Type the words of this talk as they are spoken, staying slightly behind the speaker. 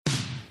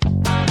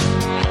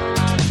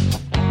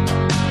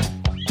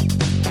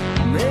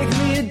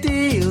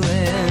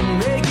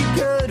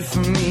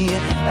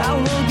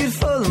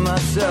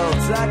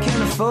I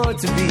can afford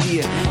to be.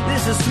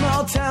 This is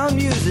small town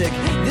music,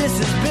 this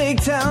is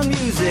big town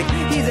music.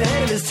 He's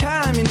ahead of his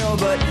time, you know,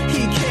 but he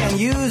can't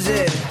use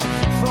it.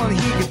 If only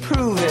he could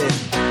prove it.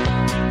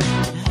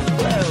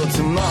 Well,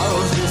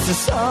 tomorrow's just a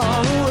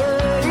song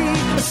away,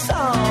 a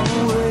song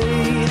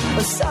away,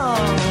 a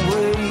song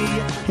away.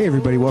 Hey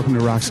everybody, welcome to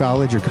Rock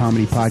Solid, your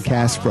comedy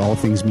podcast for all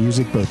things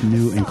music, both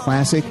new and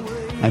classic.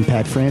 I'm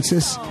Pat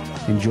Francis,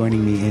 and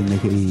joining me in the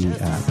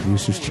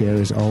producer's chair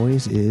as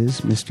always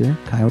is Mr.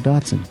 Kyle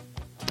Dotson.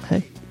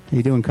 Hey. How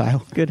you doing,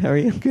 Kyle? Good, how are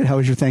you? Good. How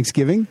was your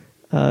Thanksgiving?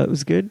 It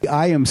was good.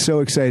 I am so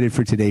excited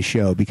for today's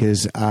show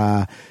because,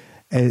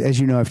 as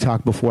you know, I've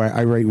talked before,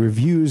 I write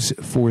reviews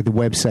for the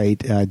website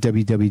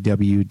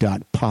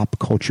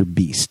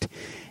www.popculturebeast.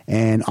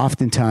 And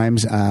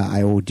oftentimes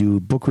I will do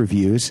book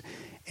reviews,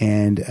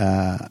 and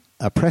a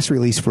press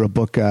release for a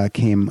book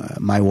came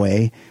my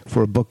way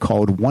for a book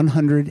called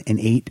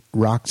 108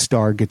 Rock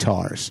Star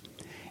Guitars.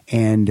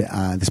 And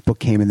this book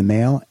came in the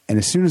mail, and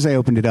as soon as I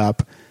opened it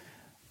up,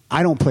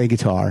 I don't play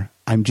guitar.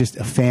 I'm just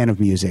a fan of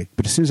music.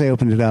 But as soon as I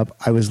opened it up,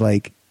 I was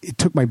like, it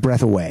took my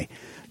breath away.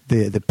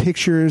 The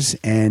pictures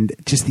and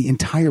just the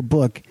entire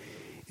book,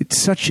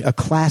 it's such a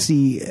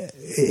classy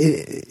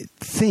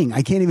thing.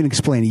 I can't even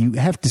explain it. You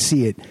have to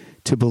see it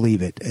to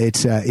believe it.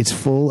 It's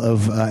full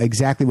of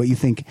exactly what you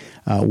think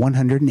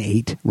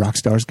 108 rock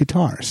stars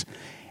guitars.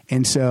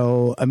 And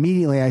so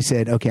immediately I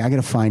said, okay, I got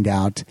to find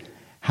out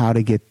how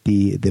to get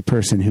the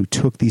person who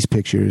took these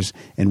pictures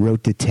and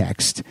wrote the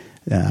text.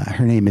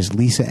 Her name is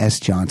Lisa S.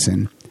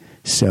 Johnson.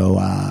 So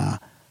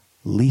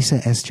Lisa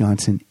S.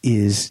 Johnson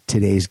is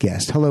today's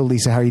guest. Hello,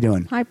 Lisa. How are you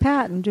doing? Hi,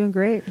 Pat. I'm doing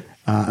great.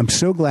 I'm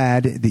so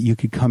glad that you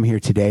could come here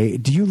today.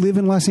 Do you live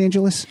in Los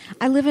Angeles?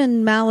 I live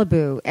in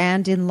Malibu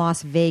and in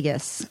Las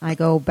Vegas. I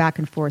go back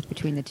and forth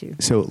between the two.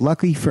 So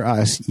lucky for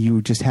us,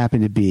 you just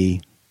happen to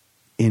be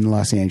in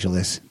Los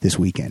Angeles this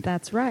weekend.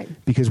 That's right.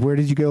 Because where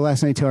did you go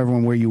last night? Tell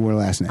everyone where you were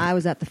last night. I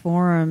was at the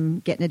Forum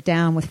getting it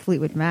down with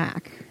Fleetwood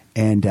Mac.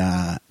 And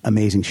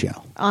amazing show.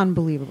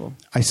 Unbelievable.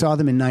 I saw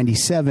them in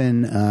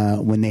 97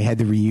 when they had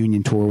the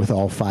reunion tour with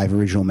all 5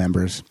 original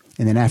members.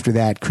 And then after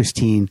that,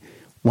 Christine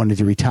wanted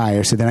to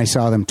retire. So then I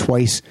saw them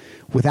twice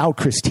without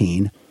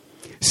Christine.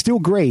 Still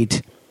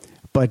great,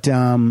 but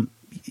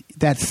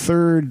that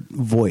third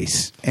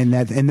voice and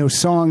those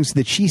songs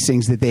that she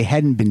sings that they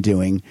hadn't been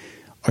doing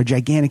are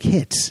gigantic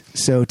hits.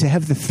 So to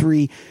have the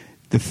three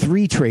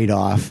trade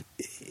off,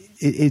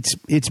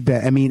 it's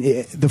better. I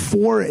mean, the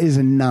 4 is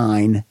a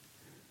 9.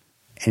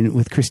 And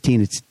with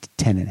Christine, it's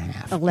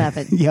 10.5.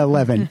 11. Yeah,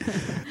 11.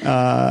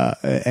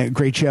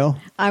 Great show.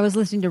 I was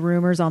listening to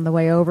Rumors on the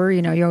way over.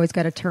 You know, you always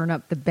got to turn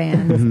up the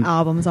band's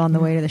albums on the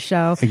way to the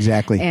show.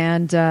 Exactly.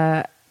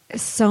 And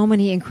so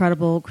many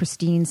incredible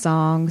Christine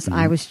songs.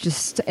 I was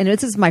just, and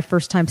this is my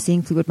first time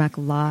seeing Fleetwood Mac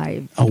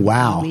live. Oh,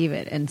 wow. Believe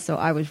it. And so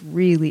I was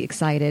really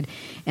excited.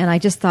 And I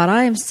just thought,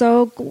 I am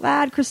so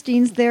glad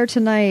Christine's there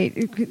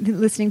tonight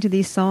listening to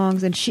these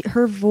songs. And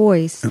her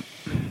voice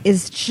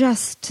is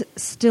just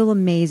still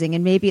amazing.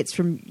 And maybe it's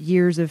from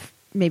years of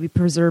maybe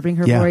preserving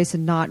her voice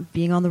and not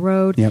being on the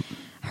road. Yep.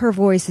 Her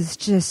voice is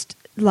just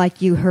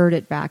like you heard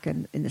it back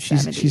in the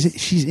 70s.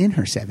 She's in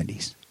her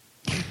 70s.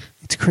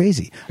 It's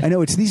crazy. I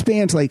know it's these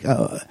bands like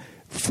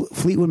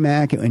Fleetwood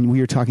Mac, and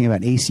we were talking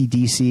about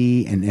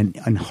AC/DC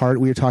and Heart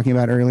we were talking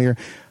about earlier.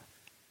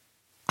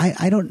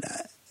 I don't.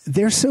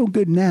 They're so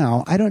good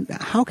now.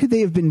 How could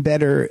they have been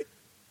better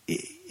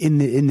in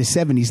the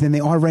 70s than they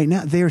are right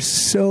now? They're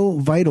so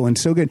vital and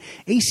so good.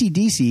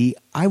 AC/DC,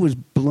 I was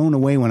blown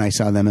away when I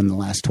saw them in the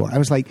last tour. I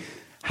was like,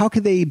 how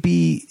could they have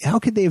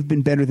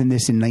been better than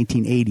this in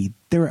 1980?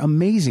 They're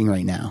amazing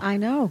right now. I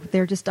know.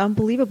 They're just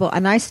unbelievable.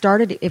 And I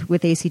started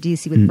with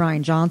AC/DC with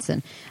Brian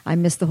Johnson. I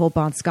missed the whole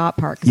Bon Scott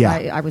part because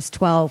I was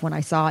 12 when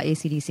I saw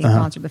AC/DC in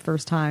concert the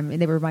first time.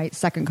 And they were my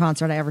second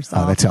concert I ever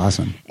saw. Oh, that's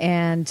awesome.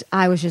 And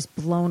I was just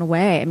blown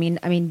away. I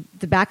mean,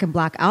 the Back in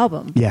Black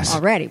album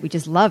already. We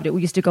just loved it.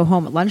 We used to go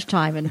home at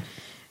lunchtime and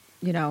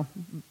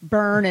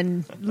burn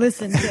and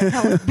listen to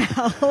Helen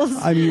Bells.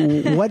 I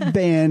mean, what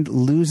band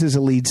loses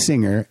a lead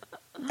singer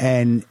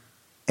and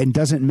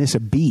doesn't miss a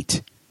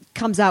beat?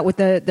 Comes out with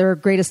their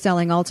greatest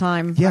selling all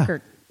time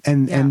record,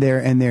 and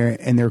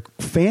their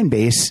fan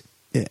base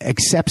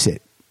accepts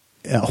it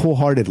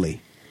wholeheartedly.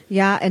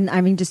 Yeah, and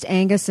I mean just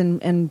Angus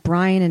and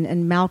Brian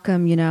and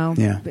Malcolm,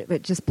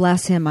 but just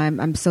bless him.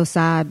 I'm so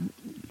sad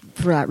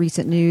for that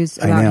recent news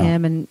about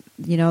him, and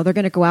they're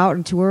going to go out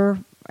and tour.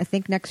 I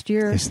think next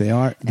year. Yes, they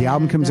are. The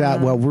album comes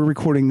out. Well, we're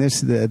recording this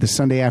the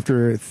Sunday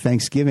after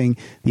Thanksgiving.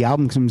 The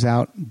album comes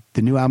out.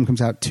 The new album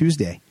comes out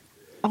Tuesday.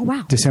 Oh,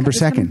 wow. December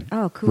 2nd.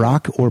 Oh, cool.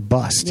 Rock or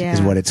Bust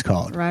is what it's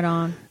called. Right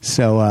on.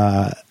 So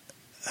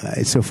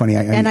it's so funny.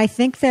 I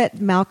think that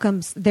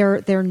Malcolm's,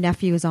 their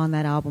nephew is on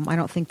that album. I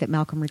don't think that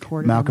Malcolm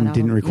recorded Malcolm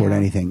didn't record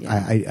anything.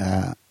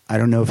 Yeah. I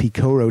don't know if he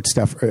co-wrote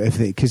stuff, or if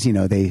because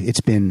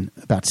it's been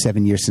about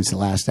 7 years since the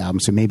last album,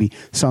 so maybe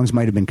songs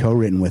might have been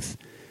co-written with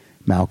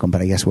Malcolm,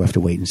 but I guess we'll have to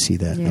wait and see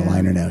the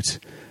liner notes.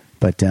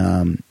 But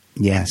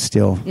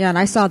still. Yeah, and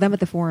I saw them at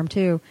the Forum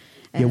too.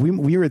 Yeah,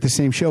 we were at the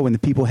same show when the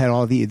people had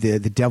all the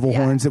devil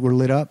horns that were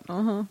lit up.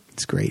 Uh-huh.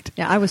 It's great.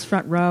 Yeah, I was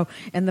front row,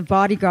 and the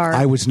bodyguard.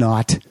 I was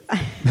not.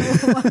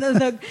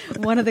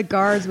 one of the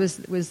guards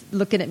was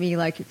looking at me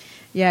like,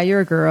 "Yeah, you're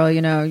a girl,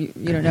 you don't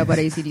know about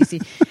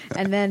AC/DC."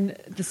 And then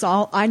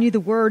I knew the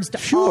words to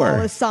all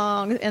the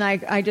songs, and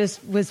I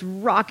just was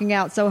rocking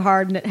out so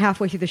hard. And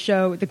halfway through the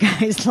show, the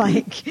guy's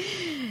like,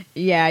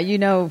 "Yeah, you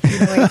know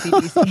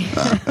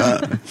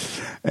AC/DC."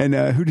 And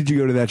who did you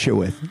go to that show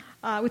with?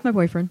 With my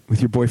boyfriend.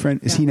 With your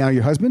boyfriend? Is he now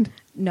your husband?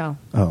 No.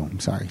 Oh,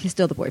 I'm sorry. He's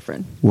still the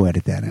boyfriend. We'll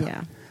edit that out.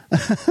 Yeah.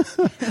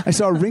 I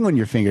saw a ring on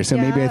your finger, so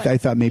maybe I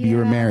thought maybe you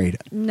were married.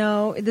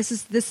 No, this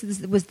was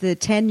the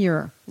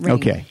tenure ring.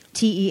 Okay.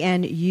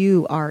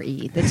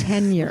 TENURE, the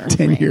tenure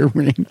 10-year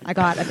ring. I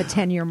got at the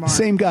 10-year mark.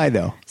 Same guy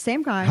though.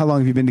 Same guy. How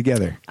long have you been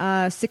together?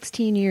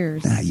 16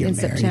 years You're in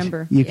married.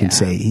 September. You can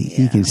say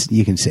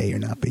you can say you're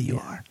not, but you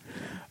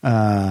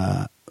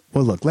are.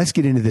 Well, look, let's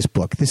get into this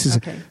book. This is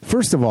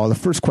first of all, the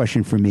first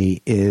question for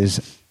me is,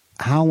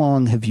 how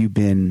long have you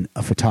been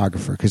a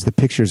photographer? Because the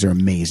pictures are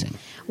amazing.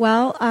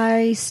 Well,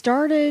 I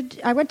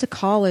went to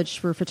college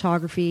for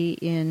photography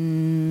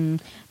in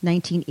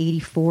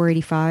 1984,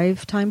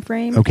 85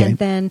 timeframe. Okay. And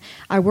then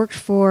I worked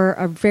for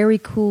a very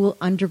cool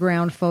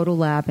underground photo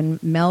lab in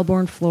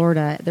Melbourne,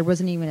 Florida. There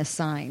wasn't even a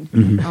sign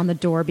on the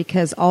door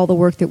because all the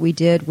work that we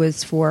did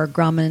was for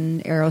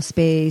Grumman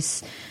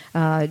Aerospace,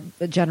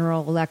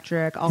 General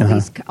Electric, all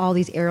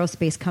these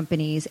aerospace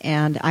companies,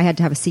 and I had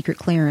to have a secret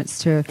clearance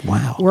to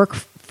work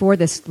for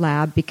this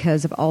lab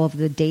because of all of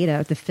the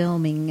data, the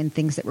filming and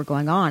things that were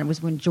going on. It was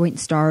when Joint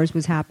Stars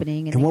was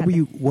happening. And what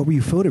were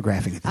you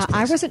photographing at this place?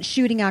 I wasn't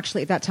shooting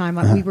actually at that time.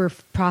 We were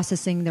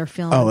processing their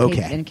film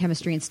and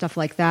chemistry and stuff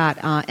like that.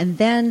 And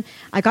then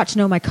I got to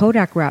know my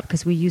Kodak rep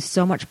because we used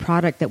so much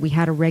product that we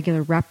had a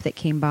regular rep that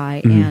came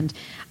by. And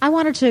I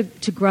wanted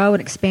to grow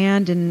and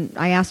expand, and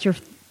I asked her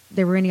if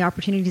there were any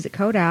opportunities at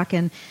Kodak,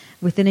 and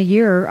within a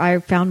year I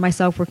found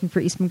myself working for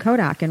Eastman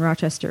Kodak in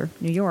Rochester,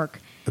 New York.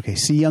 Okay,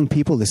 see, young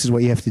people, this is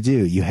what you have to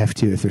do. You have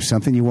to, if there's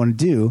something you want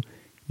to do,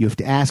 you have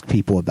to ask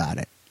people about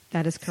it.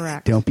 That is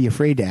correct. Don't be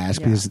afraid to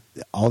ask because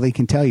all they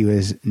can tell you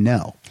is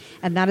no.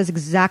 And that is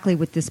exactly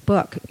with this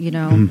book.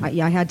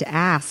 I had to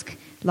ask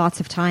lots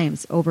of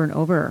times over and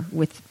over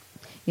with,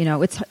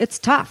 it's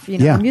tough.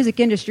 The music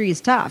industry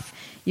is tough.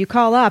 You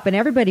call up and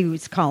everybody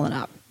was calling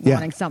up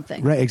wanting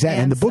something. Right,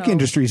 exactly. And the book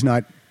industry is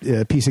not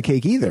a piece of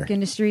cake either. The book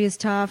industry is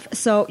tough.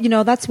 So,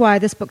 that's why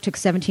this book took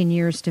 17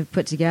 years to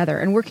put together.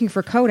 And working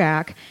for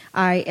Kodak,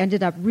 I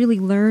ended up really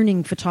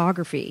learning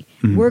photography,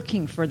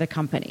 working for the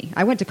company.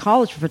 I went to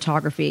college for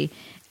photography.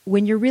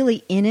 When you're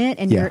really in it,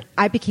 and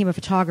I became a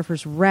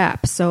photographer's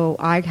rep, so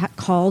I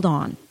called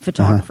on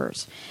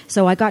photographers.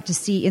 So I got to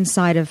see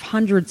inside of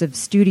hundreds of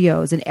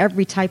studios and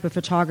every type of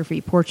photography: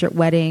 portrait,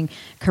 wedding,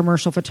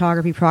 commercial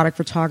photography, product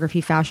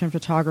photography, fashion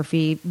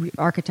photography,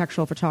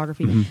 architectural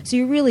photography. So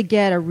you really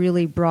get a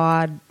really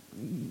broad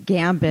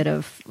gambit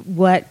of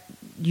what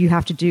you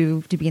have to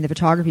do to be in the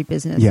photography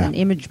business and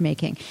image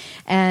making.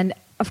 And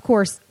of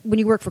course, when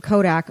you work for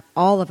Kodak,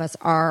 all of us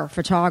are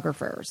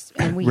photographers,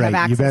 and we have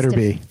access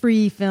to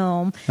free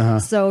film.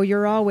 So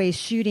you're always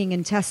shooting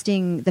and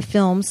testing the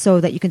film so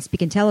that you can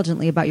speak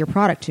intelligently about your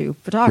product to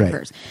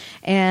photographers.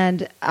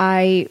 And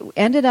I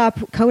ended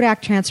up,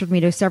 Kodak transferred me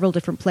to several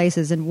different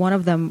places, and one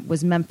of them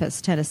was Memphis,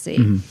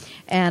 Tennessee.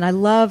 And I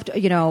loved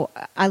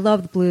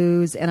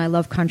blues, and I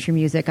love country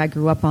music. I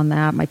grew up on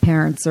that. My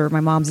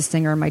mom's a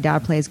singer, and my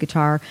dad plays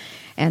guitar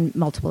and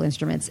multiple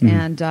instruments.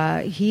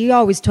 And he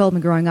always told me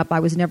growing up I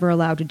was never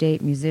allowed to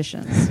date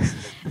musicians.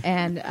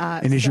 And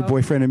is your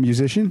boyfriend a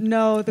musician?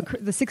 No, the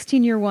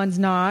 16-year one's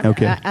not.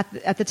 Okay.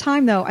 At the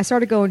time, though, I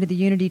started going to the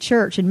Unity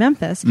Church in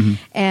Memphis,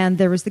 and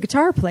there was the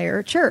guitar player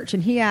at church,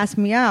 and he asked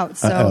me out.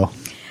 So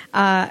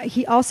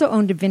he also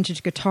owned a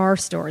vintage guitar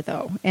store,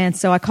 though. And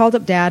so I called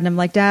up Dad, and I'm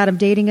like, Dad, I'm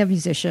dating a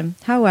musician.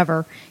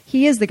 However,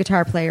 he is the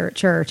guitar player at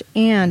church,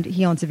 and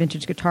he owns a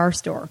vintage guitar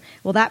store.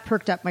 Well, that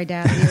perked up my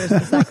dad's ears.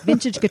 It's like,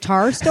 vintage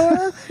guitar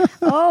store?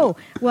 Oh,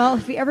 well,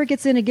 if he ever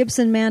gets in a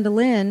Gibson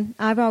mandolin,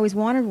 I've always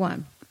wanted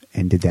one.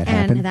 And did that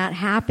happen? And that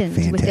happened.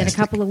 Fantastic. Within a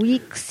couple of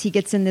weeks, he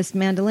gets in this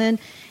mandolin.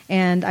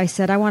 And I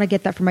said, I want to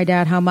get that for my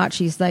dad. How much?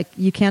 He's like,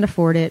 you can't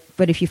afford it.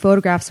 But if you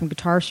photograph some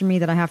guitars for me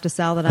that I have to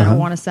sell that I don't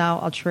want to sell,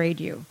 I'll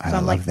trade you. So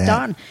I'm like,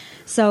 done.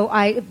 So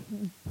I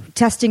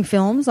testing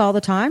films all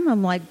the time.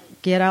 I'm like,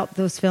 get out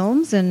those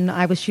films. And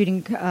I was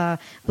shooting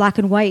black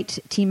and white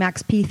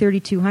T-Max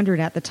P3200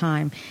 at the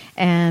time.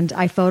 And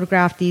I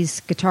photographed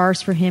these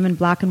guitars for him in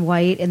black and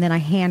white, and then I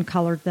hand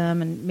colored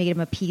them and made him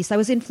a piece. I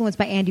was influenced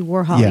by Andy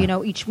Warhol.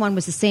 Yeah. Each one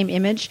was the same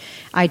image.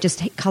 I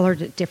just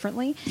colored it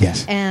differently.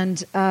 Yes.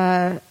 And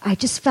I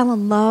just fell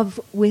in love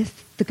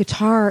with the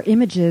guitar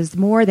images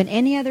more than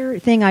any other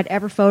thing I'd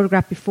ever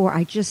photographed before.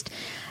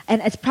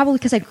 And it's probably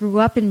because I grew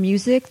up in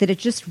music that it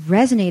just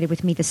resonated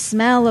with me. The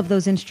smell of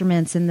those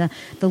instruments and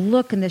the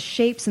look and the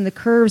shapes and the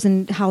curves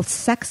and how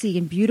sexy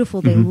and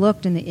beautiful they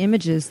looked in the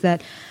images,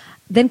 that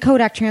then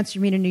Kodak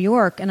transferred me to New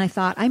York, and I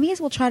thought I may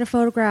as well try to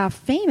photograph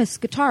famous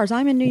guitars.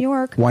 I'm in New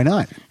York. Why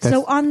not?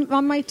 So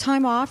on my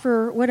time off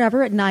or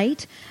whatever at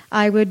night,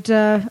 I would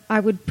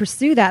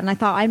pursue that, and I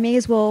thought I may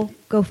as well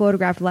go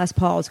photograph Les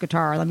Paul's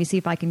guitar. Let me see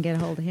if I can get a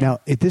hold of him. Now,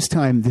 at this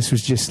time, this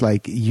was just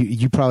like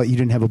you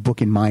didn't have a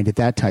book in mind at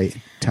that time.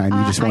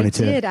 You just wanted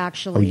to. I did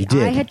actually. Oh, you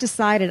did. I had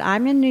decided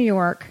I'm in New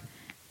York.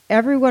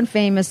 Everyone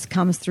famous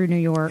comes through New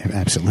York.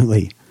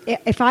 Absolutely.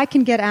 If I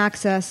can get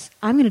access,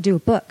 I'm going to do a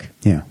book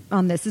Yeah.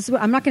 on this.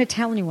 I'm not going to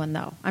tell anyone,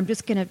 though. I'm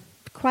just going to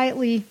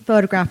quietly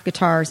photograph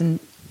guitars and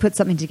put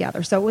something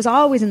together. So it was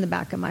always in the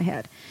back of my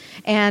head.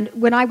 And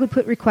when I would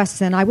put requests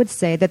in, I would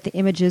say that the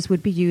images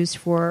would be used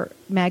for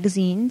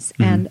magazines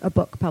and a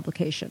book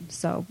publication.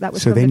 So that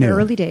was from the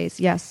early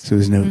days, yes. So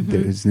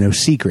there's no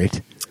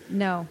secret.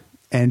 No.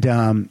 And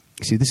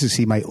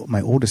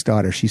my oldest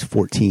daughter, she's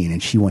 14,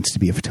 and she wants to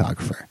be a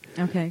photographer.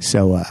 Okay.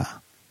 So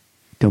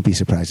don't be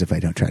surprised if I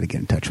don't try to get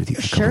in touch with you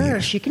in a couple of Sure,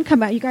 years. she can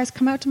come out. You guys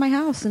come out to my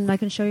house, and I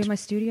can show you my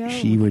studio.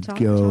 She and would talk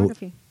go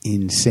photography.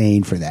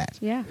 insane for that.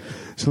 Yeah.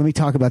 So let me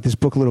talk about this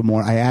book a little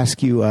more. I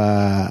asked you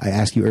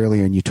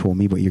earlier, and you told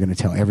me, but you're going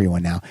to tell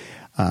everyone now.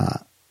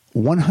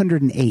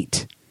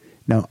 108.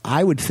 Now,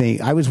 I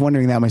was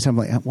wondering that myself.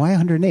 Like, why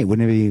 108?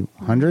 Wouldn't it be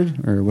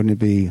 100, or wouldn't it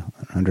be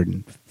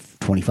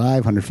 125,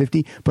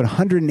 150? But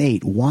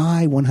 108.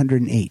 Why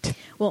 108?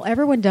 Well,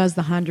 everyone does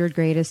the 100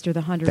 greatest or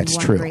the 101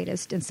 That's true.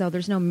 greatest, and so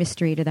there's no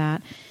mystery to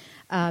that.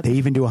 They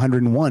even do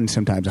 101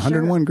 sometimes.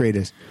 101 Sure.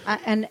 greatest.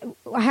 And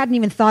I hadn't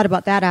even thought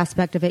about that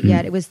aspect of it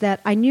yet. It was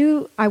that I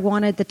knew I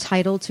wanted the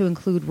title to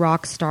include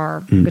rock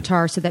star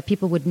guitar so that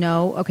people would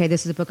know, okay,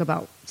 this is a book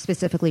about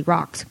specifically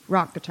rock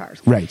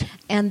guitars. Right.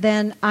 And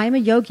then I'm a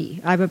yogi.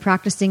 I've been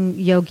practicing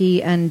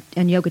yogi and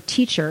yoga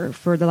teacher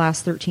for the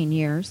last 13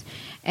 years.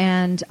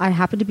 And I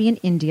happen to be in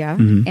India.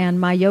 And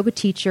my yoga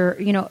teacher,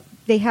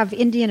 they have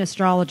Indian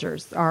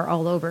astrologers are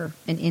all over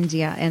in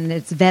India, and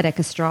it's Vedic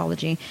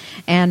astrology.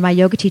 And my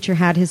yoga teacher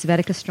had his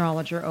Vedic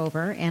astrologer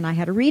over, and I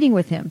had a reading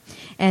with him.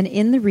 And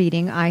in the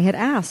reading, I had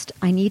asked,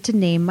 I need to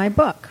name my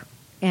book.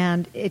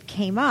 And it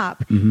came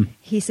up.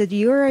 He said,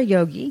 you're a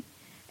yogi,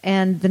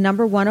 and the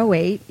number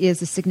 108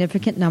 is a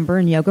significant number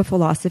in yoga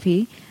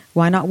philosophy.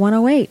 Why not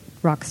 108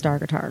 rock star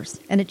guitars?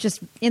 And it just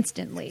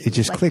instantly. It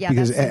just clicked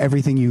because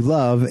everything you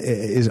love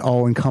is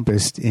all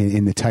encompassed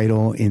in the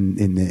title,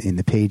 in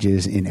the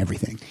pages, in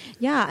everything.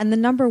 Yeah, and the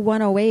number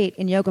 108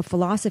 in yoga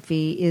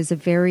philosophy is a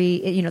very,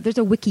 there's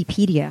a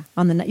Wikipedia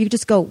on you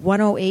just go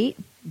 108,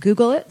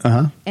 Google it,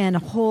 and a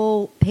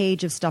whole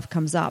page of stuff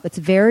comes up. It's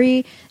a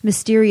very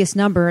mysterious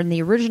number, and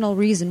the original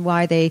reason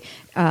why it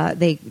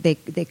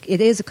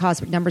is a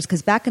cosmic number is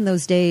because back in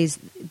those days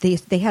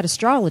they had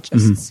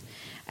astrologists.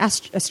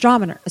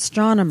 Astronomers.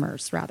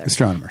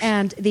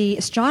 And the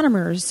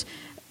astronomers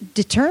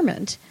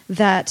determined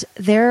that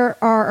there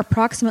are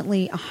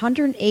approximately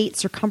 108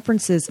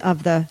 circumferences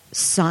of the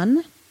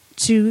sun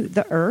to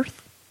the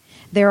earth.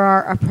 There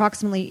are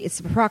approximate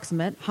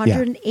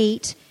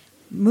 108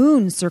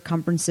 moon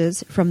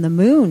circumferences from the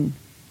moon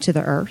to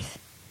the earth.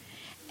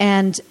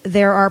 And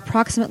there are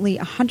approximately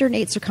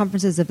 108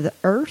 circumferences of the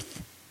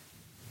earth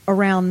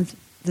around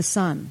the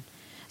sun.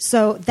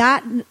 So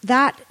that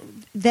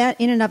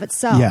in and of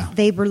itself,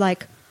 they were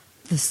like,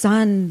 the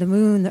sun, the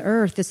moon, the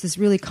earth, this is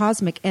really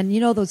cosmic. And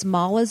those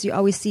malas you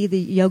always see the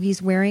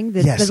yogis wearing,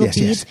 the little beads?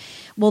 Yes.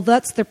 Well,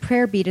 that's the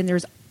prayer bead, and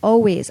there's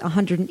always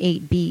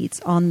 108 beads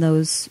on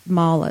those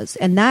malas.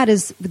 And that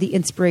is the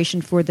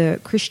inspiration for the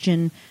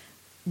Christian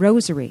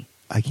rosary.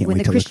 I can't when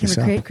wait the to look this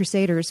Christian up.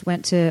 Crusaders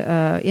went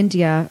to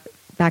India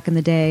back in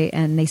the day,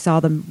 and they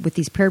saw them with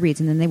these prayer beads,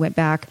 and then they went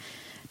back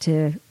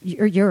to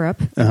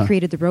Europe and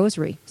created the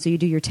rosary. So you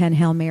do your 10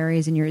 Hail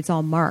Marys, and it's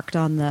all marked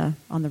on the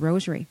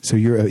rosary. So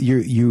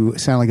you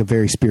sound like a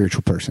very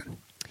spiritual person.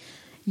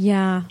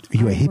 Yeah. Are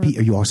you a hippie?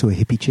 Are you also a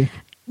hippie chick?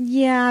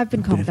 Yeah, I've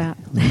been called that.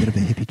 A little bit of a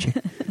hippie chick.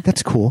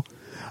 That's cool.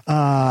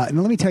 Now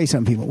let me tell you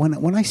something, people.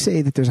 When I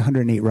say that there's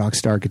 108 rock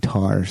star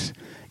guitars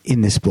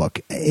in this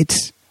book,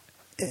 it's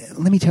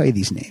let me tell you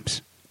these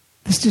names.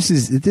 This just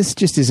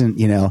isn't.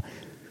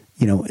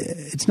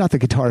 It's not the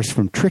guitars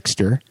from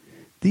Trickster.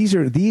 These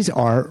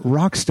are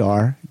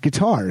Rockstar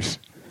guitars.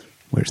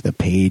 Where's the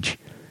page?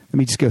 Let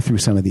me just go through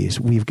some of these.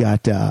 We've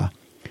got Ann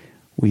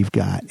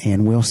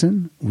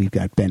Wilson. We've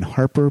got Ben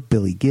Harper,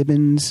 Billy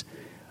Gibbons.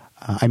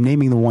 I'm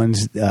naming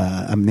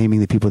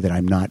the people that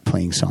I'm not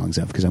playing songs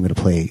of because I'm going to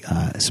play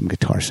some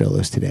guitar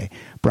solos today.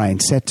 Brian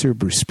Setzer,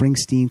 Bruce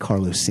Springsteen,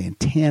 Carlos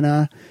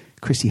Santana,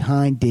 Chrissy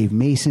Hine, Dave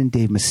Mason,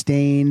 Dave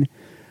Mustaine.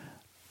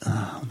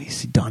 Let me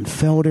see. Don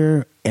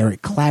Felder,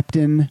 Eric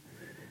Clapton,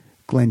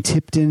 Glenn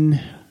Tipton.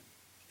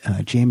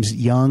 James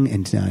Young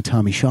and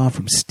Tommy Shaw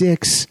from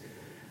Styx,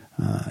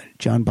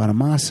 John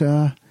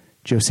Bonamassa,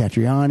 Joe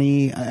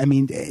Satriani. I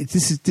mean,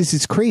 this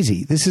is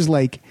crazy. This is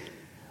like,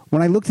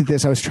 when I looked at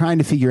this, I was trying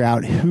to figure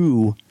out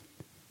who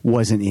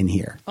wasn't in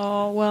here.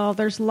 Oh well,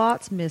 there's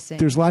lots missing.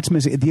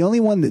 The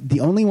only one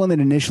that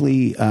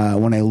initially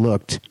when I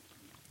looked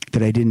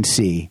that I didn't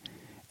see,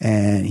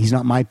 And he's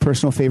not my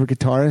personal favorite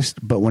guitarist,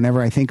 but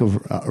whenever I think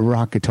of a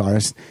rock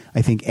guitarist,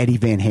 I think Eddie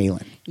Van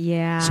Halen.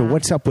 Yeah. So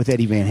what's up with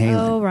Eddie Van Halen?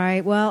 Oh,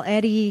 right. Well,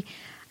 Eddie,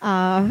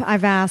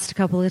 I've asked a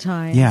couple of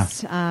times. Yeah.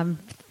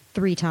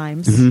 3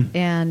 times. Mm-hmm.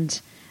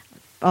 And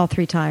all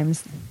 3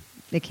 times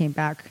they came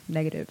back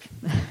negative.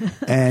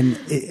 And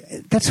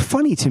that's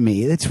funny to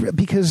me. That's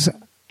because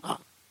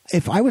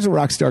if I was a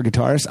rock star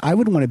guitarist, I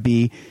would want to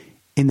be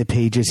in the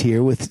pages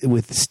here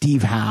with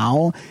Steve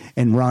Howe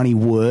and Ronnie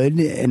Wood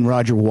and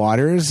Roger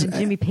Waters And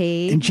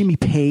Jimmy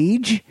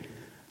Page.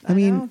 I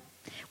mean, know.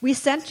 we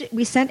sent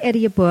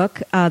Eddie a book,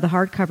 the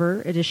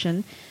hardcover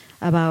edition,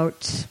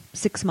 about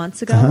 6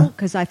 months ago,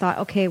 because I thought,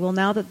 okay, well,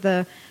 now that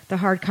the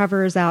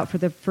hardcover is out for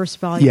the first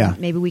volume,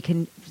 maybe we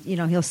can,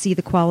 he'll see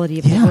the quality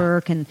of the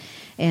work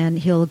and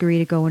he'll agree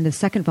to go into the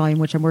second volume,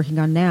 which I'm working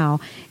on now.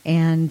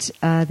 And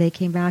they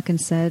came back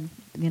and said,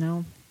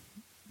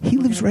 he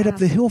lives right up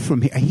the hill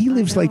from here. He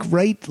lives like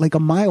a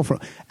mile from.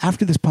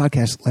 After this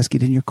podcast, let's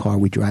get in your car.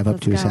 We drive up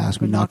to his house.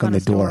 We knock on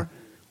the door.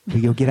 We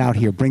go, get out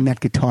here. Bring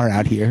that guitar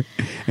out here,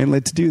 and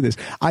let's do this.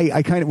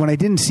 I kind of, when I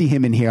didn't see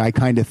him in here, I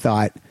kind of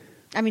thought.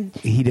 I mean,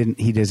 he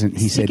didn't. He doesn't.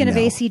 He said no. Speaking of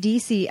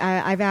AC/DC,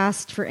 I've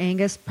asked for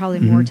Angus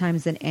probably more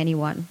times than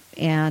anyone,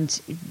 and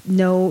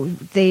no,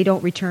 they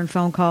don't return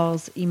phone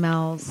calls,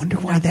 emails. Wonder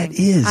why that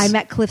is. I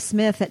met Cliff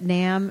Smith at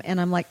NAMM, and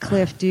I'm like,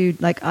 Cliff,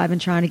 dude, like I've been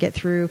trying to get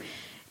through.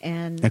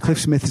 And now, Cliff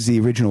Smith is the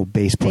original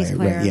bass player.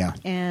 Right? Yeah.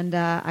 And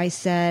I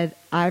said,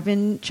 I've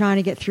been trying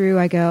to get through.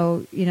 I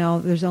go,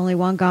 there's only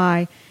one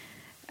guy,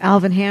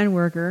 Alvin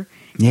Handwerker.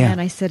 Yeah. And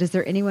I said, is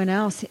there anyone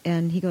else?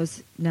 And he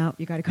goes, no,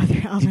 you got to go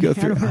through Alvin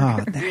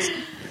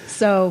Handwerker.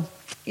 So,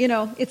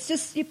 it's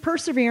just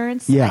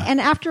perseverance. Yeah.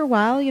 And after a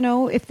while,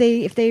 if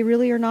they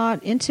really are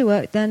not into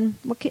it, then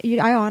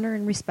I honor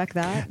and respect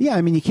that. Yeah,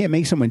 I mean, you can't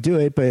make someone do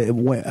it, but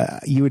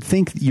you would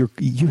think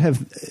you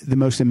have the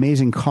most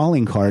amazing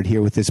calling card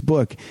here with this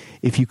book.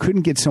 If you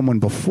couldn't get someone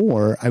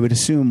before, I would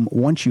assume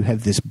once you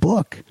have this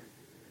book,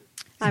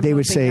 they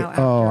would say,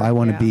 I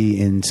want to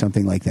be in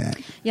something like that.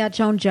 Yeah,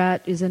 Joan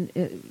Jett is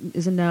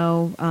a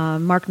no.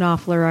 Mark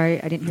Knopfler,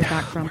 I didn't hear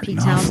back from. Pete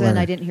Townsend,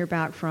 I didn't hear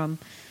back from.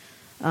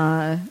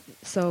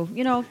 So,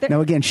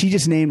 now again, she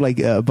just named like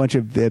a bunch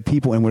of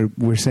people, and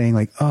we're saying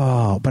like,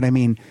 but I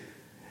mean,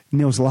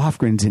 Nils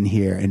Lofgren's in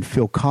here, and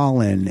Phil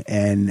Collin,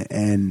 and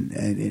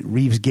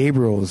Reeves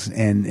Gabriels,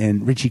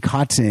 and Richie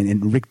Kotzen,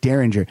 and Rick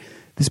Derringer.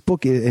 This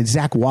book is, and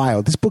Zach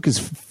Wilde. This book is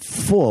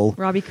full.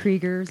 Robbie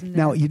Krieger's in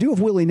there. Now you do have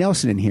Willie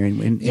Nelson in here,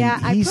 and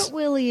I put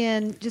Willie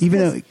in just even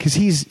though because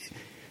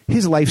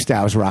his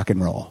lifestyle is rock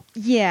and roll.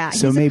 Yeah,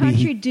 so he's maybe a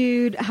country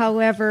dude.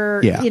 However,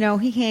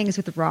 he hangs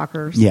with the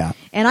rockers. Yeah,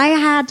 and I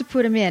had to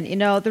put him in.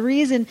 The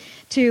reason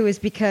too is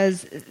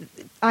because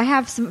I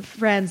have some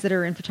friends that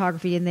are in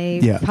photography, and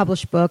they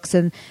publish books,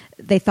 and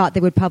they thought they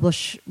would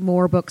publish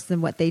more books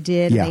than what they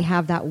did. Yeah. And they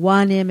have that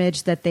one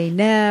image that they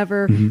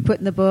never put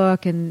in the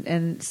book,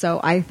 and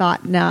so I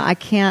thought, no, I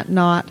can't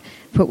not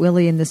put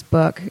Willie in this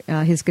book.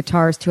 His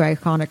guitar is too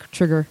iconic.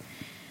 Trigger.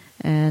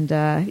 And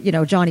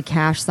Johnny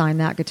Cash signed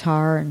that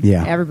guitar, and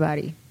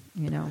everybody,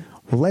 Well,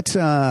 let's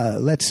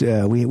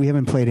we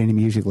haven't played any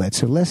music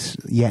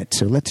yet,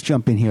 so let's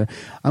jump in here.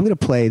 I'm going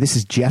to play. This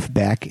is Jeff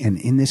Beck, and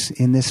in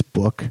this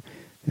book,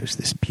 there's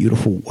this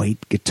beautiful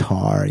white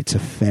guitar. It's a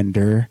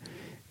Fender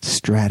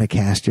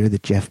Stratocaster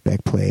that Jeff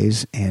Beck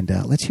plays, and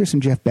let's hear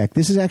some Jeff Beck.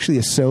 This is actually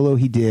a solo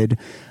he did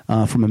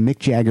from a Mick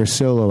Jagger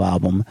solo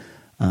album.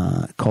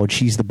 Called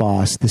She's the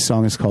Boss. This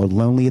song is called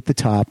Lonely at the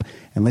Top,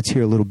 and let's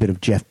hear a little bit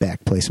of Jeff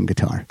Beck play some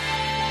guitar.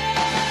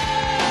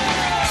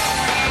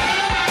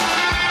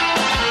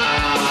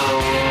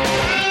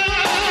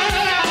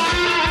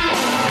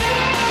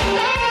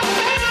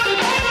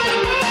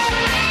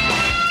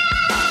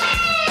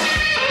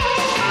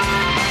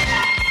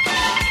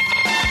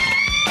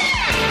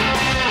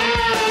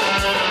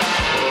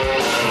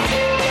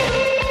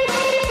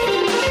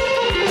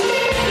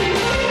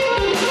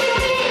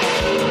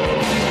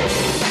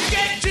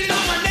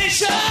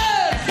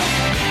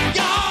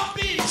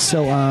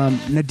 So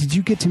now, did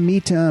you get to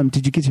meet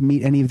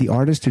any of the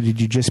artists, or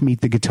did you just meet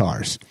the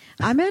guitars?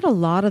 I met a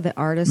lot of the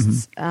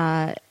artists.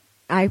 I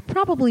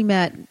probably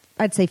met,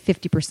 I'd say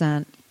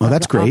 50%. Well,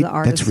 that's great.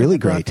 That's really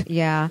great.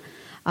 Yeah.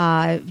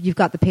 You've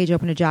got the page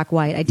open to Jack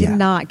White. I did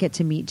not get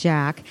to meet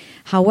Jack.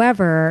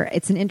 However,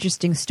 it's an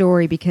interesting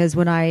story because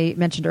when I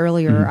mentioned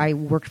earlier, I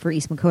worked for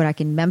Eastman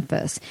Kodak in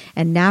Memphis,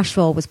 and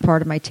Nashville was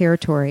part of my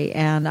territory,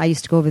 and I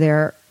used to go over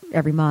there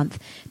every month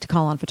to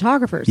call on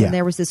photographers. And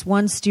there was this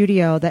one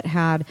studio that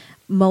had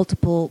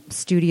multiple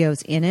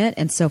studios in it,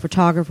 and so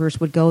photographers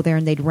would go there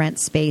and they'd rent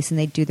space and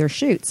they'd do their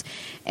shoots.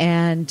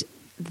 And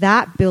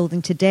that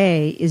building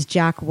today is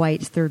Jack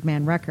White's Third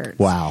Man Records.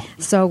 Wow.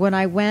 So when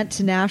I went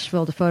to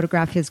Nashville to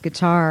photograph his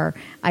guitar,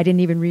 I didn't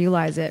even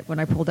realize it when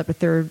I pulled up a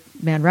Third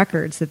Man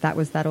Records that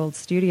was that old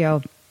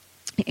studio.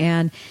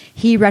 And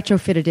he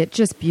retrofitted it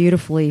just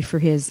beautifully for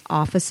his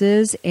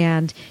offices,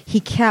 and he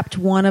kept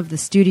one of the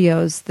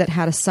studios that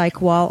had a cyc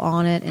wall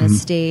on it and a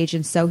stage,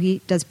 and so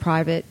he does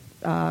private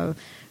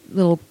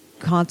little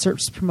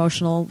concerts,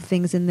 promotional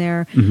things in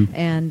there. Mm-hmm.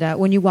 And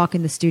when you walk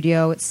in the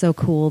studio, it's so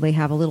cool. They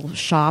have a little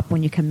shop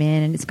when you come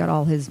in, and it's got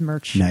all his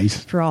merch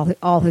Nice. for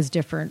all his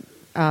different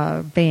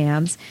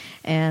bands.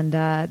 And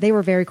they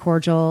were very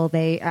cordial.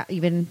 They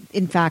even,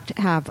 in fact,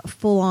 have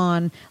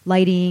full-on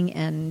lighting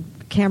and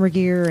camera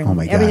gear and Oh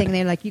my God. everything.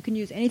 They're like, you can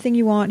use anything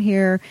you want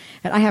here.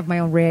 And I have my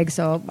own rig,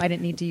 so I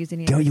didn't need to use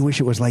any. Don't you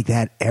wish it was like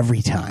that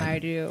every time? I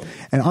do.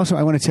 And also,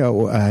 I want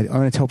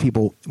to tell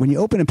people, when you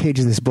open a page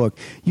of this book,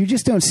 you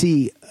just don't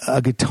see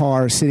a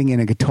guitar sitting in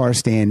a guitar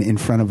stand in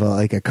front of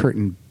a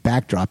curtain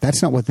backdrop.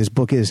 That's not what this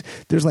book is.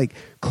 There's like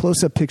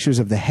close-up pictures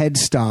of the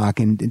headstock,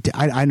 and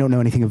I don't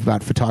know anything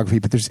about photography,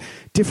 but there's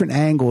different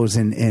angles,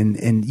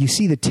 and you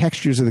see the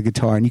textures of the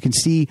guitar, and you can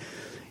see,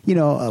 we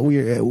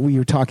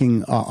were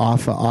talking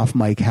off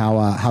mic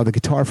how the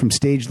guitar from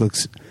stage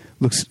looks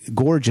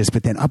gorgeous,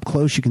 but then up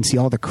close you can see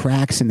all the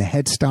cracks in the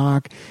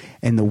headstock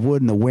and the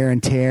wood and the wear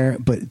and tear.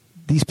 But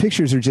these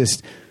pictures are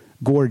just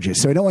gorgeous.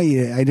 So I don't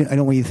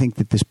want you to think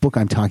that this book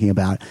I'm talking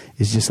about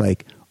is just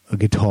like a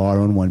guitar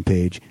on one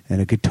page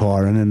and a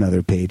guitar on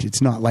another page.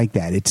 It's not like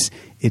that. It's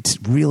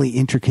really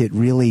intricate,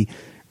 really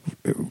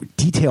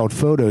detailed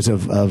photos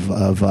of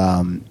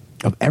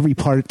every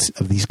part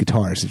of these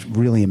guitars. It's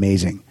really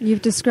amazing.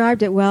 You've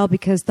described it well,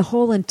 because the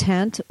whole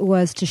intent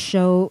was to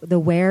show the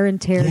wear and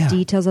tear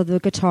details of the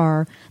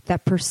guitar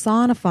that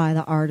personify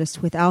the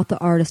artist without the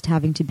artist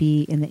having to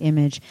be in the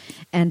image,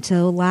 and to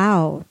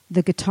allow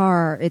the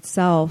guitar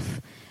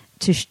itself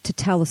to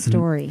tell a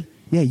story. Mm-hmm.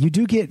 Yeah, you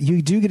do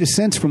get a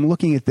sense from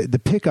looking at the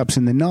pickups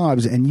and the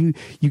knobs, and you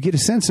get a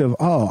sense of,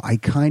 I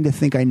kind of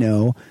think I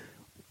know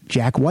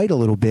Jack White a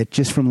little bit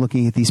just from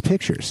looking at these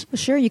pictures. Well,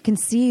 sure, you can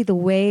see the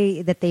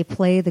way that they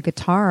play the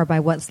guitar by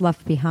what's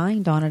left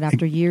behind on it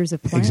after years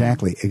of playing.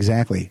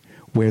 Exactly.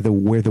 Where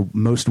the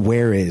most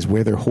wear is,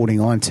 where they're holding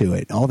on to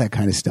it, all that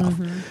kind of stuff.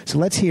 Mm-hmm. So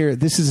let's hear.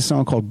 This is a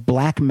song called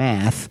Black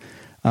Math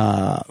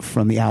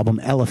from the album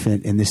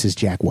Elephant, and this is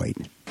Jack White.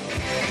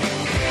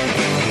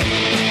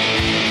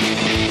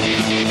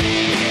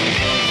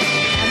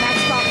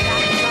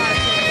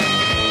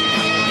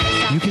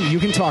 You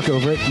can talk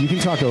over it.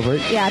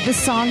 Yeah, this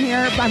song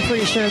here, I'm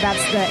pretty sure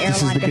that's the airline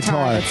This is the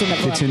guitar. that's in the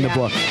book. It's in the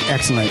book.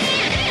 Excellent.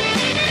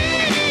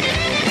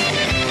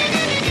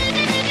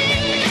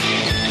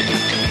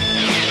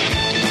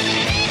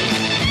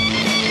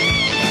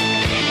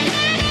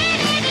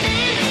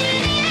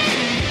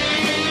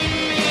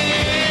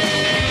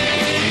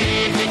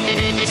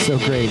 So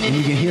great. And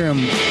you can hear him.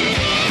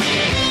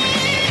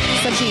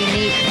 Such a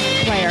unique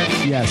player.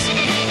 Yes.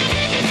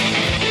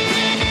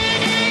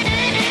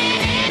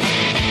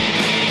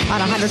 On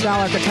a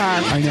 $100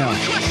 guitar. I know.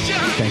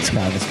 Thanks,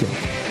 Scott. That's good.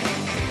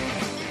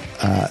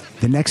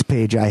 The next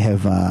page I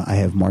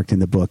have marked in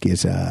the book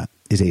is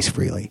Ace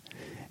Frehley,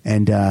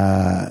 and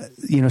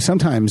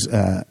sometimes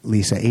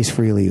Lisa, Ace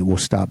Frehley will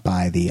stop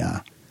by the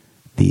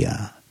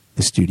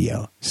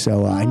studio.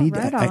 So I need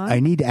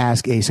to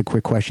ask Ace a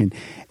quick question.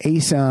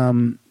 Ace,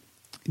 do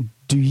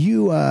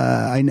you?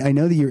 I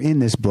know that you're in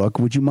this book.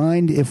 Would you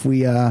mind if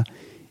we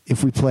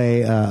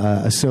play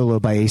a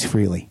solo by Ace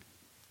Frehley?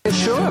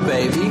 Sure,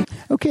 baby.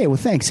 Okay, well,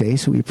 thanks,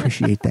 Ace. We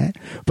appreciate that.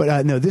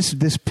 But no, this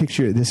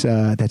picture,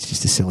 that's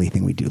just a silly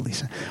thing we do,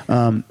 Lisa.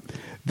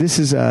 This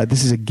is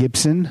a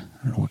Gibson. I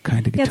don't know what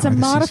kind of guitar. Yeah, it's a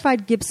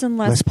modified Gibson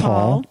Les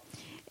Paul.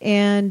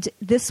 And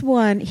this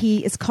one,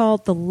 is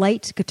called the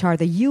light guitar,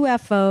 the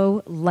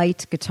UFO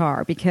light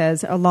guitar,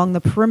 because along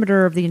the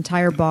perimeter of the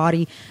entire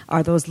body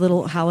are those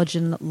little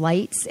halogen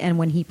lights, and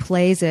when he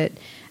plays it,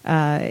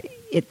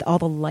 all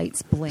the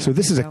lights blink. So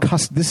this is a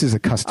custom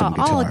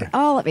guitar.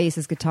 All of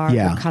Ace's guitars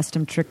are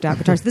custom tricked out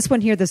guitars. This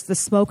one here, this the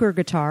smoker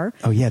guitar.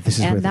 Oh yeah, this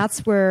is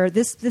that's where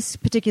this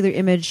particular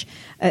image.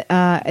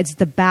 It's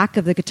the back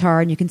of the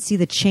guitar, and you can see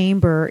the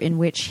chamber in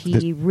which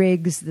he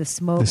rigs the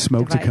smoke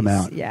to come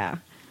out. Yeah.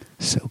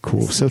 So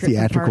cool, so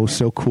theatrical,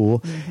 so cool.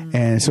 Mm-hmm.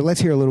 And so let's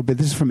hear a little bit.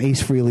 This is from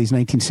Ace Frehley's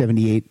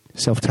 1978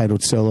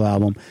 self-titled solo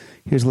album.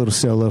 Here's a little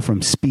solo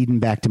from Speedin'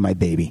 Back to My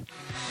Baby.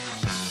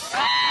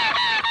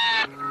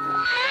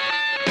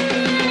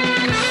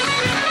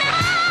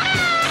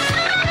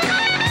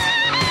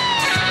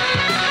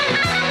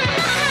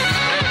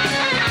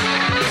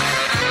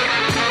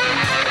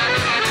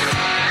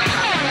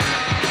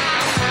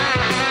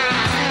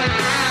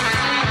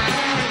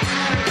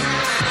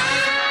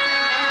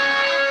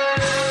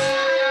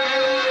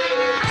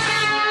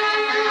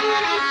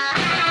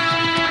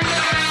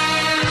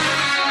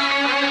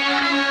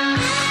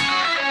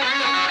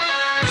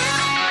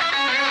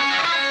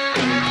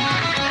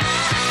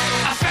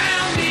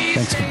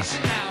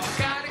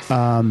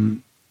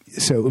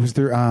 So was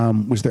there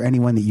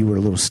anyone that you were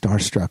a little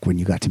starstruck when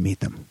you got to meet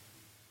them?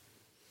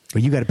 Or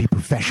you got to be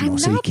professional,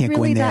 so you can't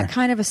go in there. I'm not really that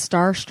kind of a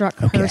starstruck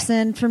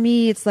person. For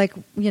me, it's like,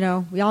 we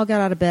all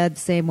got out of bed the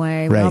same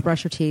way. We all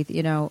brush our teeth.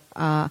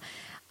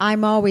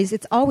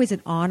 It's always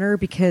an honor,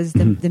 because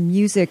the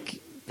music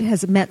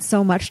has meant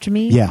so much to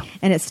me. Yeah.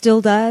 And it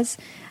still does.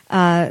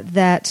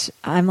 That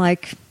I'm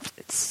like,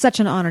 it's such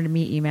an honor to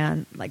meet you,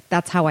 man. Like,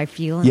 that's how I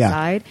feel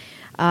inside.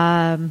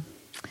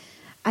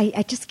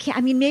 I just can't.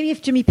 I mean, maybe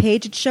if Jimmy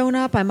Page had shown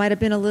up, I might have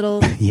been a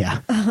little.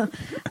 Yeah.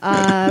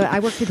 I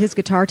worked with his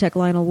guitar tech,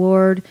 Lionel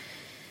Ward.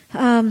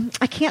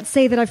 I can't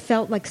say that I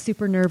felt like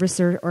super nervous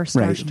or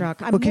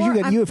starstruck. Well,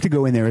 because you have to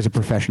go in there as a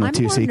professional I'm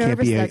too, more so you can't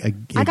be nervous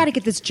I got to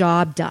get this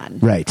job done.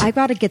 Right. I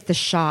got to get the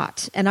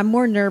shot, and I'm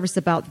more nervous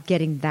about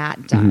getting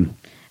that done.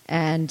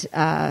 And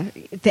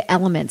the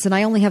elements, and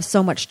I only have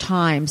so much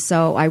time,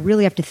 so I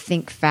really have to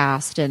think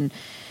fast and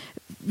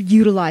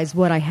utilize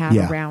what I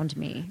have around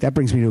me. That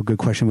brings me to a good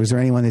question. Was there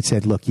anyone that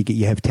said, look,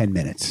 you have 10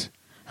 minutes?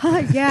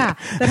 Yeah,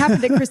 that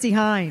happened at Chrissie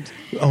Hynde.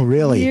 Oh,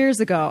 really? Years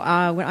ago,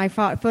 when I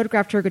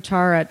photographed her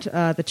guitar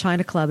at the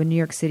China Club in New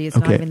York City. It's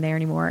not even there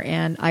anymore.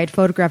 And I had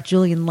photographed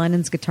Julian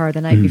Lennon's guitar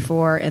the night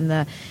before, and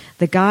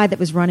the guy that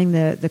was running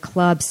the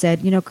club said,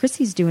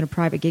 Chrissie's doing a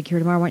private gig here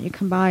tomorrow. Why don't you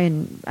come by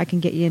and I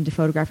can get you in to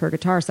photograph her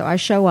guitar? So I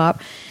show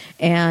up,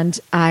 and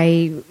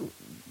I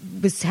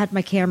had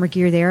my camera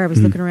gear there. I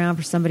was looking around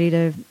for somebody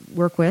to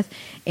work with,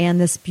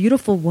 and this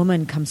beautiful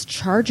woman comes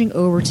charging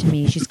over to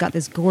me. She's got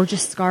this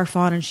gorgeous scarf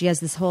on, and she has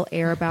this whole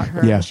air about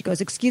her. Yeah. And she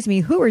goes, "Excuse me,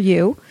 who are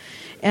you?"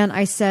 And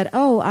I said,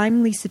 "Oh,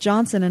 I'm Lisa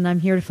Johnson, and I'm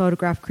here to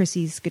photograph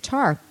Chrissie's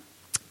guitar."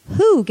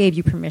 "Who gave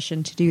you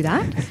permission to do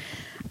that?"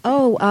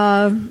 "Oh,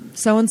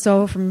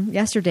 so-and-so from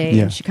yesterday."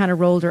 Yeah. And she kind of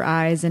rolled her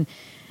eyes, and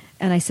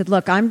I said,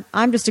 "Look, I'm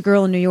just a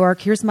girl in New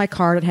York. Here's my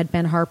card. It had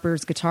Ben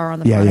Harper's guitar on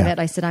the front of it."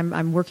 I said,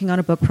 "I'm working on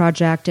a book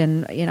project,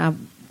 and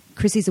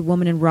Chrissie's a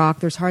woman in rock.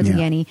 There's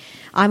hardly any.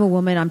 I'm a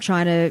woman. I'm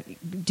trying to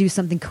do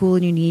something cool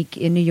and unique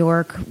in New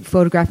York,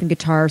 photographing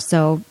guitars.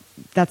 So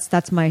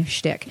that's my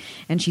shtick."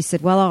 And she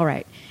said, "Well, all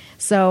right."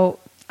 So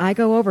I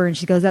go over, and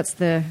she goes, "That's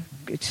the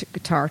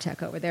guitar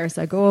tech over there."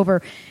 So I go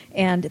over,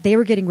 and they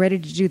were getting ready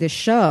to do this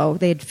show.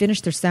 They had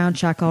finished their sound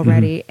check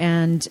already,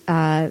 and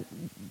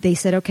they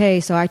said,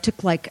 "Okay." So I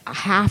took like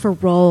half a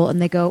roll,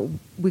 and they go,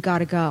 "We got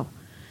to go."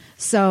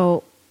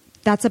 So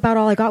that's about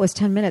all I got was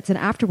 10 minutes. And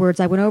afterwards,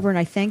 I went over and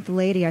I thanked the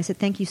lady. I said,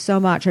 "Thank you so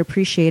much. I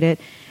appreciate it."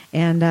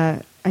 And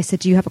I said,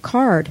 "Do you have a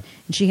card?"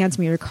 And she hands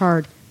me her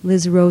card,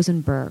 Liz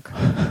Rosenberg.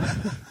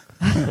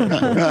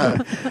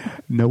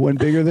 No one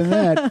bigger than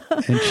that.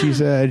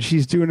 And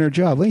she's doing her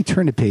job. Let me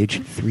turn to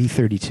page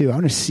 332. I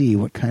want to see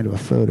what kind of a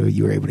photo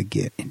you were able to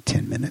get in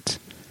 10 minutes.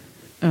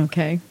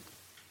 Okay.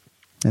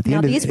 At the Now,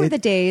 end these were the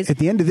days. At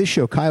the end of this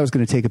show, Kyle's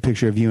going to take a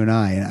picture of you and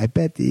I, and I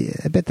bet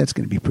that's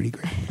going to be pretty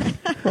great.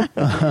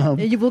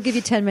 We'll give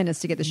you 10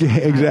 minutes to get the shot. Yeah,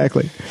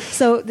 exactly.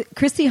 So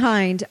Chrissie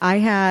Hynde,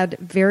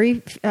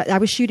 I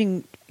was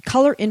shooting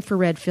color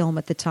infrared film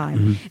at the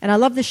time, and I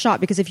love this shot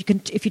because if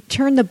you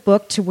turn the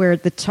book to where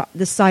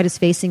the side is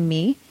facing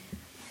me,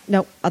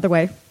 no, other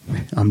way.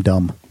 I'm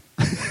dumb.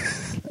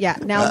 Yeah,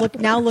 now look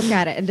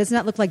at it. And doesn't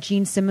that look like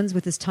Gene Simmons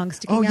with his tongue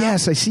sticking out? Oh,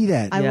 yes, I see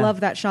that. I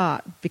love that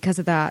shot because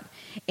of that.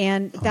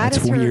 And that's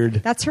weird.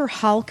 That's her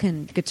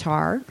Halkin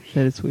guitar.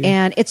 That is weird.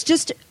 And it's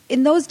just,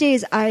 in those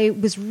days, I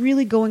was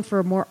really going for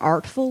a more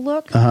artful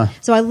look.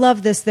 So I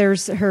love this.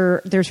 There's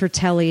her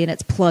telly, and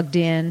it's plugged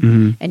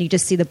in, and you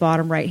just see the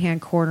bottom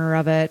right-hand corner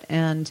of it.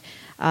 And,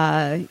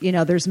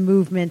 there's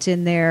movement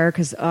in there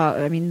because,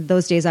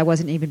 those days I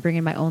wasn't even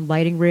bringing my own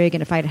lighting rig.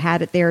 And if I'd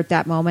had it there at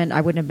that moment,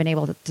 I wouldn't have been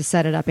able to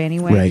set it up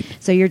anyway. Right.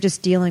 So you're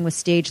just dealing with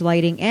stage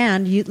lighting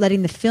and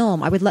letting the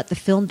film. I would let the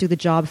film do the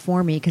job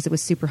for me because it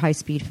was super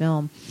high-speed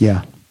film.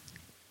 Yeah.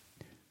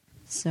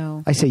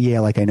 So I say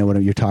like I know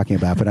what you're talking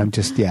about, but I'm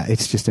just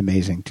it's just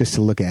amazing just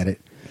to look at it.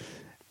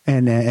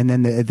 And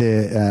then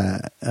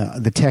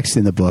the text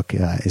in the book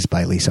is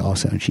by Lisa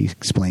also, and she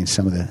explains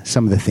some of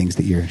the things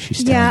that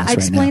she's telling us I right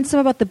explained now. some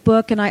about the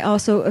book, and I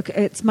also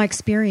it's my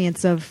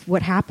experience of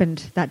what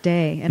happened that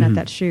day and at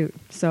that shoot.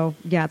 So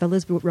the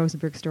Liz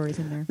Rosenberg story's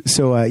in there.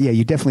 So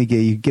you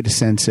definitely get a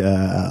sense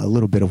a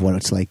little bit of what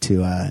it's like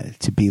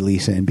to be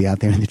Lisa and be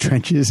out there in the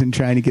trenches and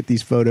trying to get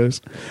these photos.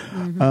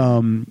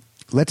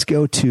 Let's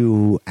go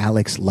to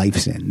Alex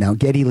Lifeson. Now,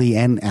 Geddy Lee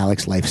and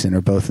Alex Lifeson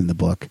are both in the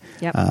book.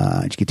 Yep.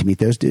 Did you get to meet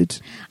those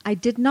dudes? I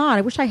did not.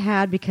 I wish I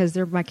had because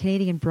they're my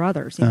Canadian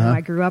brothers. You know,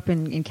 I grew up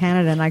in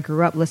Canada, and I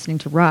grew up listening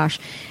to Rush.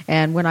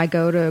 And when I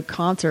go to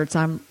concerts,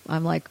 I'm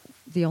like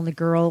the only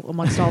girl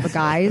amongst all the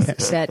guys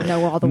that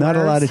know all the not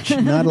words.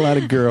 Not a lot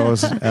of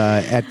girls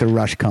at the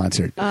Rush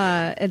concert.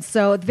 And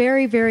so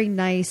very, very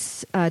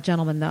nice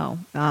gentlemen, though.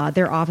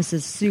 Their office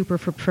is super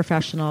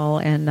professional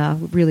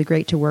and really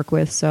great to work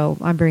with. So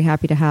I'm very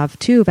happy to have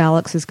two of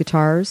Alex's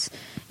guitars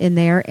in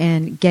there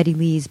and Geddy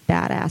Lee's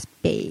badass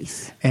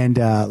bass. And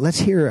let's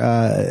hear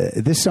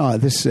this song.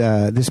 This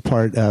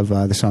part of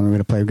the song I'm going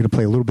to play. We're going to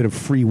play a little bit of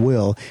Free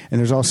Will, and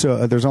there's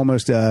also there's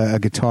almost a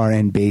guitar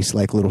and bass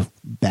like little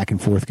back and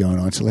forth going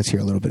on. So let's hear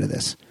a little bit of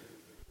this.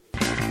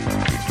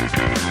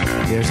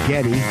 There's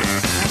Geddy.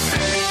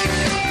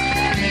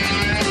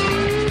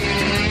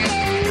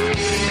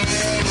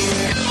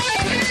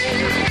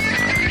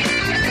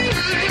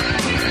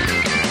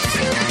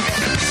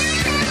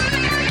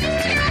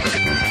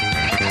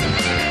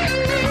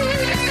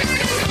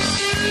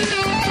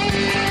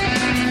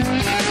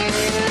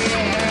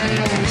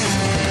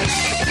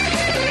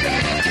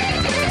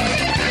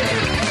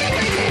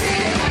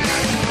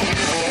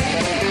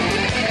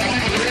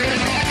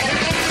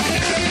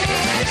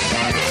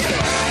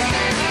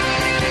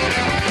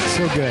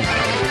 good.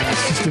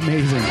 It's just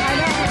amazing.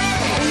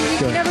 I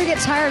know. You never get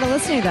tired of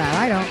listening to that.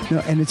 I don't. No,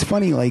 and it's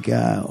funny, like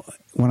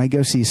when I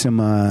go see some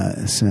I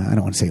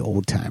don't want to say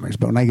old timers,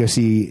 but when I go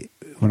see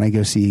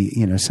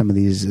some of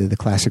these the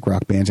classic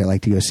rock bands I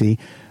like to go see,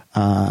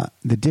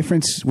 the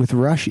difference with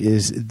Rush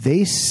is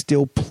they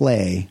still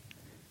play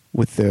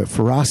with the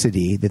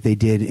ferocity that they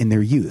did in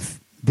their youth.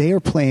 They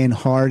are playing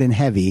hard and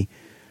heavy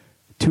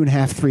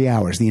 2.5, 3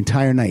 hours the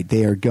entire night.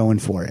 They are going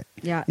for it.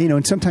 Yeah.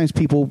 And sometimes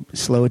people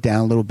slow it down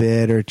a little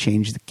bit or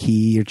change the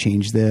key or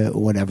change the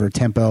whatever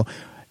tempo.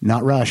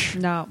 Not Rush.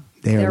 No.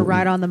 They're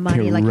right on the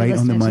money, like right you're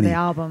listening on the money. to the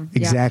album.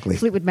 Exactly.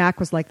 Yeah. Fleetwood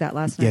Mac was like that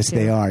last night. Yes, too.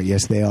 they are.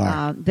 Yes, they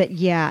are. But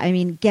yeah, I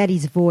mean,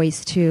 Geddy's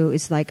voice too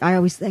is like I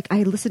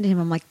listen to him.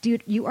 I'm like,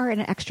 dude, you are an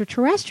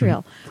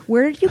extraterrestrial.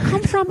 Where did you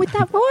come from with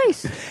that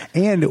voice?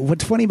 And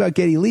what's funny about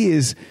Geddy Lee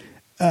is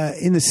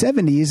in the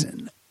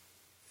 70s,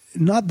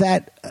 not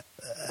that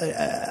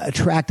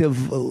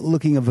attractive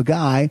looking of a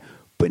guy,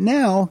 but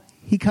now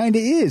he kind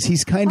of is.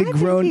 He's kind of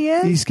grown.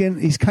 He's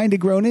kind of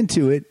grown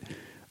into it.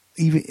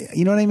 Even,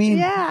 you know what I mean?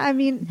 Yeah, I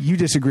mean... You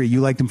disagree. You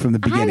liked him from the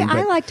beginning.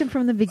 I liked him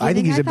from the beginning. I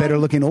think he's a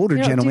better-looking older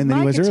gentleman than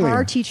he was earlier. My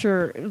guitar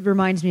teacher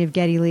reminds me of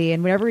Geddy Lee,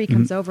 and whenever he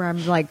comes over, I'm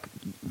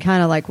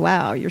kind of like,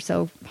 wow, you're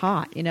so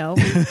hot,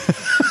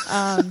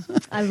 I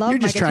love You're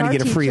just trying to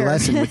get a free teacher.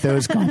 lesson with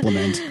those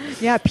compliments.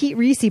 Yeah, Pete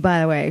Reese, by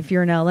the way, if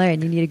you're in LA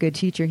and you need a good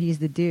teacher, he's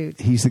the dude.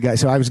 He's the guy.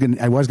 So I was going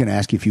to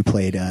ask you if you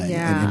played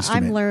an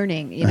instrument. I'm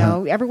learning.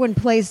 Everyone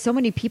plays. So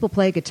many people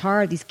play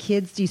guitar. These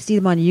kids, you see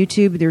them on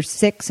YouTube. They're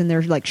 6 and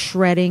they're like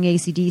shredding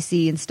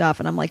AC/DC and stuff.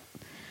 And I'm like,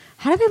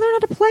 how do they learn how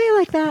to play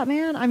like that,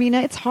 man? I mean,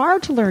 it's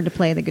hard to learn to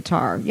play the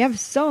guitar. You have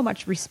so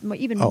much,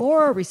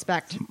 more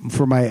respect.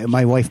 For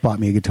my wife bought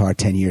me a guitar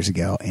 10 years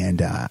ago,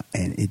 and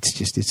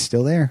it's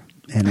still there.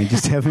 And I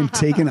just haven't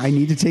taken. I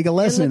need to take a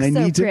lesson. It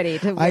looks so pretty.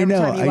 I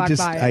know.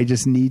 I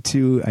just need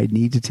to. I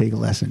need to take a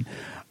lesson.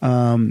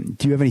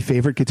 Do you have any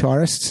favorite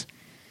guitarists?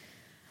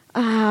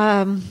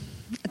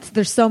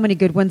 There's so many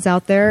good ones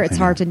out there. It's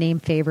hard to name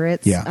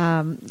favorites.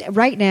 Yeah.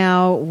 Right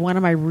now, one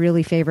of my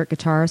really favorite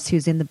guitarists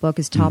who's in the book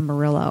is Tom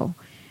Morello.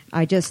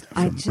 I just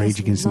Rage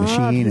Against the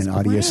Machine and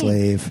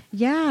Audioslave.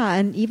 Yeah,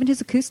 and even his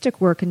acoustic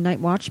work in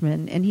Night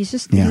Watchman. And he's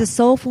a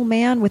soulful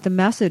man with a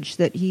message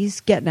that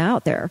he's getting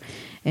out there.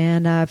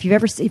 And if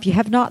you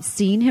have not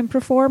seen him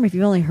perform, if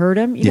you've only heard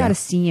him, you got to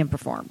see him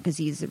perform because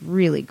he's a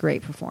really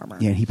great performer.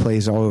 Yeah, he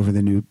plays all over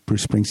the new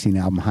Bruce Springsteen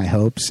album, High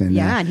Hopes, and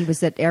and he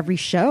was at every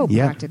show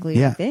practically.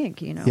 Yeah. I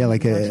think Yeah,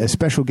 like a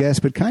special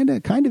guest, but kind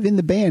of in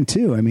the band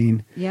too. I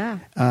mean, yeah.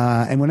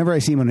 And whenever I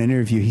see him on an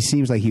interview, he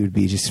seems like he would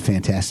be just a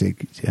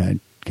fantastic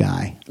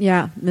guy.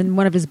 Yeah, and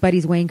one of his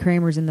buddies, Wayne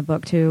Kramer's in the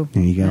book too.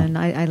 There you go. And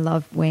I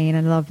love Wayne. I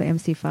love the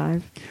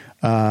MC5.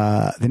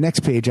 The next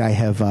page I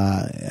have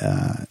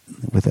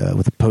with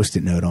a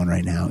Post-it note on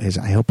right now is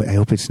I hope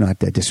it's not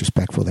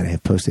disrespectful that I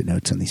have Post-it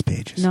notes on these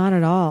pages. Not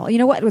at all. You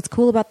know what's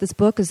cool about this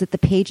book is that the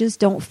pages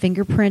don't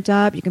fingerprint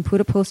up. You can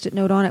put a Post-it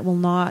note on it; will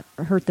not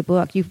hurt the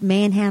book. You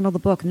manhandle the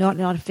book, not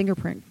a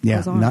fingerprint. Yeah,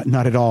 goes on.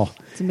 not at all.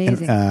 It's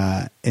amazing.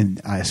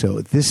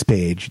 So this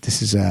page,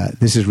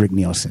 this is Rick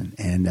Nielsen,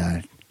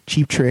 and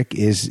Cheap Trick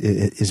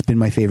has been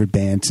my favorite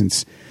band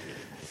since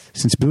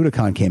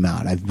Budokan came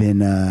out. I've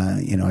been,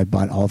 I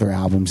bought all their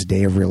albums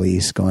day of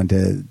release.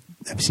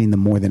 I've seen them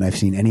more than I've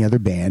seen any other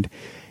band,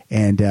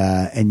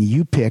 and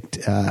you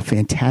picked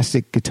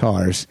fantastic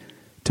guitars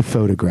to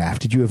photograph.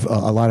 Did you have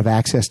a lot of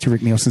access to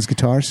Rick Nielsen's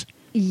guitars?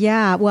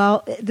 Yeah,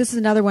 well, this is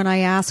another one I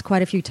asked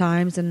quite a few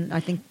times, and I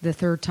think the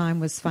third time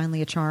was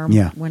finally a charm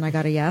when I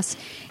got a yes.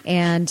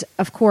 And,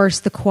 of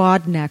course, the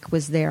quad neck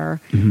was there,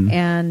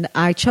 and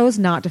I chose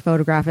not to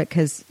photograph it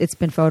because it's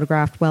been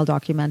photographed, well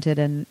documented,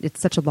 and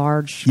it's such a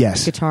large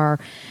guitar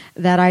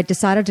that I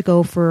decided to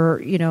go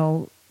for,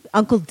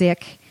 Uncle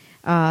Dick.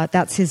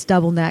 That's his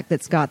double neck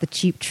that's got the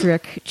Cheap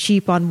Trick,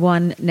 cheap on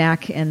one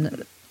neck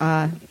and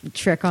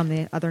Trick on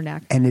the other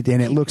neck. And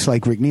it looks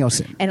like Rick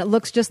Nielsen. And it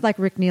looks just like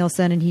Rick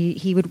Nielsen, and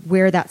he would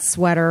wear that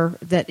sweater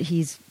that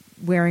he's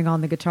wearing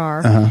on the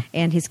guitar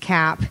and his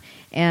cap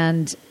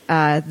and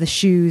the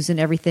shoes and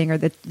everything, or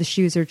the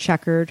shoes are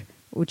checkered,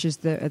 which is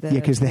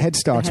because the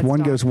headstocks,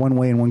 one goes one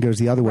way and one goes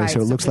the other way, so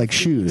it looks like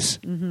shoes.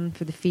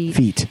 For the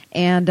feet.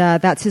 And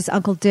that's his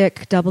Uncle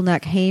Dick double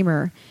neck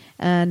Hamer.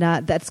 And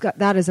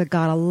that has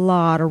got a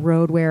lot of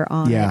road wear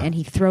on it. And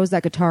he throws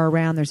that guitar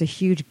around. There's a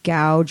huge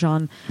gouge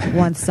on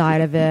one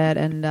side of it.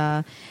 And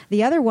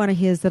the other one of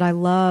his that I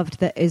loved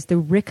that is the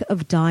Rick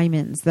of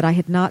Diamonds that I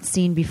had not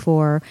seen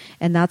before.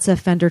 And that's a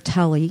Fender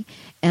Telly.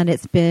 And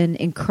it's been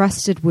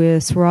encrusted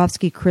with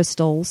Swarovski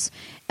crystals.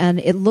 And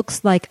it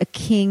looks like a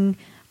king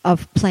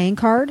of playing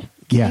card.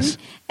 Yes.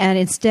 And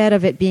instead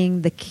of it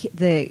being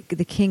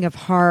the King of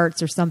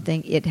Hearts or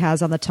something, it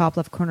has on the top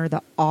left corner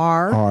the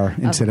R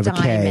instead of a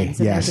K. And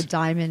there's a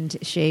diamond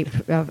shape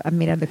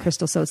made out of the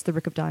crystal, so it's the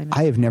Rick of Diamonds.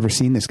 I have never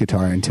seen this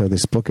guitar until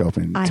this book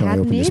opened. I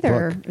hadn't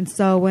either. And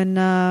so when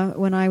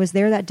I was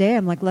there that day,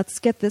 I'm like, let's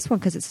get this one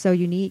because it's so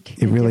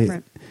unique. And really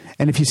different.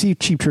 And if you see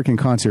Cheap Trick in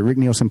concert, Rick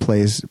Nielsen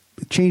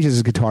changes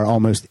his guitar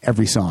almost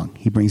every song.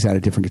 He brings out a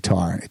different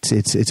guitar.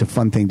 It's a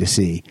fun thing to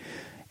see.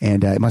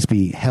 and it must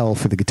be hell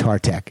for the guitar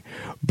tech.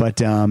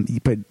 But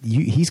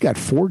he's got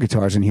 4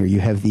 guitars in here. You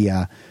have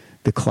the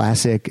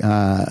classic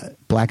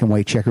black and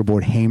white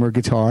checkerboard Hamer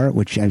guitar,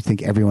 which I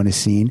think everyone has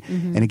seen.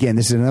 Mm-hmm. And again,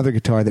 this is another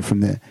guitar that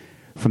from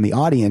the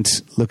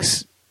audience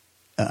looks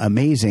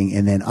amazing,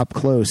 and then up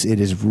close it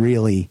is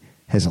really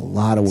has a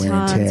lot of wear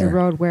and tear. Tons of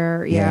road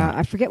wear. Yeah.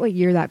 I forget what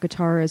year that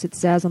guitar is. It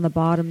says on the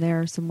bottom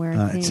there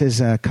somewhere. It says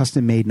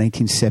custom made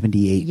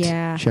 1978.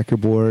 Yeah.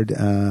 Checkerboard.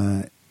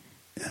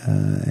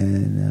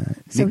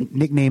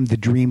 Nicknamed the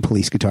Dream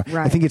Police guitar.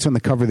 Right. I think it's on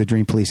the cover of the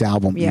Dream Police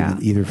album,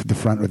 either the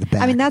front or the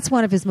back. I mean, that's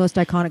one of his most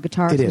iconic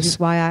guitars, which is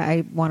why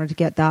I wanted to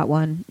get that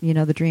one,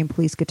 the Dream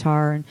Police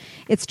guitar. And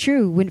it's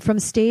true, when from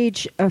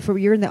stage, for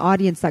you're in the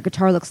audience, that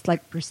guitar looks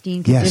like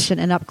pristine condition,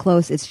 and up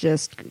close it's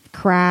just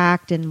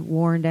cracked and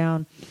worn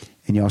down.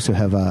 And you also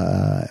have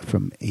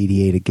from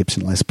 88 a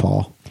Gibson Les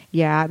Paul.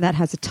 Yeah, that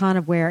has a ton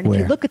of wear. And if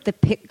you look at the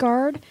pick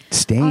guard,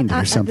 stained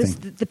or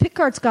something. The pick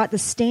guard's got the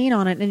stain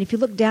on it, and if you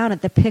look down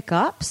at the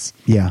pickups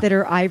that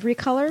are ivory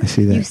color,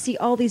 you see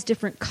all these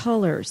different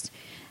colors.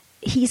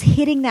 He's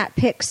hitting that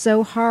pick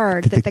so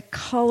hard that the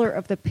color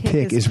of the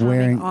pick is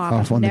wearing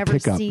off on the pickup.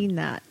 I've never seen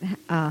that.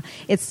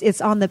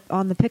 It's on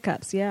the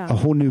pickups. Yeah, a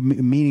whole new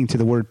meaning to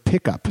the word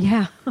pickup.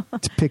 Yeah,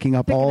 it's picking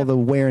up all the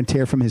wear and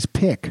tear from his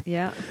pick.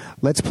 Yeah,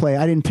 let's play.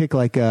 I didn't pick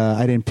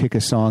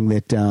a song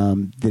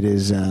that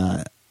is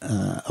a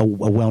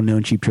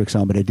well-known Cheap Trick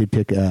song, but I did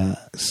pick a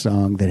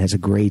song that has a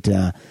great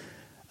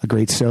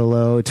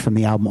solo. It's from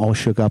the album All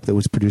Shook Up that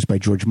was produced by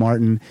George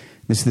Martin.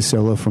 This is the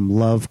solo from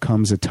Love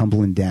Comes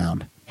A-Tumbling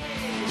Down.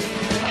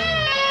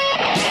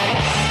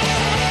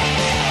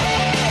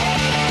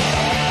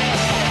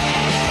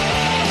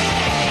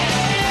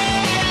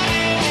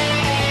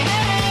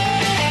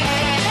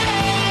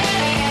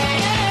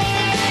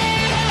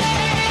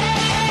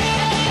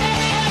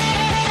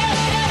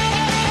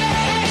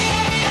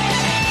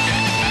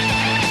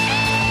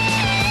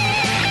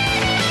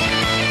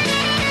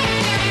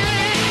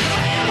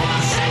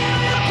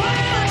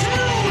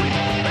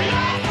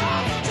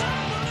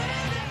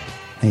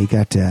 You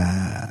got,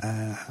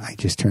 I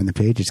just turned the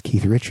page. It's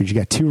Keith Richards. You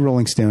got 2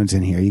 Rolling Stones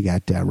in here. You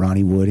got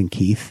Ronnie Wood and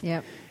Keith.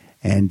 Yep.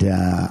 And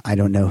I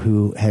don't know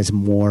who has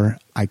more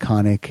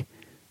iconic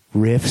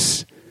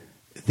riffs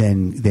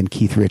than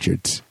Keith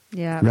Richards.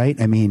 Yeah. Right?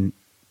 I mean,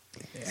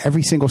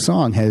 every single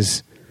song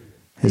has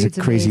a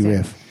crazy amazing.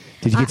 Riff.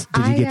 Did you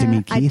get to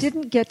meet Keith? I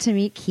didn't get to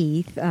meet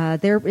Keith.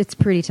 It's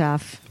pretty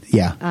tough.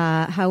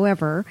 Yeah.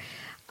 However,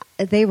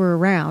 they were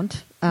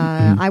around.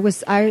 I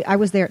was there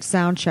at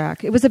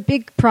Soundcheck. It was a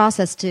big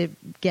process to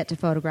get to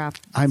photograph.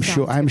 I'm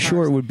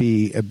sure it would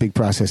be a big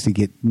process to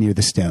get near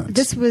the Stones.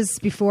 This was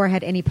before I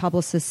had any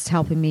publicists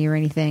helping me or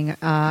anything.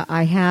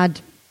 I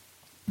had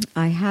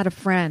a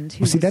friend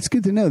who. Well, see, that's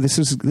good to know. This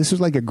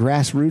was like a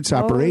grassroots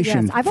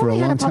operation yes. I've for a long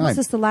time. only had a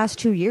publicist the last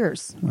 2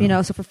 years.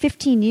 Wow. So for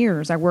 15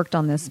 years I worked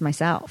on this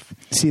myself.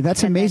 See,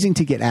 that's amazing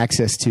to get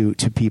access to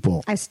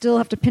people. I still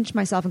have to pinch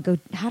myself and go,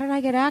 how did I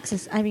get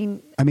access? I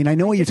mean, I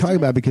know what you're talking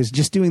about, because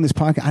just doing this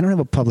podcast, I don't have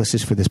a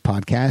publicist for this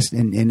podcast,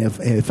 and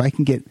if I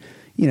can get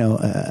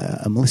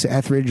a Melissa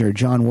Etheridge or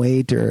John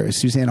Waite or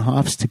Susanna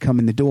Hoffs to come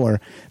in the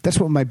door, that's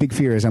what my big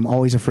fear is. I'm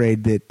always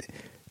afraid that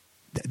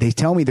they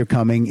tell me they're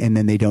coming and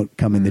then they don't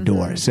come in the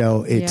door.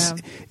 So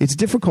it's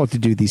difficult to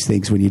do these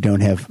things when you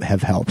don't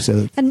have help.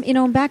 So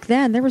back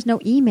then there was no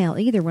email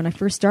either. When I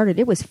first started,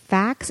 it was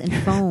fax and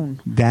phone.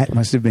 That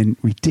must have been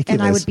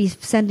ridiculous. And I would be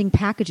sending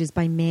packages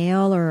by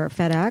mail or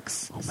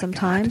FedEx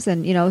sometimes, God.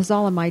 And it was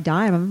all on my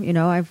dime.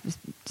 I've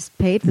just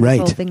paid for this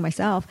whole thing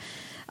myself.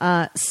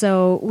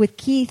 So with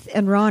Keith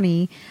and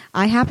Ronnie,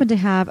 I happened to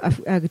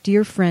have a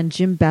dear friend,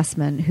 Jim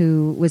Bessman,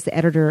 who was the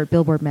editor at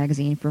Billboard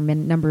magazine for a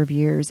number of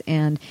years,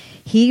 and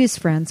he is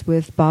friends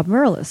with Bob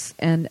Merlis,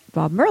 and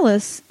Bob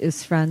Merlis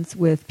is friends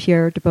with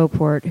Pierre de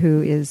Beauport,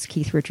 who is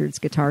Keith Richards'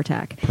 guitar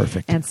tech.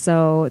 Perfect. And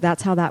so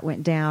that's how that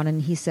went down,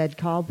 and he said,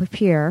 call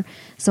Pierre.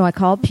 So I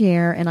called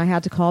Pierre, and I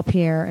had to call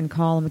Pierre and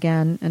call him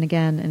again and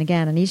again and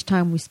again, and each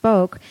time we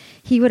spoke,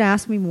 he would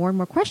ask me more and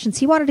more questions.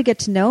 He wanted to get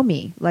to know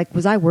me, like,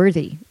 was I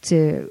worthy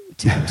to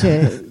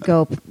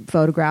go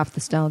photograph the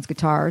Stones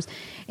guitars.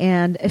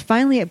 And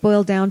finally it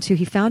boiled down to,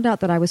 he found out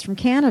that I was from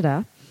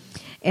Canada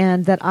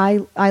and that I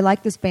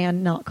liked this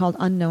band called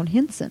Unknown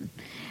Hinson.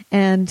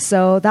 And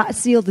so that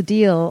sealed the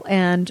deal.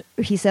 And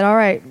he said, all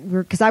right,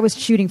 because I was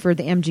shooting for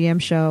the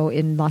MGM show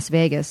in Las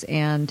Vegas,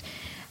 and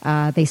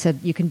they said,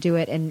 you can do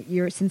it. And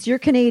since you're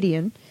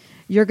Canadian,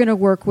 you're going to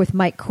work with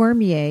Mike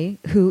Cormier,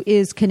 who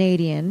is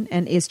Canadian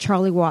and is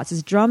Charlie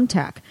Watts' drum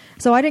tech.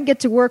 So I didn't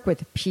get to work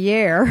with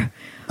Pierre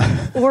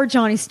or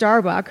Johnny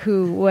Starbuck,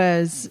 who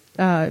was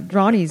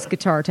Ronnie's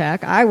guitar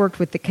tech. I worked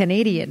with the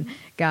Canadian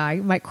guy,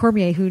 Mike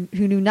Cormier, who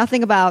knew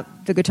nothing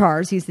about the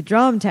guitars. He's the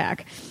drum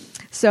tech.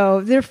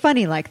 So they're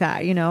funny like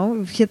that, He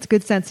has a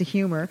good sense of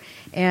humor.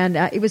 And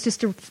it was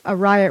just a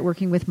riot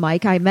working with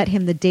Mike. I met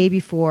him the day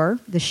before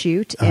the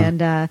shoot,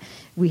 and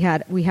we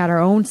had our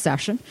own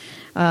session,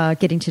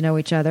 getting to know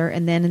each other.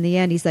 And then in the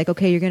end, he's like,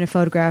 okay, you're going to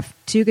photograph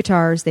 2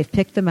 guitars. They've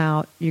picked them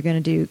out. You're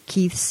going to do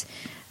Keith's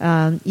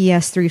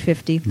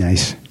ES350.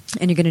 Nice.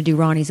 and you're going to do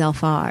Ronnie's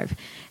L5.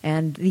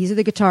 And these are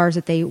the guitars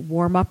that they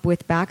warm up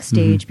with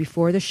backstage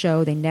before the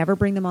show. They never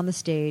bring them on the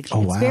stage.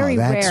 Oh, it's wow. very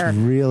That's rare.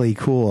 really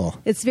cool.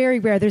 It's very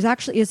rare. There's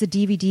actually is a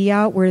DVD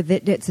out where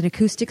it's an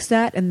acoustic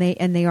set, and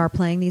they are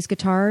playing these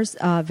guitars.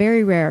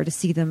 Very rare to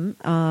see them.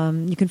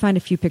 You can find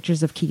a few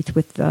pictures of Keith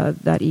with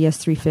that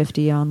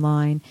ES350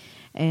 online.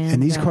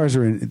 And these cars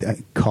are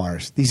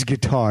these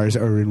guitars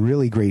are in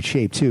really great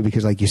shape too,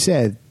 because like you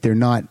said, they're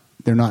not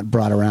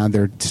brought around.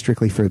 They're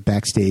strictly for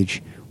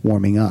backstage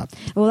warming up.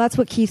 Well, that's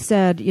what Keith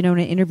said, in an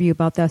interview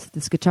about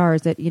this guitar,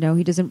 is that,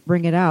 he doesn't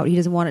bring it out. He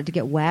doesn't want it to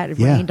get wet,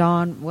 rained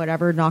on,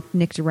 whatever,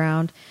 nicked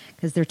around,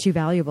 because they're too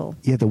valuable.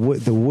 Yeah,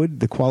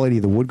 the quality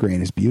of the wood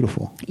grain is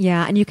beautiful.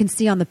 Yeah, and you can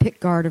see on the pick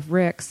guard of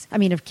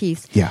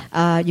Keith's,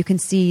 you can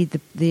see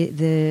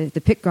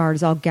the pick guard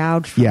is all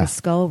gouged from the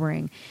skull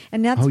ring.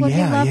 And that's what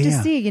they love to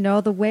see,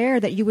 the wear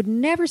that you would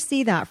never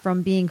see that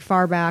from being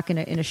far back in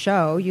a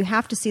show. You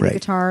have to see the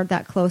guitar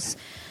that close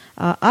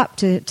up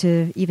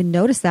to even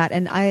notice that.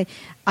 And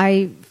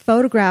I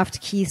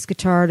photographed Keith's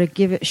guitar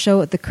to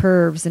show it the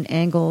curves and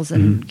angles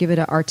and give it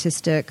an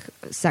artistic,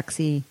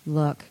 sexy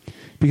look.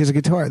 Because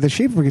the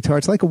shape of a guitar,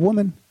 it's like a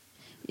woman.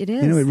 It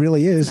is. It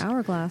really is. It's an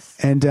hourglass.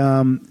 And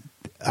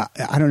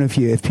I don't know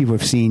if people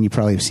have seen. You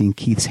probably have seen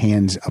Keith's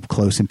hands up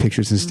close in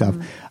pictures and stuff.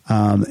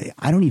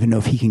 I don't even know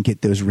if he can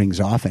get those rings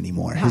off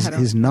anymore.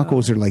 His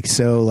knuckles are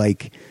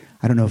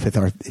I don't know if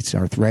it's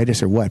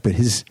arthritis or what, but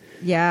his.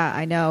 Yeah,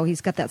 I know.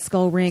 He's got that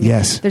skull ring.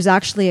 Yes. There's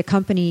actually a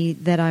company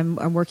that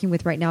I'm working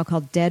with right now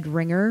called Dead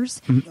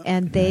Ringers,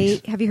 and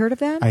have you heard of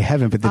them? I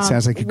haven't, but that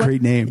sounds like a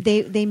great name.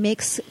 They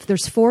make.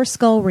 There's 4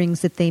 skull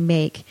rings that they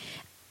make.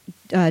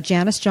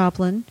 Janis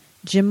Joplin,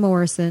 Jim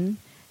Morrison,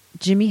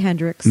 Jimi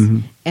Hendrix,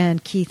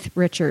 and Keith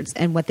Richards.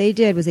 And what they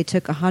did was they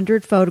took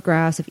 100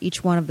 photographs of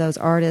each one of those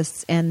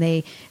artists, and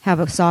they have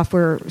a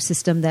software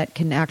system that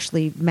can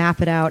actually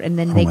map it out, and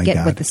then they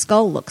get what the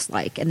skull looks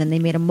like. And then they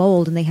made a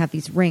mold, and they have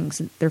these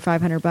rings, and they're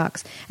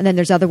 $500. And then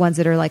there's other ones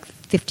that are like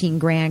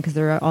 $15,000 because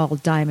they're all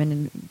diamond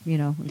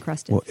and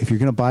encrusted. Well, if you're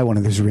going to buy one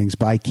of those rings,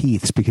 buy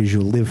Keith's, because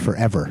you'll live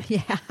forever.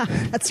 Yeah,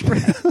 that's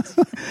right.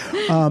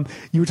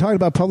 You were talking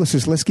about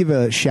publicists. Let's give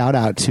a shout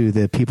out to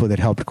the people that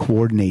helped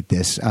coordinate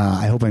this.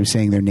 I hope I'm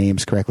saying their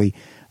names correctly.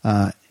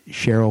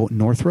 Cheryl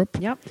Northrup.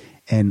 Yep.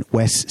 And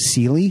Wes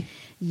Seeley.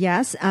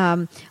 Yes.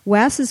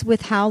 Wes is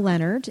with Hal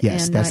Leonard.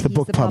 Yes, and, that's the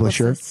book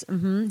publisher.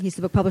 He's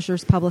the book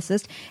publisher's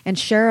publicist. And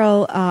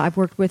Cheryl, I've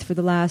worked with for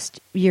the last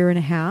year and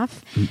a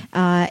half.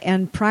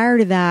 And prior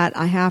to that,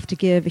 I have to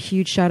give a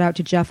huge shout out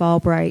to Jeff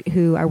Albright,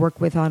 who I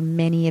worked with on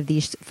many of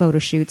these photo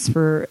shoots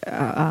for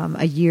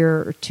a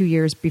year or 2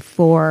 years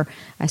before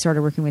I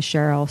started working with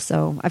Cheryl.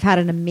 So I've had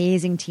an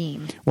amazing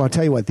team. Well, I'll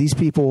tell you what, these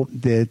people,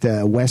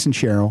 Wes and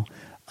Cheryl,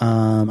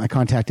 I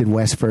contacted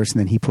Wes first, and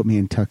then he put me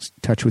in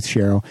touch with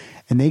Cheryl,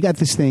 and they got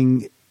this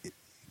thing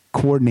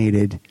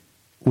coordinated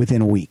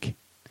within a week,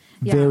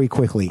 very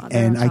quickly.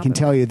 And I can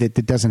tell you that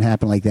it doesn't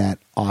happen like that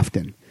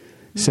often.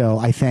 So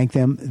I thank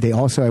them. They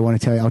also,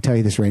 I'll tell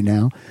you this right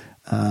now.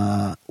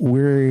 I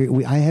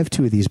have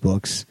 2 of these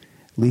books.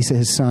 Lisa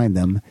has signed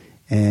them,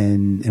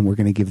 and we're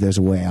going to give those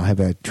away. I'll have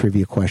a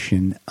trivia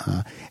question.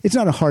 It's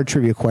not a hard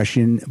trivia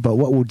question, but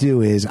what we'll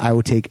do is I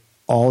will take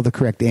all the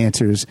correct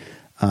answers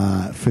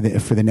for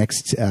the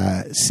next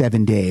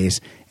 7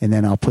 days, and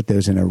then I'll put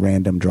those in a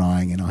random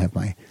drawing, and I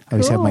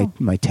always have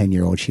my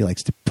 10-year-old. She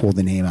likes to pull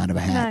the name out of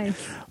a hat.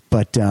 Nice.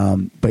 But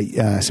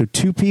so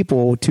two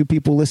people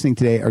listening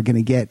today are going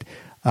to get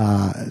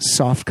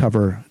soft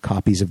cover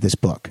copies of this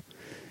book,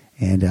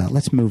 and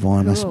let's move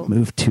on. Cool. Let's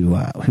move to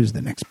who's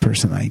the next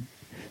person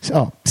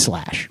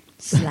Slash.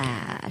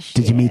 Slash.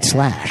 Did you meet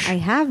Slash? I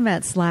have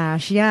met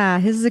Slash. Yeah,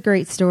 his is a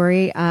great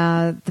story.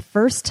 The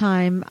first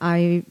time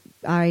I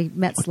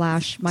met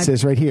Slash. It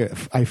says right here,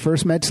 I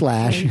first met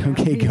Slash.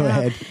 Okay, go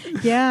ahead.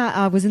 Yeah,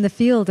 I was in the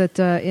field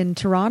in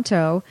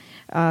Toronto.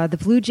 The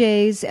Blue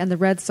Jays and the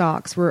Red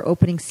Sox were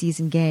opening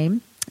season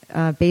game,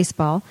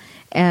 baseball,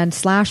 and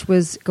Slash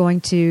was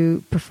going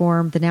to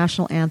perform the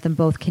national anthem,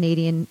 both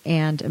Canadian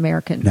and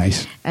American.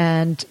 Nice.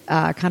 And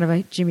kind of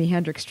a Jimi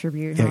Hendrix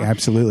tribute. Yeah,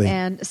 absolutely.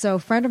 And so a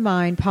friend of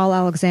mine, Paul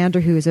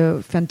Alexander, who is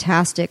a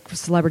fantastic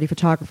celebrity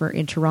photographer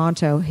in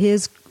Toronto,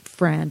 his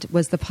friend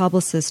was the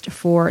publicist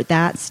for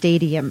that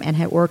stadium and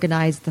had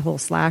organized the whole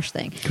Slash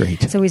thing.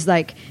 Great. So he's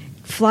like,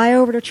 fly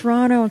over to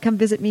Toronto and come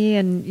visit me,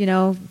 and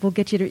we'll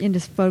get you in to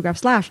photograph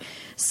Slash.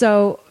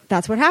 So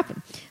that's what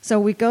happened. So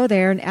we go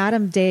there, and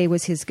Adam Day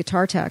was his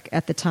guitar tech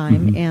at the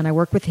time, and I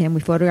worked with him. We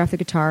photographed the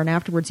guitar, and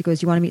afterwards he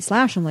goes, "You want to meet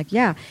Slash?" I'm like,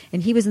 "Yeah."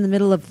 And he was in the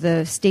middle of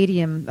the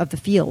stadium, of the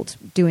field,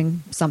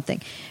 doing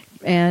something.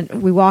 And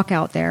we walk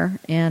out there,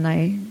 and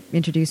I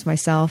introduce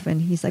myself,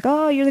 and he's like,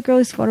 "Oh, you're the girl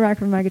who's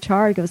photographing my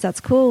guitar." He goes, "That's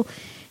cool."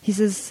 He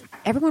says,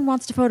 "Everyone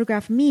wants to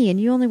photograph me,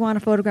 and you only want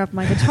to photograph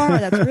my guitar.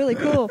 That's really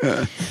cool."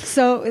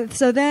 So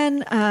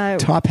then...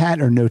 top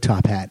hat or no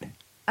top hat?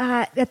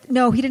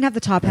 No, he didn't have the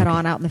top hat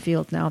on out in the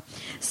field, no.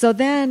 So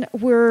then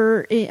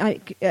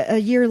a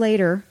year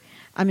later,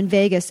 I'm in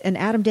Vegas, and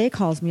Adam Day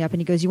calls me up,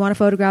 and he goes, "You want to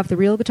photograph the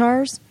real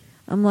guitars?"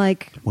 I'm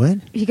like, what?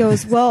 He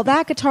goes, well,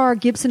 that guitar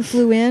Gibson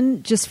flew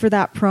in just for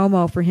that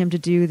promo for him to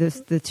do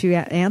the two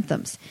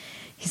anthems.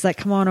 He's like,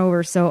 come on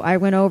over. So I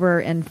went over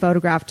and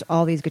photographed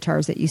all these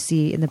guitars that you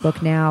see in the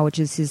book now, which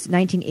is his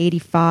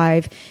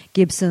 1985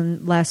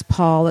 Gibson Les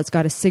Paul. It's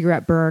got a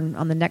cigarette burn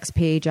on the next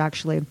page,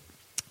 actually,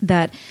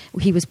 that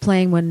he was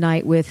playing one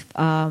night with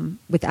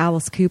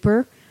Alice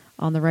Cooper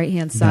on the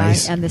right-hand side.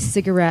 Nice. And the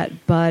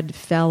cigarette bud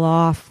fell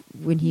off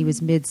when he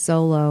was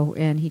mid-solo,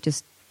 and he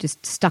just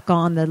stuck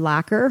on the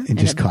lacquer and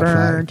just it caught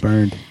fire,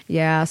 burned.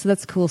 Yeah, so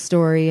that's a cool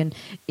story. And,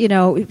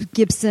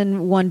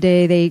 Gibson, one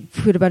day they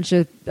put a bunch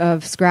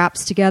of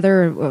scraps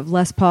together of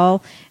Les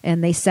Paul,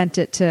 and they sent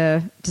it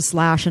to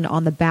Slash, and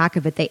on the back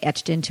of it they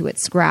etched into it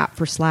scrap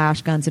for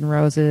Slash, Guns N'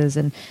 Roses,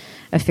 and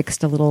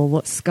affixed a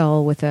little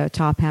skull with a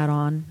top hat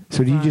on.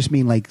 So do you just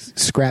mean like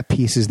scrap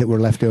pieces that were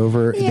left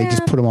over? Yeah. They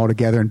just put them all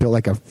together and built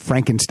like a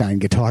Frankenstein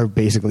guitar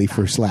basically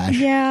for Slash.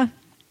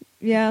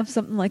 Yeah,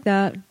 something like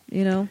that,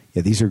 Yeah,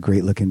 these are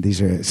great looking.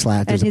 These are Slash.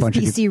 And There's his a bunch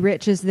BC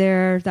Rich is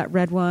there, that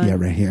red one. Yeah,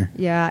 right here.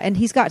 Yeah, and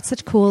he's got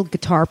such cool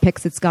guitar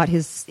picks. It's got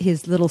his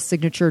little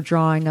signature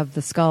drawing of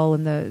the skull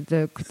and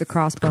the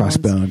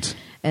crossbones.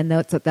 And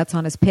that's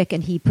on his pick.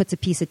 And he puts a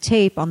piece of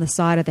tape on the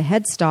side of the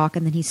headstock,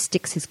 and then he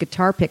sticks his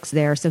guitar picks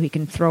there so he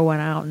can throw one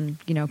out and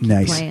keep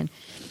Nice. playing.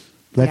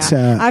 Let's.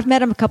 I've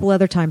met him a couple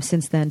other times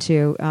since then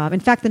too. In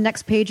fact, the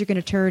next page you're going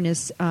to turn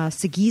is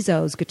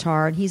Sugizo's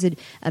guitar, and he's an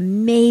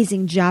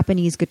amazing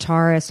Japanese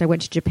guitarist. I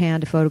went to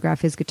Japan to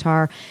photograph his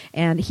guitar,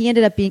 and he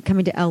ended up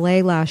coming to LA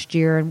last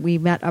year, and we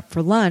met up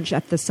for lunch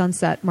at the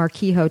Sunset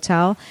Marquis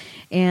Hotel.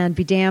 And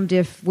be damned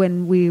if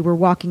when we were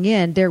walking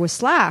in, there was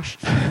Slash.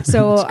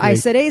 So I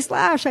said, "Hey,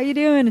 Slash, how you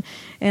doing?"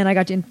 And I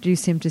got to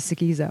introduce him to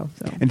Sugizo.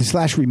 So. And does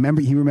Slash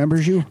remember? He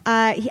remembers you?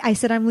 I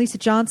said, "I'm Lisa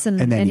Johnson,"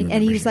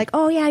 and he was like,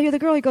 "Oh yeah, you're the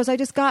girl." He goes, "I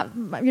just got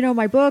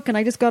my book, and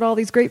I just got all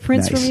these great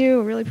prints from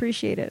you. I really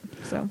appreciate it."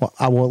 So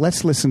well,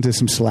 let's listen to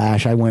some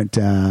Slash. I went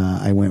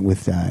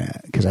with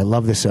because I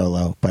love the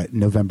solo, but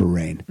November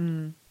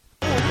Rain.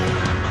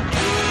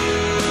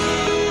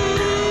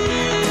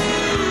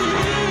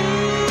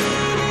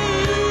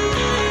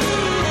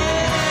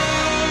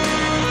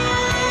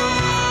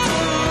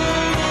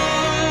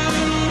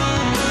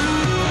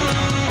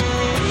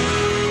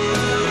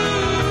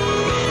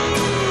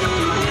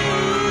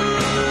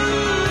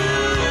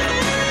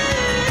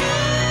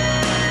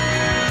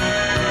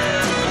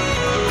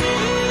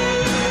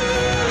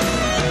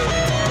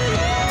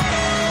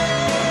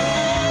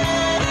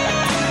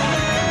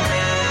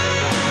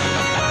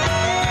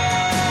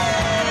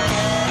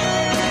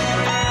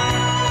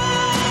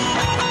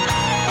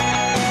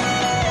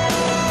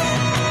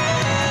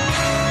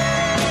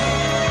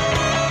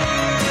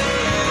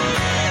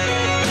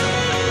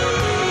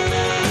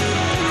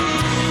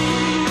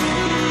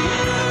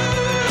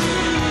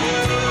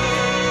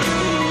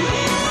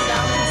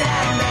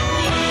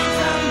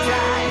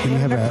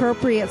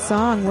 Appropriate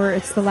song where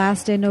it's the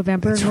last day of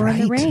November That's and we're in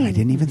the rain. I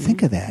didn't even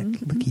think of that.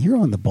 Look, you're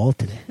on the ball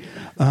today.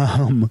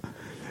 When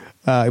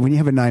you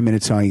have a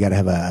 9-minute song, you got to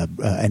have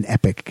an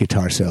epic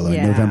guitar solo.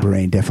 Yeah. And November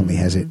Rain definitely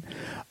has it.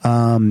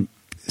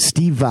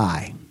 Steve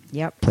Vai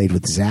played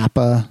with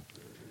Zappa,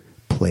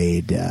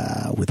 played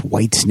with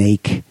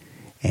Whitesnake,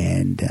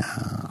 and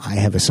I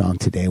have a song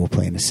today we'll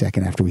play in a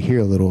second after we hear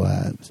a little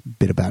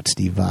bit about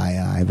Steve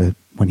Vai.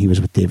 When he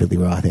was with David Lee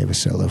Roth, I have a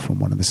solo from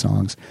one of the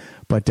songs.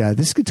 But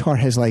this guitar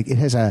has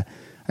I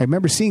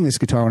remember seeing this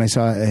guitar when I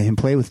saw him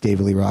play with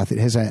David Lee Roth. It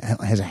has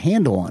a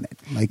handle on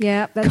it,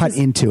 cut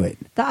into it.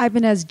 The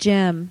Ibanez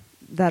Gem.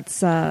 That's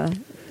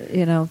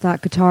that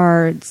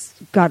guitar. It's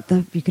got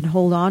you can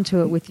hold on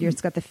to it with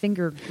it's got the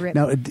finger grip.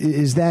 Now,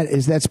 is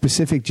that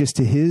specific just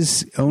to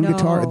his own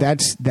guitar?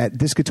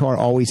 This guitar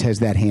always has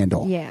that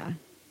handle.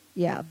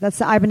 Yeah, that's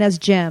the Ibanez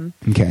Gem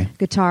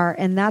guitar,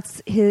 and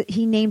that's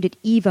he named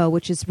it Evo,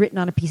 which is written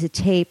on a piece of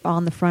tape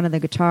on the front of the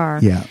guitar.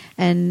 Yeah,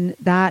 and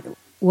that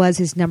was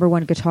his number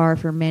one guitar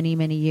for many,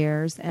 many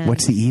years. And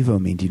what's the Evo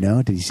mean? Do you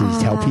know? Did he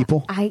tell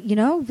people?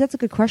 That's a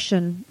good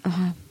question.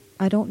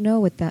 I don't know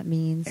what that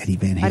means. Eddie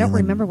Van Halen. I don't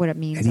remember what it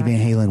means. Eddie Van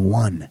Halen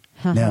 1.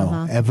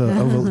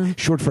 No,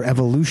 short for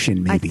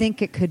Evolution, maybe. I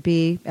think it could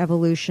be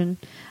Evolution.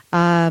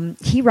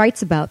 He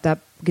writes about that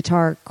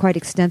guitar quite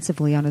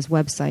extensively on his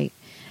website.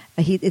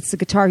 It's a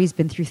guitar he's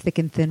been through thick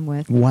and thin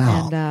with.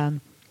 Wow.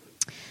 And,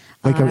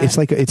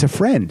 it's a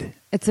friend.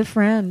 It's a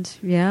friend.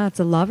 Yeah, it's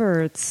a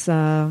lover. It's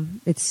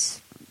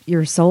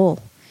your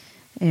soul.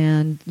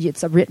 And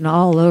it's written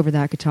all over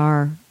that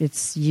guitar.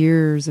 It's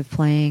years of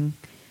playing.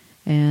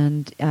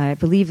 And I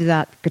believe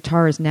that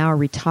guitar is now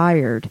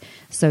retired,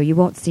 so you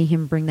won't see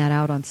him bring that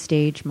out on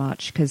stage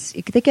much because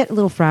they get a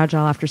little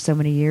fragile after so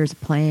many years of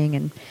playing,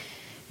 and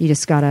you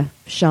just got to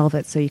shelve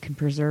it so you can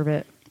preserve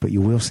it. But you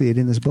will see it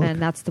in this book.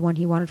 And that's the one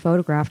he wanted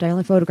photographed. I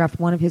only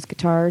photographed one of his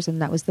guitars,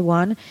 and that was the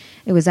one.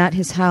 It was at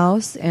his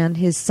house, and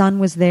his son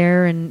was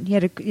there, and he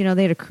had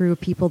they had a crew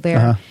of people there.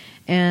 Uh-huh.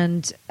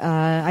 And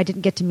I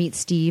didn't get to meet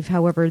Steve.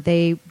 However,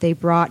 they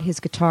brought his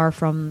guitar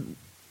from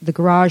the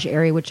garage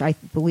area, which I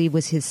believe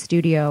was his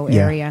studio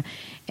area.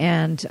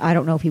 And I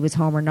don't know if he was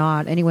home or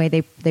not. Anyway,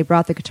 they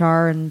brought the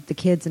guitar, and the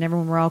kids and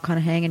everyone were all kind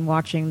of hanging,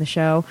 watching the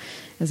show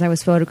as I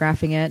was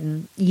photographing it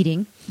and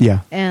eating.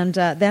 Yeah. And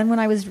then when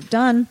I was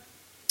done,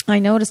 I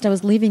noticed I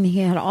was leaving. He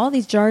had all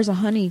these jars of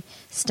honey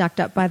stacked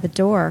up by the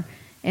door.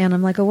 And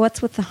I'm like, oh,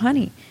 what's with the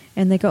honey?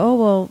 And they go,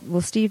 oh,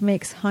 well, Steve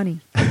makes honey.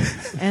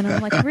 And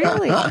I'm like,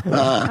 really?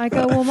 I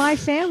go, well, my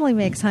family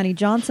makes honey.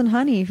 Johnson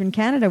Honey from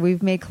Canada.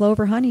 We've made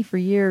Clover honey for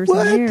years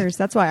and years.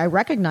 That's why I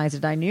recognized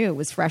it. I knew it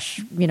was fresh,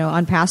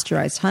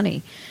 unpasteurized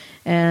honey.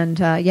 And,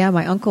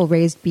 my uncle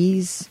raised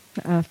bees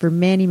for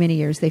many, many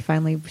years. They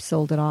finally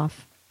sold it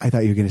off. I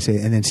thought you were going to say,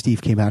 and then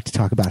Steve came out to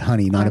talk about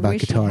honey, not about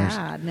guitars. He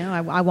had. No,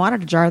 I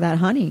wanted a jar of that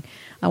honey.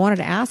 I wanted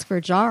to ask for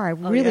a jar. I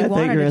really wanted a jar. I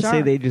thought you were going to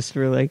say they just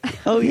were like,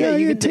 oh, yeah,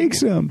 you can take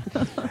some.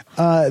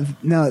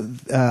 Now,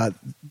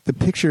 the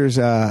pictures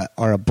are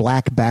a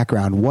black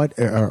background. What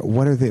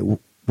are the,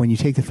 when you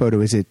take the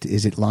photo, is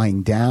it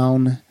lying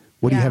down?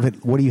 What do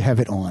you have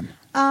it on?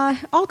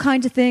 All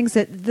kinds of things.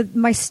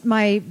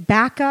 My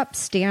backup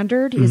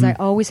standard is I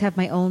always have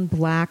my own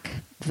black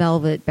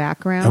velvet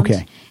background.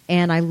 Okay.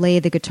 And I lay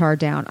the guitar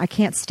down. I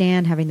can't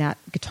stand having that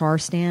guitar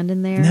stand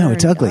in there. No,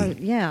 it's ugly.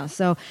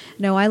 So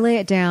no, I lay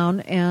it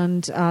down,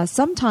 and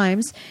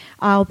sometimes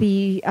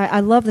I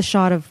love the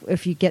shot of,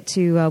 if you get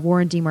to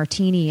Warren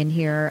DeMartini in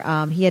here,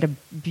 he had a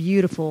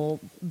beautiful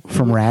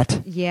from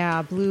Rat.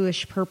 Yeah,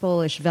 bluish,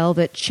 purplish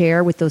velvet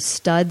chair with those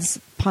studs,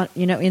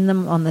 in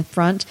them on the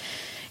front,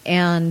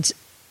 and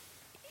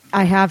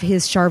I have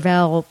his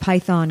Charvel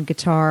Python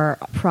guitar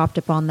propped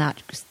up on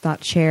that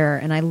chair,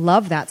 and I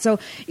love that. So,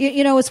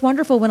 it's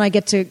wonderful when I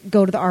get to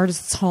go to the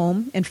artist's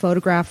home and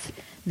photograph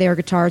their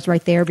guitars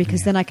right there,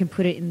 because then I can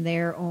put it in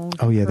their own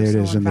there it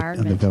is on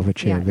environment. the velvet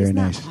chair. Very isn't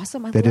nice. That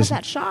awesome. I love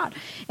that shot.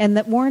 And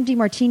that Warren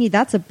DeMartini,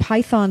 that's a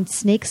Python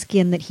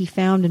snakeskin that he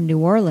found in New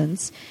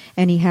Orleans,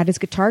 and he had his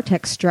guitar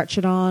tech stretch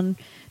it on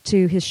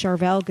to his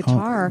Charvel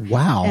guitar. Oh,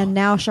 wow. And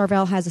now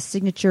Charvel has a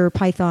signature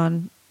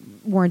Python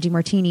Warren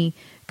DeMartini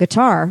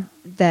guitar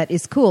that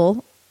is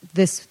cool.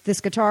 This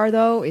guitar,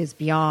 though, is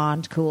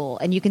beyond cool,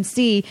 and you can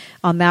see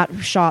on that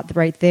shot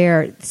right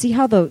there. See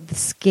how the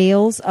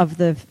scales of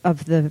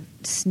the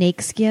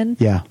snakeskin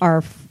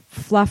are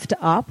fluffed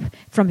up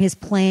from his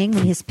playing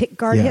when his pick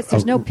guard hits.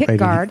 There's no pick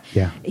guard.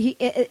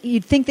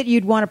 You'd think that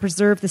you'd want to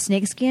preserve the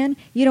snakeskin.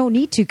 You don't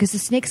need to, because the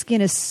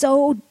snakeskin is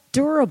so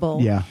durable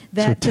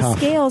that the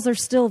scales are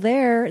still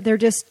there. They're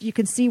just, you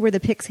can see where the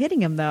pick's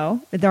hitting them,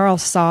 though. They're all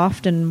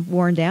soft and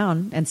worn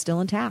down and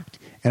still intact.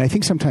 And I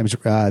think sometimes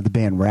the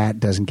band Rat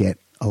doesn't get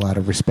a lot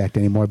of respect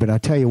anymore. But I'll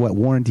tell you what,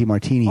 Warren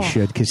DeMartini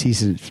should, because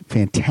he's a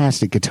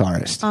fantastic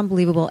guitarist.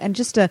 Unbelievable. And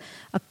just a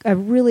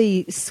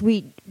really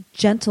sweet,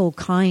 gentle,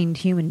 kind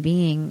human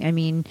being. I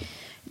mean,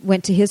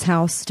 went to his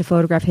house to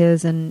photograph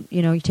his, and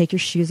you take your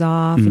shoes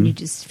off and you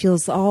just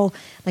feels all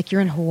like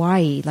you're in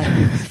Hawaii. Like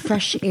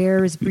fresh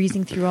air is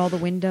breezing through all the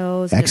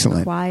windows. Excellent.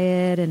 And it's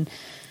quiet, and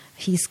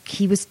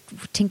he was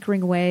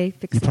tinkering away,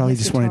 fixing You probably his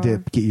just guitar.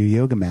 wanted to get your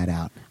yoga mat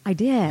out. I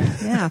did,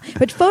 yeah.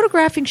 But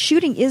photographing,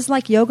 shooting is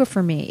like yoga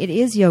for me. It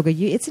is yoga.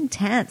 It's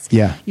intense.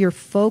 Yeah. You're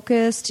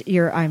focused.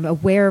 I'm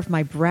aware of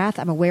my breath.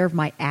 I'm aware of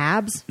my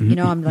abs.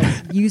 I'm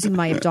like using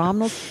my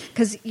abdominals,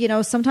 because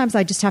sometimes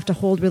I just have to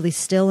hold really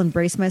still and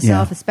brace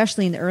myself.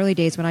 Especially in the early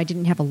days when I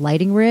didn't have a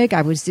lighting rig.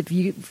 I was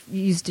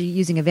used to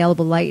using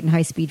available light and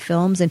high speed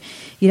films, and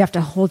you'd have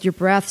to hold your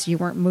breath so you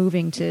weren't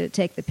moving to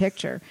take the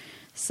picture.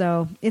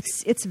 So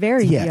it's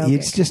very yogic.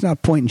 It's just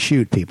not point and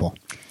shoot, people.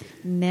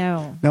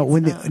 No.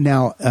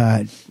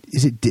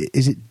 Is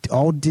it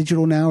all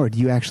digital now, or do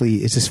you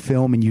actually, is this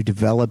film and you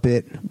develop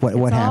it? What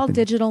happened? It's all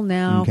digital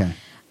now. Okay.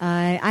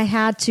 I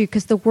had to,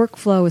 because the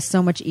workflow is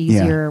so much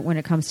easier when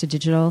it comes to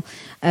digital,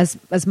 as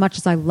much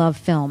as I love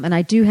film. And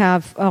I do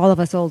have, all of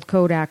us old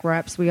Kodak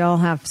reps, we all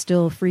have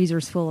still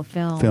freezers full of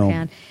film.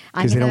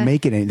 Because they don't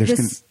make it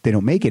they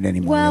don't make it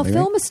anymore. Well, really,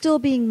 film is still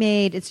being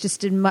made. It's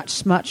just in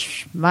much,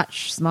 much,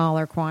 much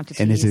smaller quantities.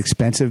 And is it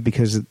expensive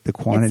because of the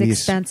quantity?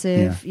 It's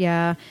expensive,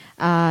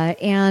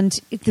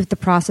 and the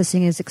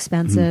processing is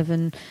expensive,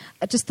 and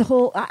just the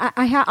whole.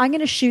 I'm going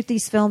to shoot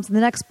these films. The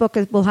next book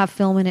will have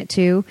film in it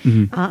too,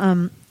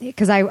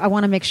 because I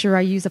want to make sure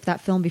I use up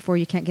that film before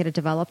you can't get it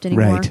developed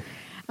anymore.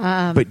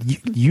 Right.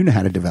 But you know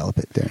how to develop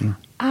it, don't you?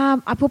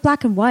 I put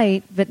black and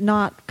white, but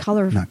not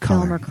color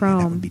film or chrome.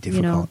 That would be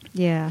difficult.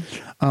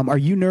 Are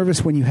you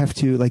nervous when you have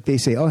to, like they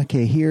say,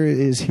 okay,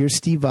 here's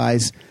Steve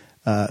Vai's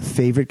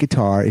favorite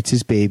guitar. It's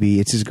his baby.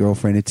 It's his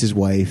girlfriend. It's his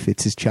wife.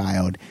 It's his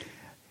child.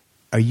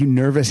 Are you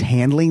nervous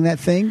handling that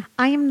thing?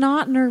 I am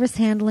not nervous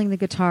handling the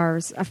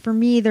guitars. For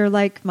me, they're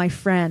like my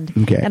friend.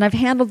 Okay. And I've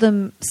handled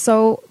them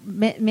so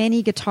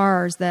many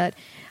guitars that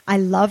I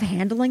love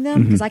handling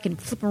them, because I can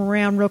flip them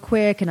around real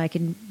quick and I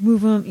can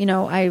move them.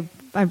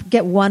 I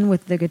get one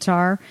with the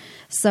guitar.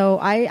 So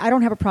I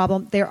don't have a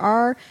problem. There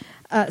are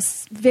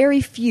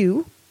very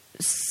few.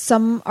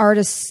 Some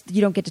artists,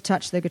 you don't get to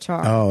touch the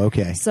guitar. Oh,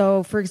 okay.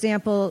 So, for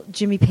example,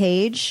 Jimmy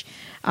Page,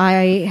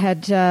 I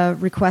had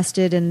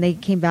requested, and they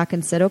came back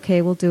and said,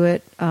 okay, we'll do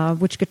it.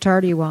 Which guitar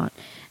do you want?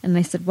 And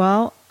I said,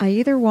 well, I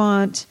either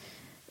want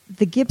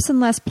the Gibson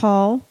Les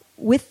Paul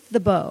with the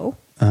bow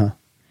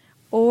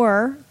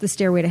or the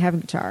Stairway to Heaven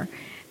guitar.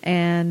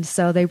 And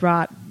so they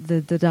brought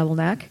the double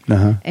neck.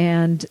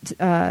 And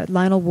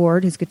Lionel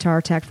Ward, his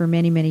guitar tech for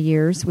many, many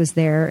years, was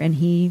there, and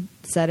he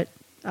set it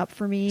up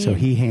for me. So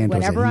he handles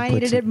whenever it. I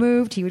needed it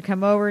moved, he would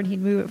come over and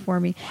he'd move it for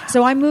me.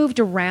 So I moved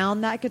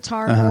around that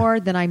guitar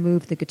more than I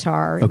moved the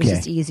guitar. It was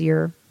just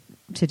easier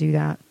to do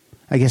that.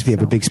 I guess if you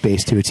have a big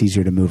space too, it's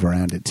easier to move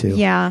around it too.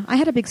 Yeah, I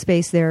had a big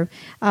space there.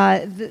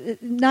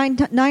 9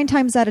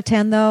 times out of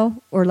 10, though,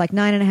 or like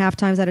 9.5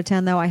 times out of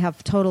 10, though, I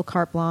have total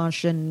carte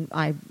blanche, and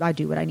I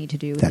do what I need to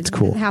do. That's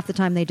cool. Half the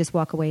time, they just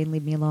walk away and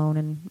leave me alone,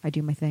 and I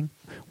do my thing.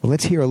 Well,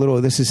 let's hear a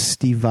little. This is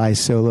Steve Vai's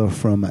solo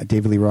from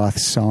David Lee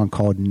Roth's song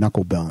called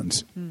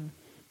Knucklebones.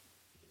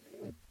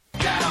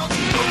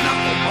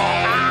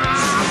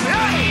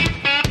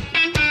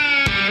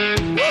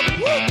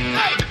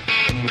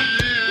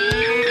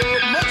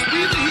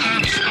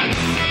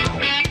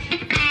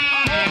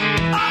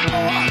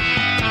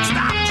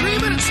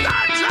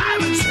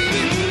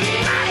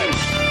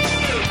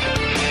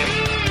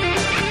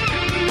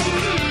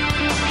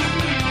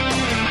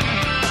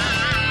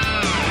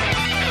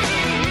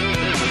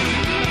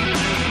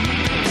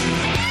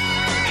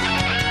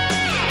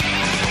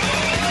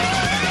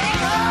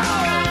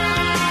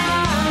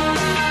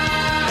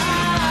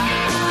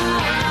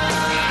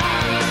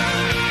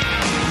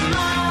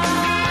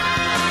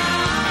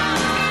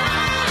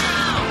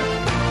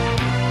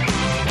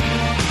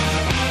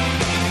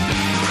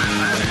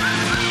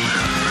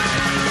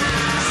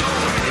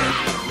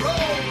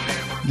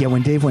 Yeah,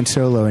 when Dave went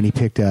solo and he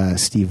picked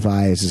Steve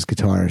Vai as his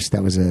guitarist,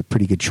 that was a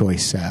pretty good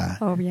choice.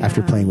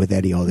 After playing with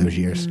Eddie all those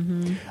years.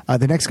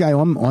 The next guy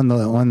on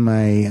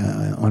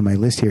my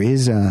list here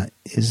is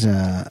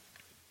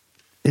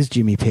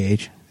Jimmy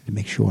Page. To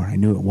make sure, I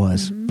knew it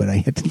was, but I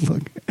had to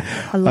look.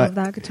 I love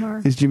that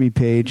guitar. Is Jimmy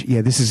Page?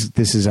 Yeah, this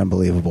is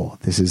unbelievable.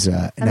 This is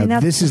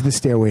this is the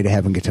Stairway to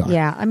Heaven guitar.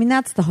 Yeah, I mean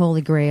that's the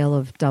holy grail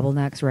of double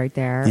necks right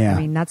there. Yeah. I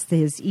mean that's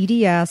his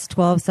EDS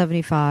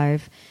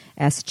 1275.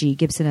 SG,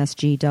 Gibson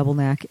SG double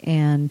neck,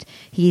 and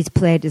he's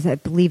played, I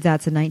believe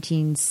that's a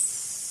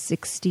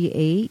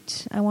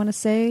 1968, I want to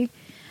say,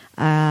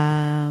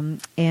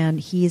 and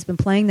he's been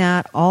playing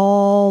that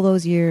all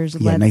those years.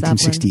 Yeah,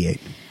 1968.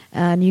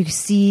 And you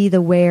see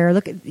the wear.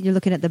 You're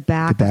looking at the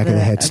back of the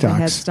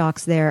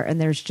headstocks there,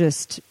 and there's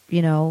just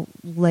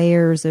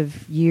layers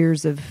of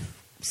years of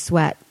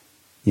sweat.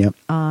 Yep.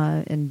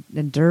 And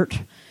dirt,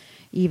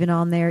 even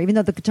on there. Even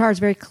though the guitar is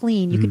very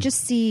clean, you could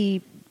just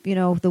see.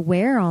 The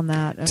wear on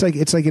that.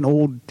 It's like an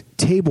old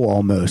table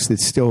almost.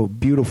 It's still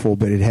beautiful,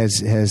 but it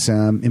has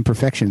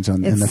imperfections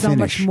in the finish. It's so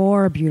much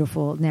more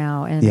beautiful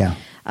now. And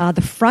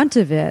the front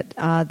of it,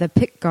 the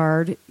pick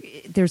guard,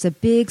 there's a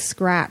big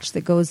scratch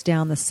that goes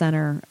down the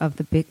center of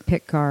the big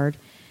pick guard.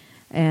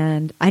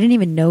 And I didn't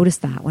even notice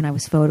that when I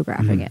was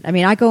photographing it. I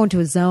mean, I go into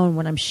a zone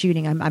when I'm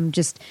shooting. I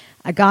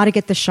got to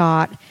get the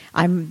shot.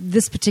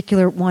 This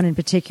particular one in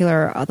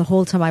particular, the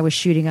whole time I was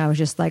shooting, I was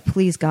just like,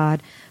 please,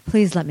 God,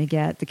 please let me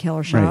get the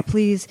killer shot. Right.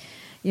 Please,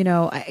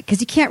 because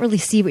you can't really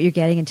see what you're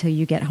getting until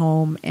you get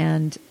home.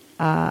 And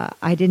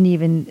I didn't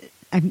even,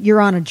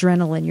 you're on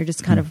adrenaline. You're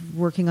just kind of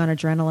working on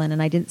adrenaline.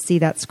 And I didn't see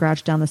that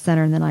scratch down the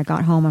center. And then I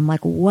got home. I'm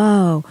like,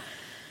 whoa.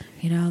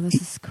 This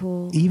is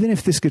cool. Even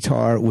if this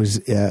guitar was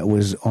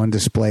on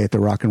display at the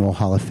Rock and Roll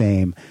Hall of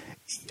Fame,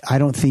 I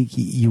don't think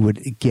you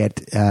would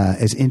get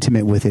as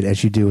intimate with it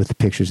as you do with the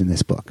pictures in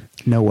this book.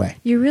 No way.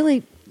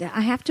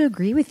 I have to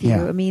agree with you.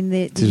 Yeah. I mean,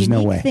 the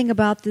unique thing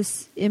about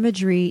this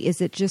imagery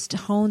is it just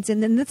hones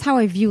in, and that's how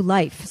I view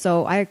life.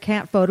 So I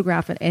can't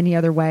photograph it any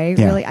other way.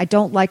 Yeah. Really, I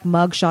don't like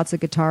mug shots of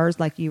guitars,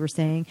 like you were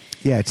saying.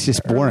 Yeah, it's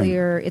just boring.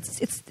 Earlier.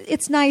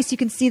 It's nice. You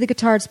can see the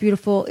guitar. It's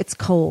beautiful. It's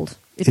cold.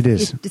 It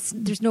is.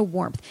 There's no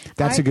warmth.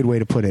 That's a good way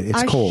to put it.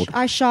 It's cold.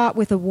 I shot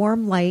with a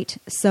warm light,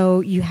 so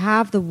you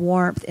have the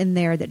warmth in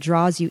there that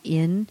draws you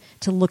in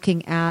to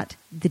looking at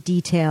the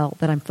detail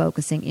that I'm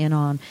focusing in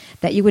on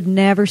that you would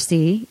never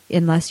see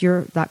unless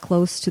you're that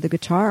close to the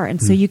guitar.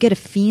 And so you get a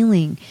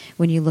feeling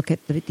when you look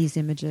at these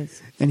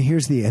images. And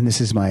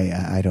this is my,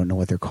 I don't know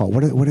what they're called.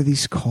 What are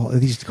these called? Are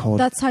these called?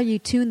 That's how you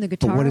tune the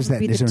guitar. But what is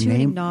that? Is there a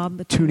name?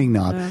 Knob. Tuning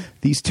knob. Yeah.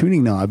 These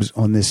tuning knobs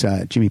on this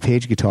Jimmy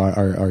Page guitar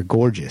are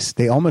gorgeous.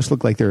 They almost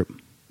look like they're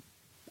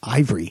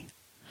ivory.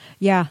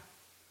 Yeah.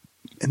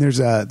 And there's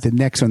the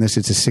necks on this.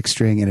 It's a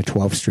 6-string and a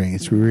 12-string.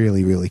 It's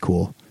really, really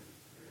cool.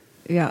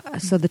 Yeah.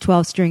 So the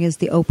 12-string is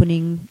the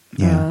opening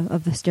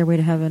of the Stairway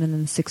to Heaven, and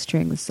then the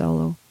 6-string was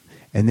solo.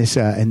 And this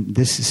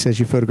says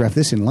you photographed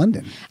this in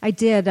London. I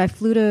did. I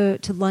flew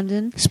to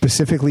London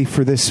specifically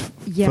for this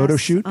photo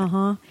shoot.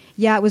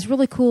 Yeah, it was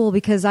really cool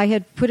because I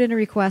had put in a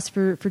request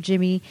for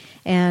Jimmy,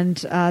 and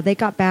they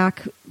got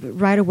back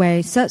right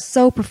away.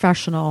 So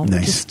professional.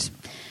 Nice. Just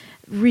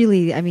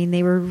really, I mean,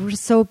 they were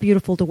so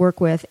beautiful to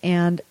work with.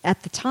 And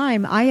at the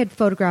time, I had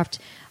photographed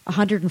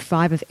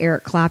 105 of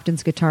Eric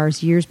Clapton's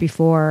guitars years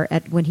before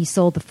when he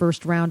sold the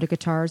first round of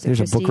guitars. There's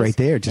a book right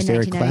there, just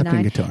Eric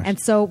Clapton guitars. And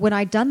so when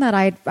I'd done that,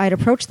 I'd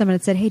approached them and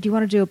had said, hey, do you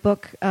want to do a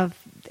book of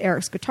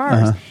Eric's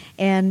guitars, Uh-huh.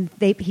 and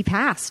he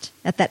passed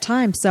at that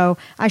time. So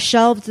I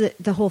shelved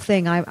the whole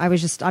thing. I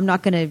was just, I'm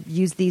not going to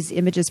use these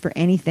images for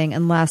anything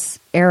unless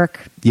Eric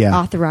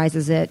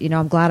authorizes it.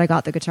 I'm glad I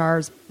got the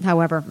guitars.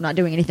 However, I'm not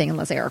doing anything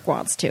unless Eric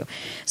wants to.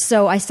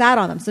 So I sat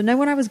on them. So now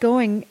when I was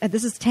going,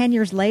 this is 10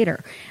 years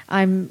later,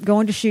 I'm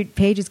going to shoot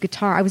Paige's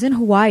guitar. I was in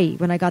Hawaii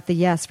when I got the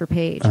yes for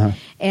Paige. Uh-huh.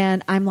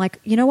 And I'm like,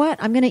 you know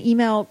what? I'm going to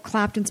email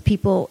Clapton's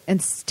people and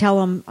tell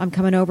them I'm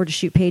coming over to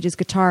shoot Paige's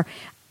guitar.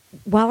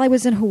 While I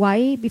was in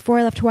Hawaii, before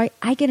I left Hawaii,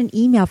 I get an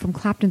email from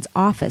Clapton's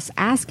office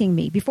asking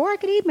me, before I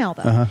could email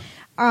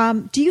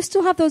them, do you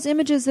still have those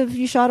images of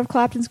you shot of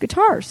Clapton's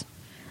guitars?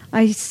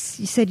 I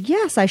said,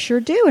 yes, I sure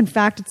do. In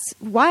fact, it's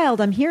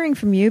wild. I'm hearing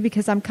from you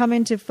because I'm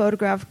coming to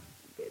photograph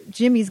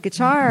Jimmy's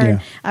guitar. Yeah.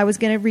 I was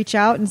going to reach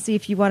out and see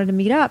if you wanted to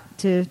meet up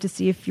to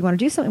see if you want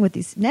to do something with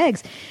these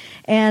negs.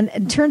 And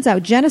it turns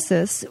out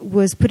Genesis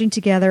was putting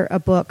together a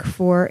book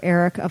for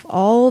Eric of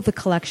all the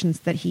collections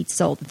that he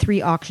sold, the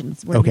 3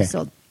 auctions where he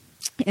sold.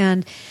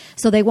 And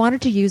so they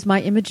wanted to use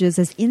my images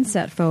as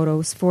inset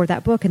photos for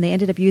that book, and they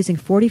ended up using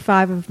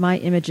 45 of my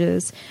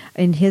images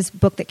in his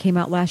book that came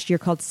out last year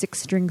called 6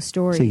 String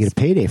Stories. So you get a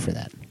payday for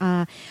that.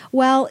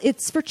 Well,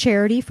 it's for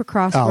charity, for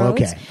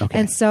Crossroads. Oh, okay.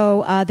 And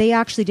so they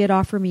actually did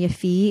offer me a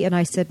fee, and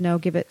I said, no,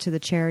 give it to the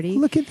charity.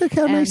 Look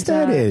how nice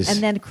that is.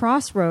 And then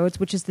Crossroads,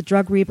 which is the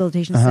drug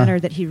rehabilitation center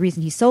that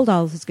reason he sold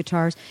all of his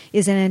guitars,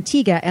 is in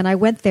Antigua. And I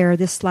went there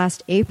this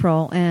last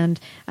April, and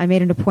I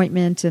made an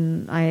appointment,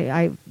 and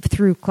I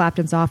through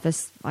Clapton's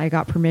office, I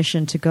got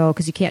permission to go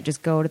because you can't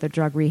just go to the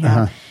drug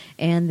rehab.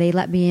 And they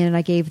let me in, and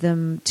I gave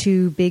them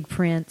 2 big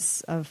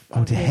prints of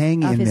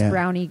his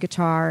Brownie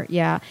guitar.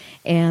 Yeah.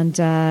 And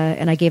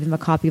I gave them a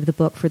copy of the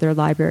book for their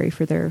library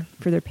for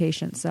their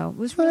patients. So it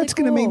was really that's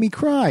going to make me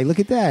cry. Look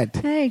at that.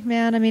 Hey,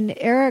 man. I mean,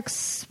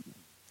 Eric's,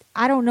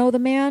 I don't know the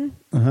man.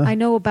 I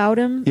know about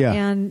him. Yeah.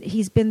 And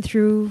he's been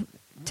through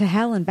to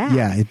hell and back.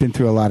 Yeah, he's been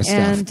through a lot of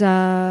stuff.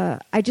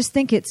 And I just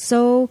think it's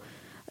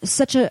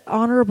such an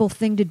honorable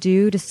thing to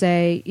do, to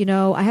say,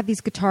 I have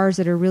these guitars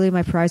that are really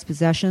my prized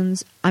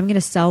possessions. I'm going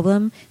to sell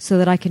them so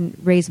that I can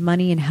raise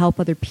money and help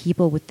other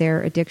people with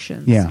their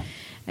addictions. Yeah.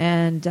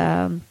 And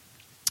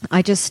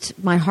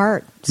my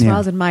heart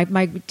swells. And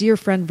my dear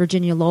friend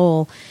Virginia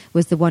Lowell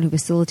was the one who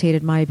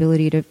facilitated my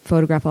ability to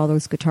photograph all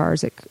those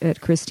guitars at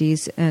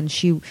Christie's, and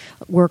she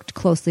worked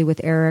closely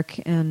with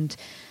Eric, and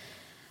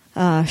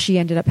she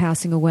ended up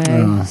passing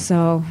away.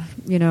 So,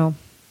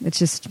 it's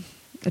just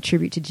a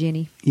tribute to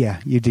Ginny. Yeah,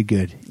 you did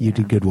good. You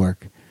did good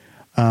work.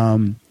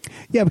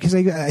 Because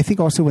I think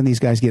also when these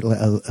guys get a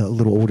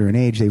little older in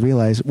age, they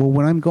realize, well,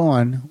 when I'm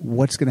gone,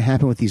 what's going to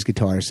happen with these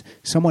guitars?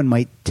 Someone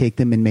might take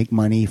them and make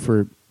money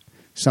for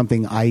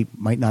something I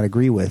might not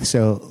agree with.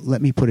 So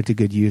let me put it to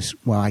good use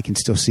while I can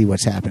still see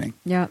what's happening.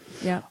 Yeah.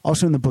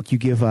 Also in the book, you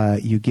give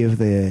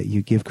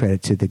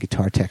credit to the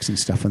guitar techs and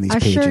stuff on these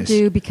pages. I sure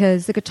do,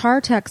 because the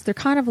guitar techs, they're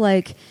kind of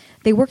like,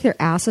 they work their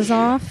asses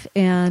off,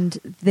 and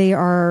they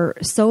are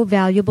so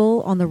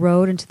valuable on the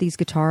road and to these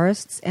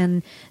guitarists,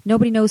 and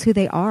nobody knows who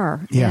they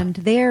are. Yeah. And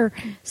they're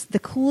the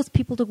coolest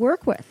people to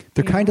work with.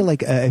 They're kind of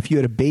like, if you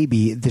had a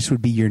baby, this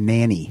would be your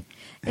nanny.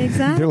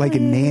 Exactly. They're like a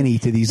nanny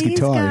to these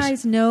guitars. These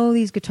guys know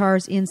these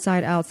guitars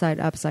inside, outside,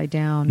 upside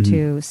down,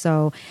 too.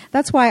 So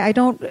that's why I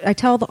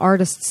tell the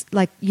artists,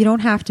 like, you don't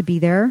have to be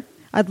there.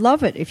 I'd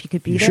love it if you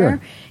could be there.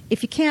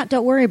 If you can't,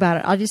 don't worry about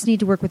it. I just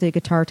need to work with a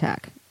guitar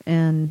tech.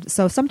 And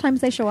so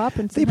sometimes they show up,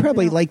 and they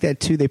probably like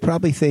that too. They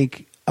probably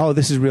think, oh,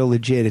 this is real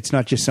legit. It's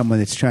not just someone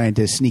that's trying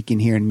to sneak in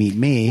here and meet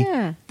me.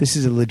 Yeah. This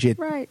is a legit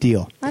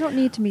deal. I don't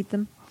need to meet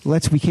them.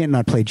 We can't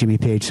not play Jimmy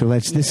Page. So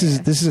this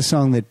is a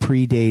song that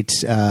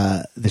predates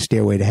the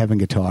Stairway to Heaven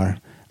guitar,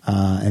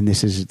 and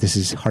this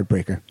is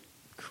Heartbreaker.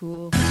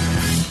 Cool.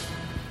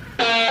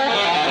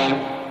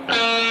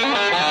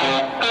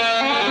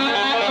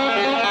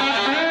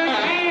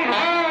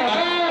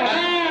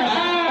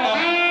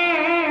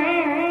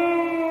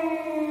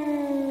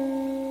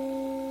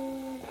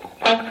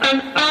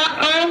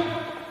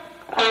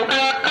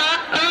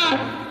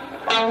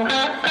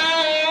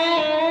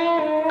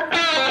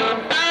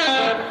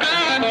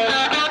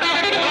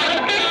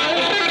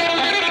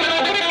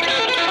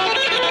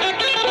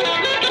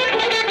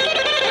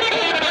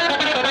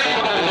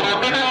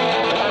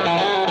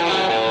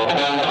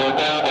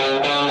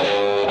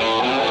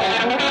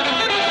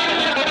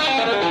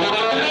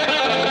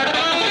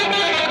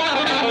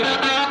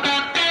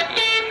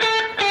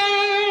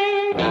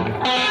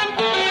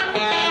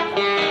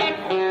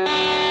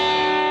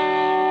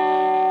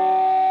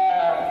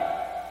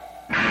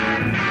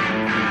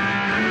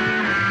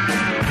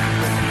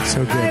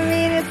 So good. I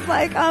mean, it's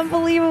like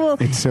unbelievable.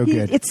 It's so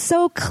good. It's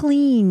so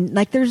clean.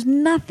 Like there's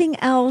nothing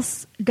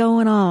else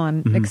going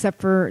on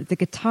except for the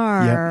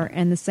guitar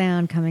and the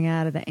sound coming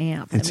out of the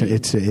amp. That's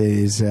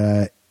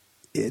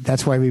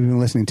why we've been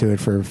listening to it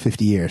for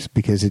 50 years,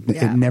 because it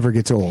never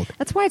gets old.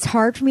 That's why it's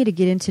hard for me to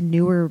get into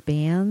newer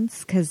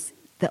bands, because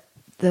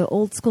the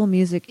old school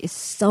music is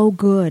so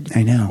good.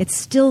 I know. It's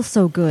still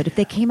so good. If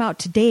they came out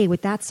today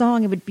with that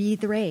song, it would be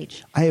the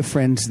rage. I have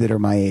friends that are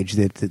my age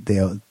that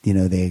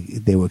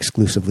they will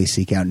exclusively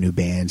seek out new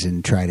bands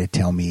and try to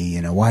tell me,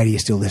 why do you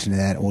still listen to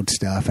that old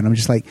stuff? And I'm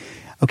just like,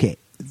 okay,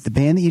 the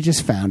band that you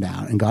just found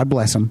out, and God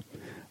bless them,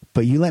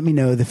 but you let me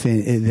know that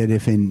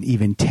if in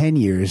even 10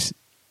 years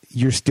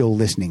you're still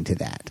listening to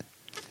that.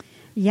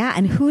 Yeah,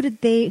 and who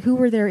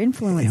were their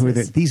influences? Who are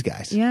these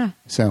guys? Yeah.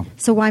 So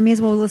I may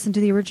as well listen to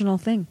the original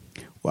thing.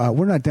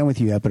 We're not done with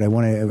you yet, but I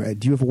want to.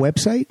 Do you have a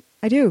website?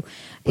 I do.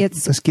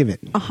 Let's give it.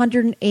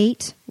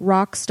 108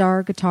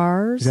 Rockstar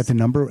Guitars. Is that the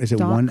number? Is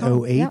it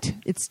 108? Yep.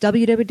 It's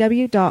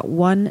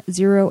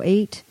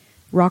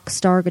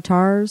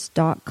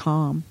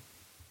www.108rockstarguitars.com.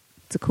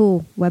 It's a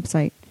cool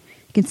website.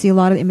 You can see a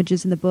lot of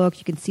images in the book.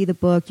 You can see the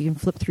book. You can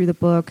flip through the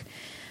book.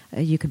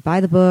 You can buy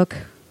the book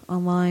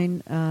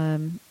online.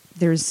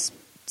 There's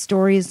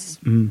stories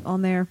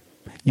on there.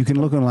 You can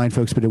look online,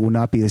 folks, but it will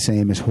not be the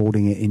same as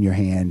holding it in your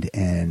hand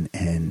and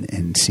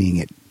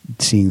seeing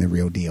the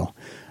real deal.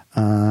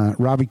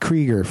 Robbie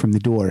Krieger from The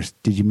Doors.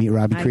 Did you meet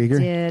Robbie Krieger? I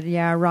did,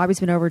 yeah.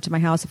 Robbie's been over to my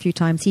house a few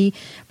times. He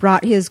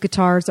brought his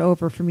guitars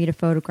over for me to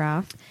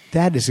photograph.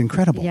 That is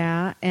incredible.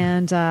 Yeah,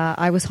 and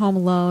I was home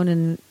alone,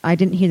 and I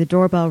didn't hear the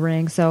doorbell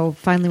ring, so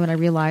finally when I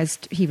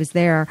realized he was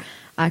there,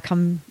 I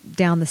come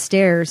down the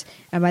stairs,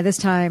 and by this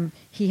time,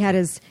 he had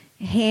his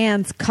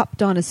hands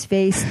cupped on his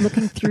face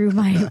looking through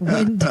my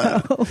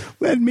window.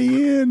 Let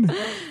me in.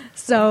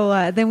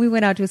 So then we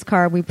went out to his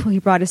car. He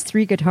brought his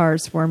 3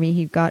 guitars for me.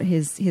 He got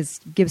his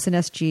Gibson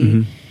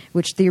SG,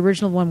 which the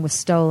original one was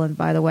stolen,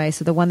 by the way.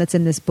 So the one that's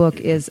in this book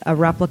is a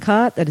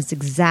replica that is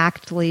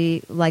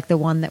exactly like the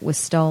one that was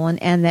stolen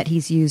and that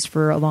he's used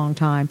for a long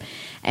time.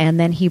 And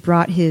then he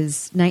brought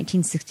his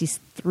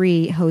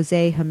 1963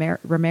 Jose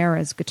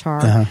Ramirez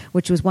guitar,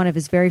 which was one of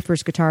his very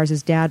first guitars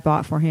his dad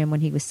bought for him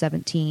when he was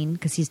 17,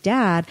 because his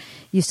dad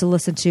used to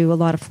listen to a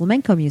lot of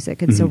flamenco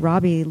music. And so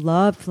Robbie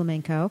loved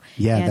flamenco.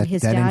 Yeah, and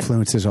his dad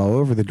influences all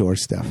over the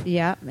Doors stuff.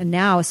 Yeah, and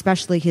now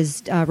especially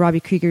his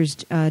Robbie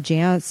Krieger's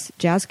jazz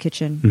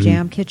kitchen,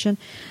 jam kitchen.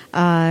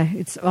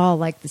 It's all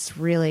like this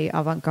really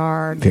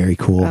avant-garde, very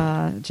cool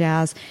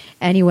jazz.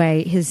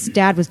 Anyway, his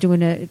dad was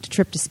doing a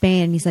trip to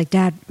Spain, and he's like,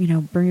 "Dad,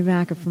 bring me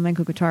back a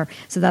flamenco guitar."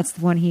 So that's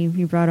the one he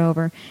brought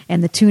over,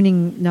 and the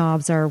tuning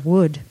knobs are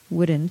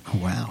wooden. Oh,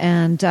 wow!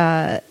 And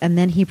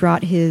then he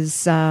brought his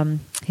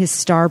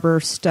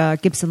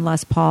Starburst Gibson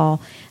Les Paul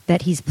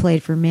that he's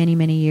played for many,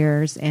 many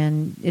years,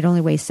 and it only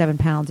weighs 7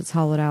 pounds. It's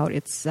hollowed out.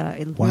 It's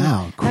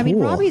wow, cool. I mean,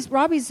 Robbie's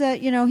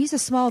he's a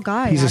small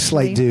guy. He's actually. A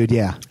slight dude,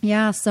 yeah.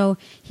 Yeah, so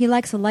he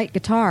likes a light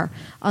guitar,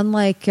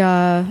 unlike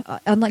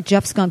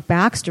Jeff Skunk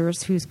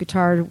Baxter's, whose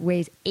guitar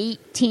weighs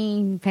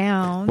 18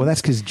 pounds. Well,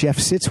 that's because Jeff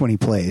sits when he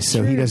plays,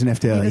 so he doesn't have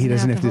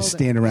to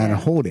stand around and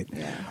hold it.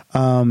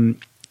 Yeah.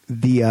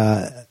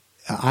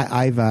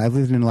 I've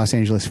lived in Los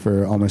Angeles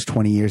for almost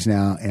 20 years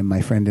now, and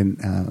my friend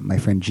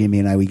Jimmy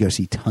and I, we go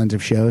see tons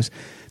of shows.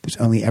 There's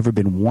only ever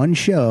been one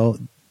show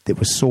that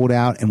was sold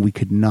out and we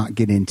could not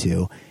get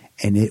into,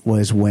 and it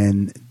was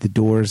when the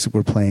Doors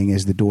were playing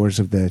as the Doors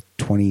of the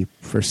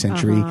 21st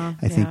century.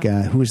 I think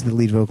who was the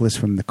lead vocalist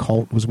from The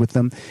Cult was with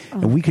them,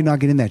 and we could not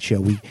get in that show.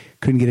 We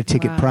couldn't get a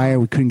ticket prior.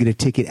 We couldn't get a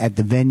ticket at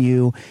the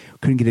venue.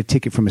 Couldn't get a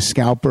ticket from a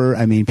scalper.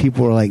 I mean,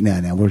 people were like,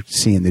 no, we're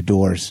seeing the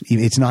Doors.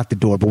 It's not the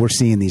Door, but we're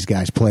seeing these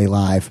guys play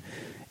live,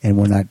 and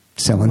we're not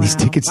selling these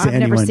tickets to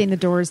anyone. I've never seen the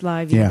Doors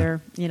live either.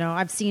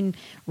 I've seen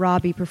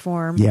Robbie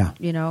perform,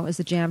 as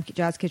the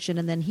Jazz Kitchen.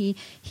 And then he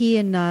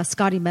and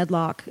Scotty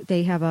Medlock,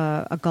 they have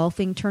a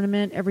golfing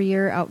tournament every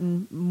year out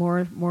in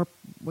Moore Park?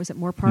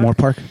 Moore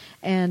Park.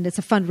 And it's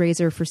a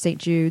fundraiser for St.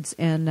 Jude's.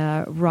 And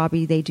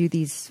Robbie, they do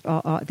these,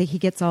 he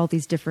gets all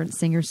these different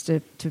singers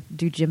to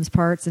do Jim's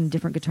parts and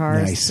different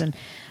guitarists. Nice.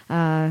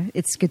 And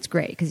it's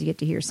great because you get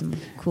to hear some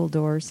cool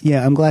Doors.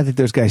 Yeah, I'm glad that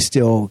those guys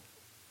still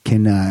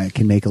can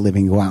make a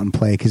living, go out and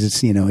play, because it's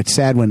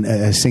sad when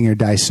a singer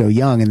dies so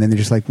young, and then they're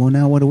just like, well,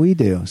 now what do we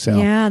do? So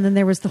yeah, and then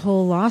there was the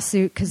whole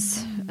lawsuit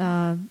because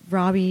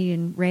Robbie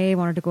and Ray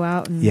wanted to go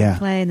out and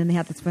play, and then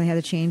that's when they had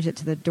to change it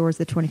to the Doors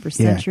of the 21st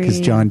Century.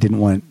 because John didn't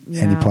want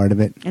any part of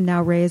it, and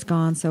now Ray is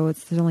gone, so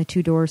there's only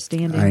 2 Doors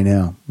standing. I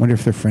know. Wonder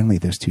if they're friendly,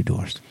 those 2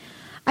 Doors.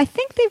 I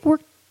think they've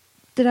worked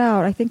it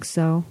out. I think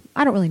so.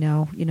 I don't really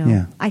know.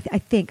 Yeah. I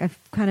think I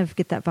kind of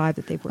get that vibe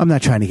that they've worked. I'm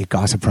not trying to get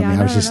gossip from you.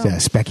 I was just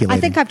speculating. I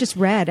think I've just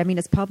read. I mean,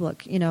 it's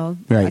public. Right.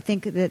 I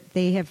think that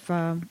they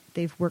have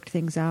they've worked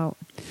things out.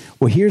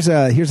 Well, here's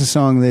a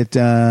song that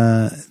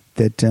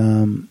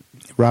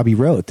Robbie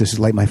wrote. This is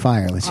 "Light My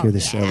Fire." Let's hear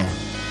this solo.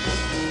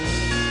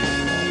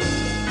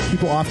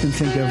 People often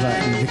think of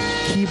the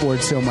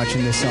keyboard so much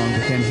in this song,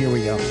 but then here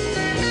we go.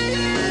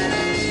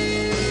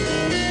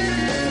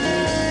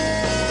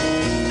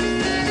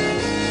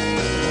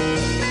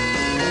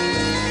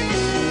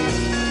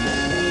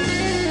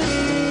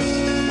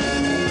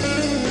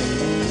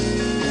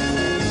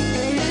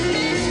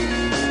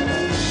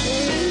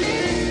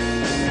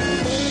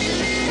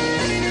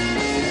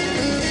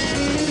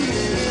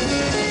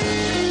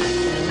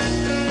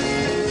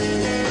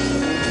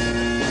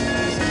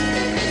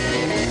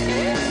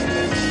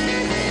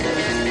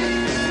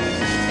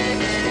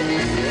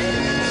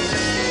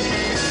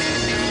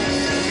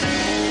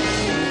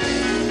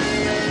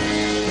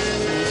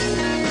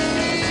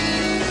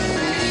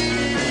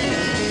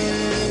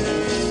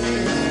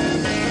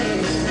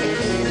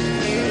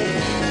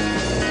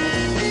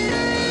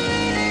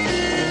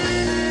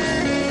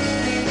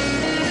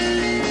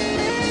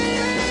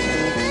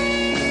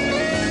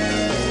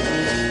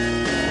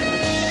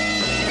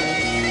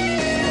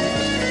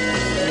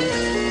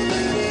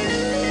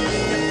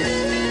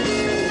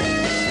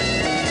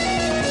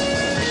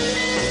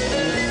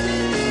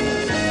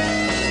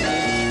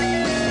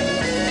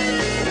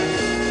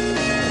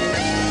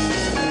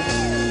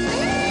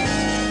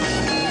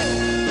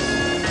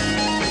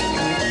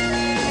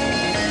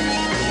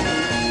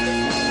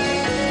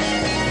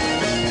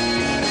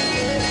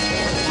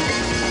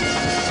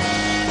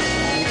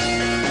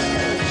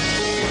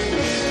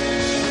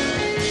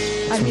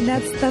 I mean,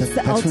 that's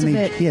the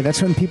ultimate. That's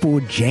when people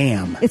would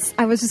jam.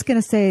 I was just going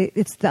to say,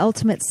 it's the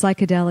ultimate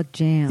psychedelic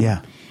jam.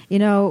 Yeah. You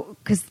know,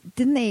 because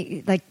didn't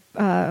they, like,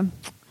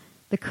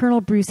 the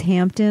Colonel Bruce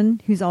Hampton,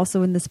 who's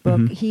also in this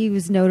book, he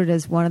was noted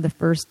as one of the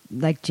first,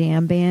 like,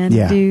 jam band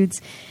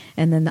dudes.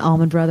 And then the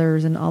Allman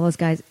Brothers and all those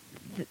guys.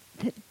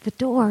 The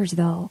Doors,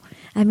 though.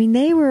 I mean,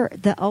 they were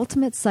the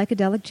ultimate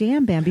psychedelic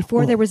jam band.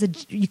 Before there was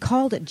you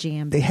called it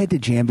jam band. They had to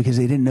jam because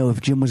they didn't know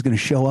if Jim was going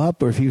to show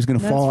up or if he was going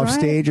to fall off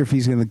stage or if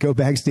he's going to go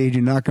backstage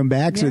and not come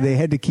back. Yeah. So they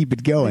had to keep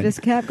it going. They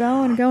just kept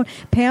going and going.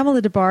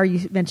 Pamela DeBar,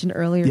 you mentioned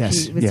earlier.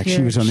 Yes. She was here.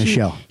 She was on the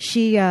show.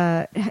 She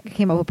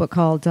came up with a book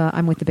called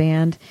I'm With the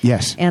Band.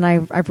 Yes. And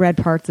I've read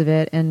parts of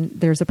it, and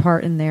there's a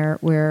part in there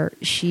where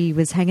she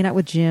was hanging out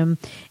with Jim,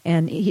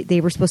 and they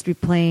were supposed to be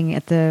playing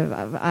at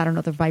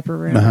the Viper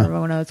Room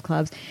or one of those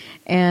clubs.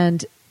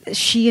 And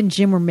she and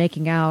Jim were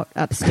making out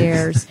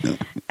upstairs,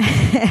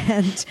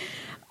 and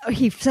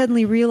he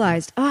suddenly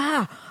realized,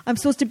 I'm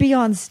supposed to be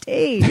on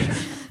stage.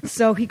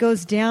 So he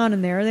goes down,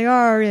 and there they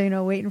are,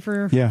 waiting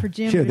for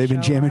Jim. Sure, they've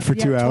been jamming for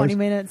 2 hours. 20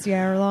 minutes,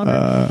 or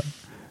longer.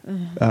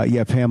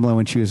 Pamela,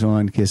 when she was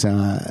on, because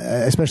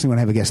especially when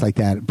I have a guest like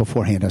that,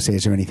 beforehand I'll say,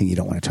 is there anything you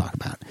don't want to talk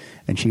about?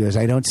 And she goes,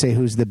 I don't say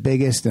who's the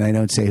biggest, and I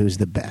don't say who's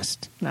the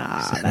best.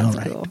 That's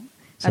cool.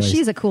 So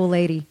she's a cool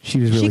lady. She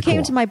was really She came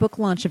cool. to my book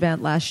launch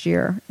event last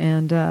year,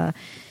 and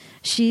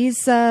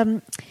she's,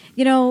 I'm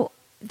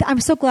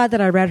so glad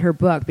that I read her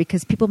book,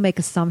 because people make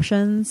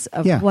assumptions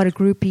of what a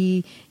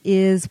groupie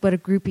is, what a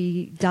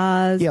groupie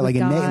does. Yeah, with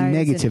like guys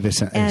negative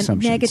assumptions.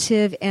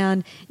 Negative,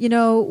 and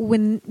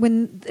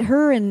when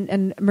her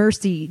and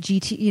Mercy, the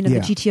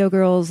GTO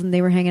girls, and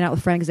they were hanging out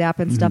with Frank Zappa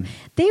and stuff,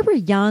 they were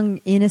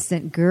young,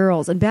 innocent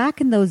girls. And back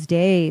in those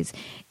days,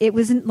 it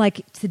wasn't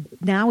like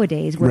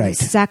nowadays where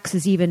sex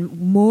is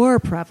even more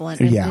prevalent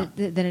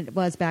than it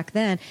was back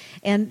then.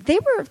 And they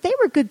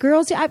were good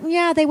girls.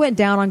 They went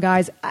down on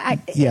guys.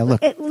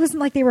 Look. It wasn't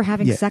like they were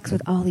having sex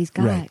with all these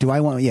guys. Right. Do I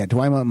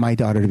want my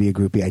daughter to be a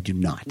groupie? I do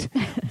not.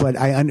 But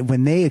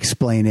when they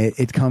explain it,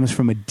 it comes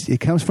from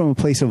a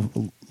place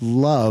of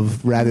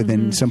love rather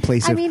than some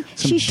place of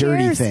some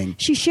dirty thing.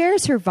 She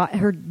shares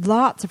her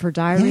lots of her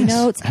diary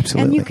notes,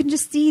 absolutely. And you can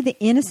just see the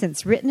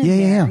innocence written in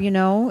there.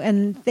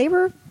 And they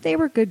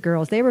were good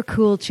girls. They were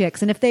cool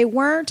chicks, and if they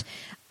weren't,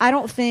 I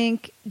don't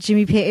think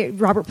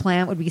Robert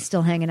Plant would be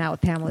still hanging out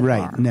with Pamela.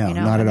 Right? No,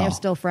 not at all. They're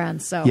still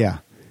friends. So yeah.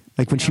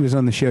 Like when she was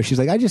on the show, she's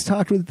like, I just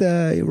talked with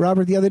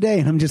Robert the other day.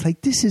 And I'm just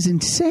like, this is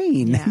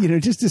insane. Yeah.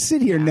 Just to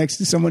sit here next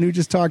to someone who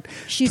just talked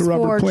She's to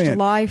Robert forged Plant.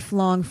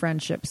 lifelong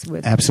friendships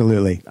with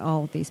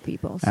all of these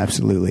people. So.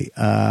 Absolutely.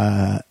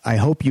 I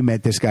hope you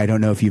met this guy. I don't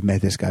know if you've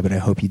met this guy, but I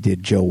hope you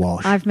did. Joe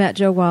Walsh. I've met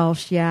Joe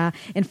Walsh, yeah.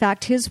 In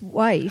fact, his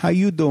wife. How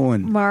you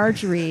doing?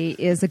 Marjorie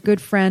is a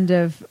good friend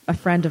of a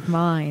friend of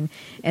mine.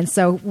 And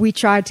so we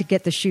tried to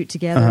get the shoot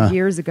together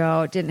years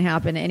ago. It didn't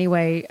happen.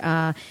 Anyway,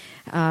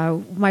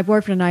 my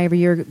boyfriend and I, every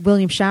year,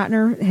 William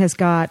Shatner has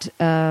got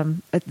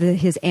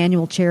his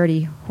annual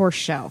charity horse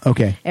show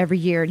every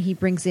year, and he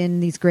brings in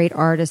these great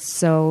artists.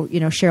 So,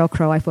 Sheryl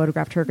Crow, I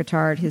photographed her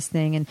guitar at his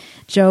thing, and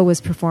Joe was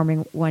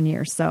performing one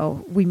year,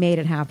 so we made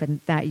it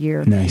happen that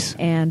year. Nice.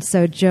 And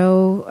so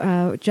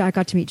Joe, I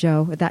got to meet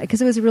Joe at that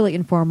because it was a really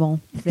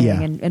informal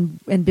thing,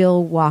 and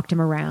Bill walked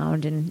him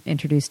around and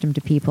introduced him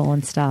to people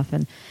and stuff,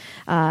 and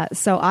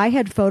so I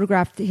had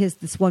photographed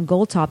this one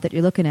gold top that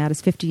you're looking at,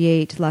 is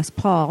 58 Les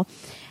Paul.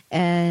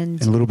 And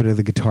a little bit of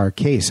the guitar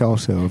case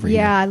also over here.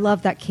 Yeah, I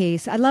love that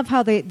case. I love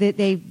how they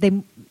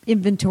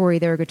inventory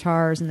their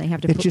guitars, and they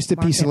have to. It's just a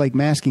piece of like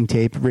masking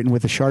tape written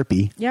with a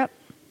Sharpie. Yep,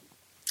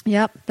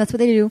 that's what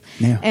they do.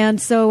 Yeah. And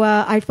so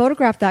I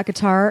photographed that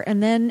guitar,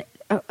 and then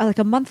like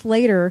a month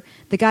later,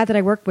 the guy that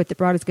I worked with that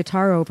brought his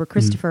guitar over,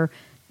 Christopher,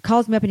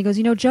 calls me up and he goes,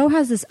 Joe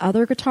has this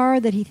other guitar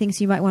that he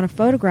thinks you might want to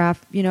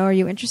photograph. Are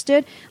you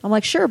interested? I'm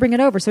like, sure, bring it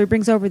over. So he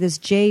brings over this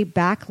Jay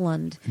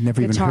Backlund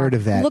Never guitar. even heard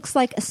of that. Looks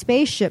like a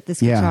spaceship,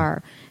 this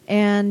guitar.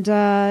 And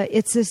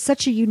it's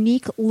such a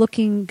unique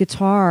looking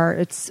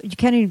guitar. You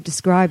can't even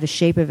describe the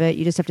shape of it.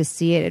 You just have to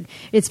see it.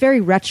 It's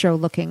very retro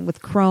looking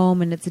with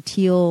chrome, and it's a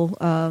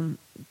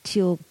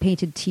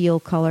painted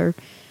teal color,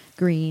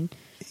 green.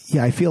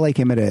 Yeah, I feel like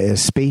I'm at a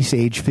space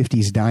age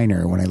 50s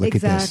diner when I look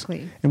at this.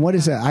 Exactly. And what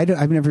is that?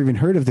 I've never even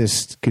heard of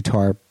this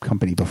guitar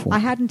company before. I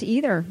hadn't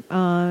either.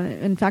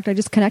 In fact, I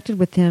just connected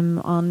with him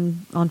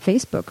on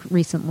Facebook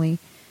recently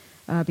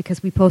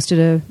because we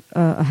posted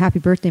a happy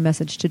birthday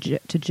message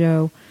to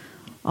Joe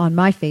on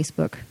my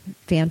Facebook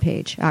fan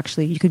page.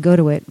 Actually, you could go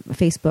to it.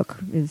 Facebook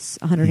is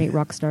 108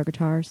 Rockstar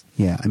Guitars.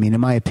 Yeah, I mean,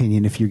 in my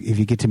opinion, if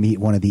you get to meet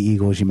one of the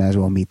Eagles, you might as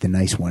well meet the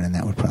nice one, and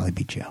that would probably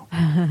be Joe.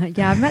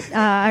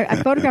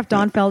 I photographed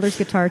Don Felder's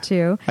guitar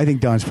too. I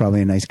think Don's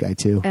probably a nice guy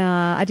too.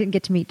 I didn't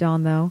get to meet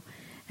Don though,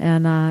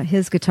 and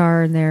his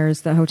guitar, and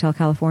there's the Hotel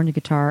California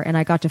guitar, and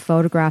I got to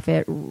photograph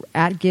it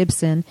at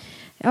Gibson.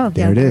 Oh,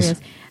 there it is.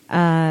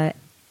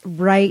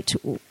 Right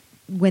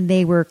when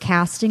they were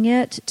casting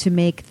it to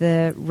make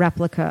the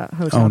replica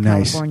Hotel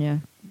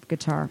California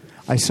guitar.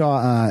 I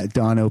saw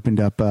Don opened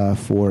up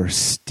for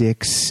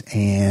Styx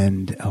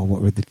and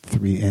what were the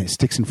three?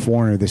 Styx and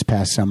Foreigner this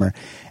past summer,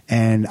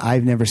 and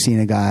I've never seen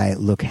a guy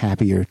look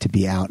happier to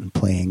be out and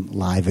playing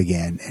live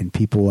again. And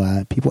people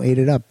ate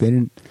it up. They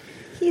didn't.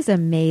 He's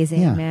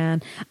amazing, Yeah.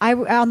 man.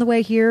 On the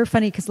way here,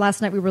 funny because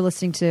last night we went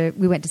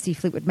to see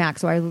Fleetwood Mac,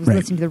 so I was Right.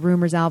 listening to the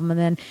Rumors album, and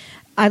then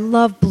I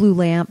love Blue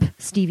Lamp,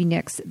 Stevie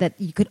Nicks. That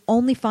you could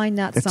only find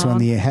that That's song on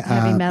the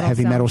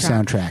heavy metal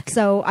soundtrack.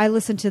 So I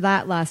listened to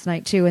that last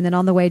night too, and then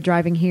on the way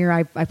driving here,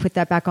 I put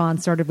that back on.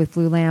 Started with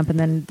Blue Lamp, and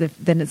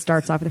then it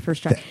starts off with the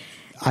first track.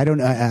 I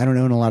don't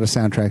own a lot of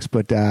soundtracks,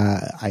 but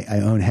I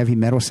own heavy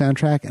metal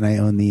soundtrack, and I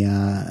own the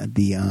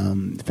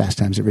Fast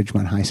Times at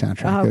Ridgemont High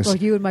soundtrack. Oh, well,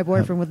 you and my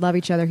boyfriend would love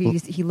each other.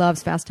 He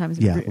loves Fast Times.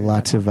 Yeah,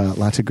 lots of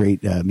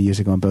great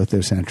music on both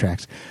those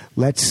soundtracks.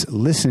 Let's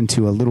listen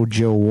to a little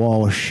Joe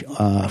Walsh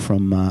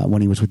from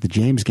when he was with the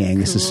James Gang.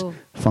 This is Cool.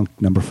 Funk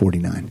number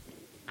 49.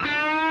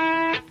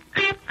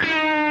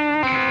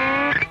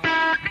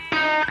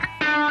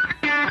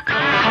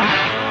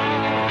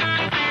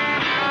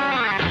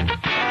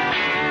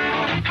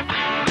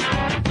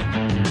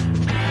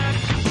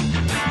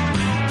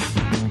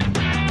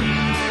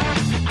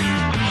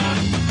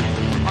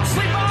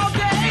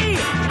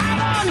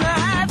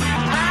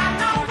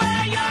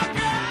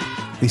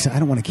 Lisa, I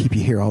don't want to keep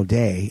you here all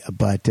day,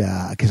 but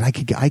because I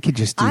could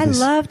just do this.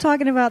 I love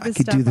talking about this I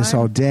could stuff. do this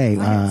all day.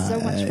 I had so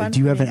much fun do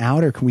you have an today.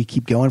 out, or can we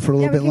keep going for a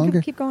little Yeah, bit we can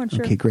longer? keep going,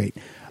 sure. Okay, great.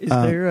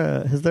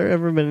 Has there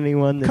ever been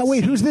anyone that's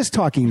Wait, who's this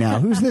talking now?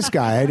 Who's this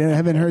guy? I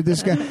haven't heard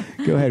this guy.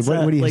 Go ahead.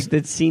 What do you like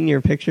that's seen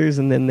your pictures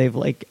and then they've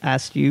like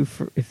asked you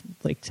for if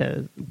like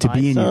to buy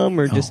be in your- some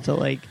or oh. just to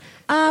like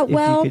Well,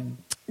 if you could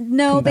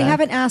no, come they back?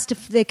 haven't asked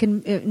if they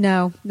can.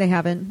 No, they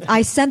haven't.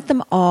 I sent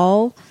them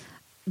all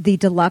the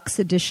deluxe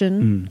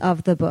edition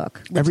of the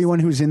book. Everyone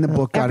who's in the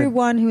book got it.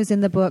 Everyone who was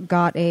in the book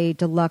got a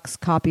deluxe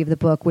copy of the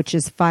book, which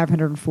is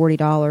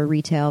 $540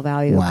 retail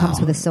value. Wow. It comes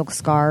with a silk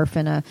scarf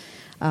and a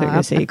They're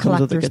gonna say it comes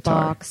with a collector's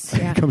guitar. box.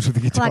 Yeah. It comes with a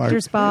guitar.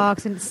 Collector's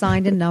box, and it's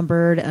signed and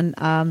numbered,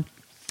 and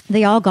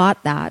they all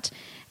got that,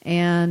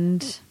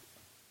 and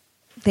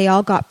they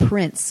all got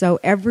prints. So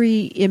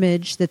every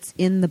image that's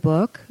in the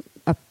book,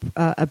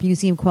 a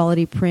museum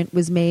quality print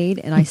was made,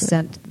 and I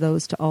sent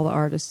those to all the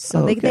artists. So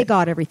Oh, okay. they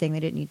got everything. They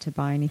didn't need to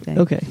buy anything.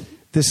 Okay.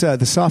 This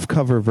the soft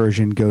cover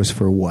version goes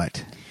for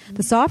what?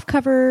 The soft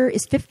cover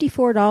is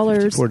 $54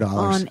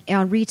 $54.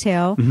 on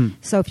retail.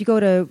 So if you go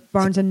to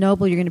Barnes and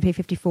Noble, you're going to pay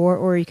 $54,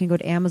 or you can go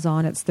to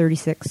Amazon. It's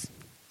 $36.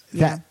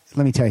 Yeah.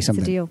 Let me tell you It's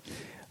something. a deal.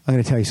 I'm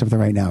going to tell you something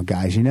right now,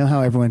 guys. You know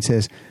how everyone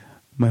says,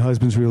 my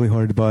husband's really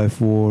hard to buy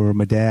for, or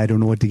my dad, I don't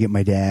know what to get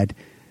my dad.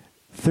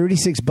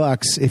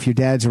 $36, if your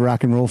dad's a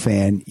rock and roll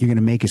fan, you're going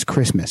to make his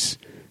Christmas.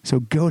 So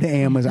go to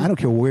Amazon. I don't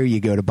care where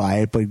you go to buy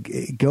it, but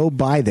go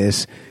buy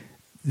this.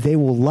 They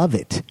will love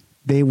it.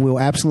 They will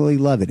absolutely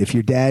love it. If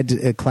your dad's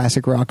a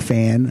classic rock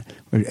fan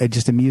or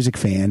just a music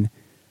fan,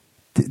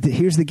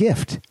 here's the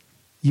gift.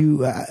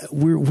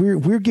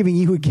 We're giving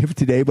you a gift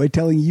today by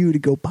telling you to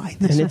go buy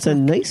this. And it's a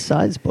nice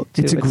size book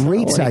too. It's a not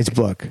great like- size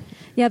book.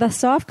 Yeah, the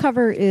soft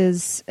cover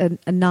is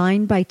a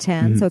 9 by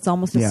 10, so it's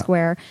almost a Yeah.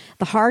 square.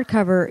 The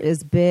hardcover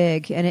is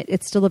big, and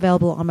it's still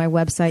available on my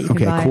website. You can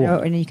Okay, buy cool.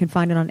 it, and you can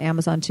find it on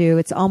Amazon too.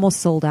 It's almost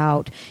sold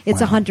out. It's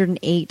Wow.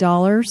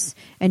 $108,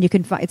 and you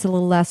can find it's a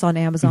little less on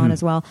Amazon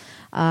as well.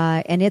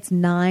 And it's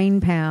 9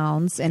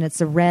 pounds, and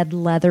it's a red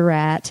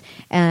leatherette,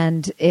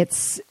 and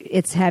it's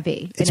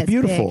heavy. It's and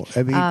beautiful. big.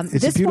 I mean, it's a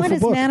this beautiful one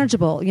is book.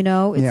 manageable. You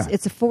know, Yeah.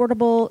 it's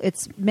affordable.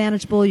 It's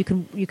manageable. You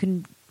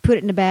can put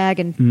it in a bag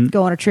and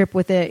go on a trip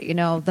with it. You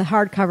know, the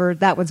hardcover,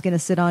 that one's going to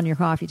sit on your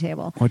coffee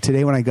table. Well,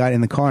 today when I got in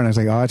the car and I was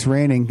like, "Oh, it's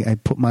raining," I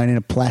put mine in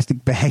a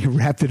plastic bag,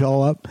 wrapped it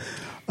all up.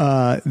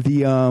 I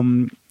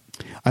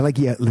like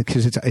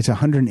because it's a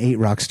 108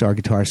 Rockstar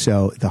guitar,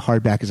 so the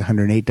hardback is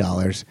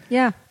 $108.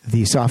 Yeah.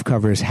 The soft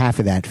cover is half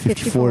of that,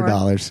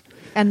 $54.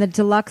 And the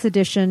deluxe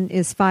edition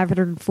is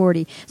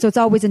 $540. So it's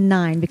always a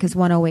 9 because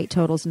 108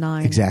 totals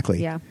 9.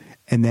 Exactly. Yeah.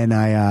 And then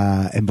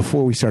and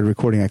before we started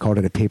recording, I called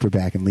it a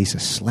paperback, and Lisa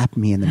slapped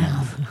me in the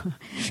mouth.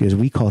 She goes,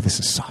 "We call this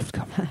a soft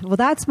cover." Well,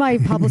 that's my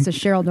publicist,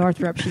 Cheryl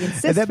Northrup. She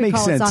insists And that we makes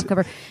call sense. it soft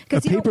cover.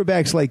 A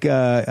paperback's like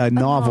a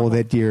novel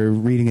that you're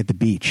reading at the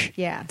beach.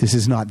 Yeah. This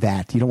is not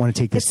that. You don't want to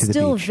take this It's to the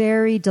still beach.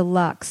 very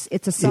deluxe.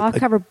 It's a soft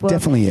cover book.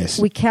 definitely is.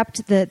 We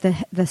kept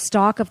the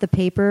stock of the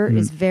paper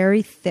is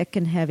very thick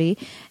and heavy.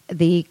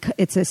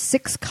 It's a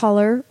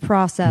 6-color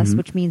process,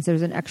 which means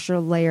there's an extra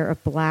layer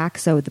of black,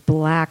 so the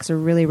blacks are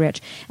really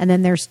rich. And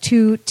then there's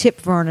 2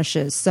 tip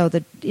varnishes, so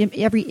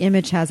every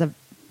image has a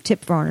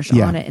tip varnish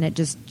Yeah. on it, and it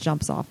just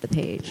jumps off the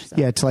page. So.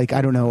 Yeah, it's like,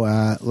 I don't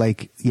know,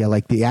 like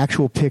the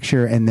actual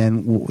picture, and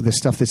then the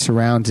stuff that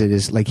surrounds it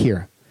is like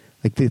here.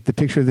 Like the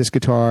picture of this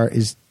guitar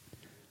is,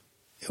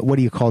 what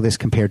do you call this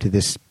compared to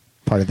this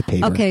part of the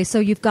paper? Okay, so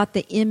you've got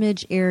the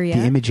image area.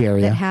 The image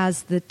area. that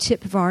has the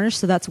tip varnish,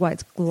 so that's why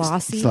it's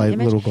glossy. It's like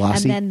image. little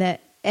glossy. And then the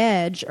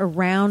edge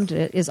around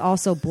it is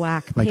also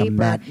black Like a paper.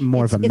 matte-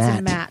 more of a It's matte.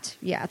 a matte.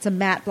 Yeah, it's a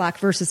matte black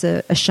versus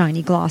a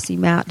shiny glossy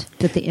matte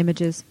that the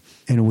image is.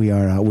 And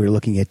we're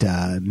looking at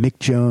Mick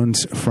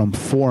Jones from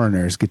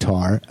Foreigner's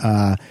guitar.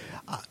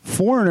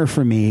 Foreigner,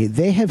 for me,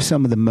 they have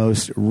some of the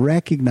most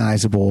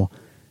recognizable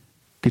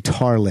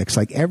guitar licks.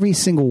 Like every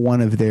single one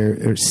of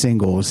their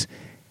singles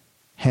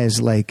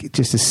has like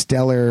just a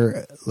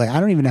stellar. Like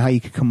I don't even know how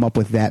you could come up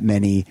with that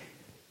many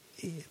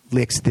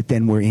licks that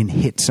then were in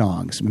hit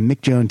songs. Mick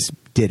Jones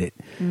did it.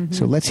 Mm-hmm.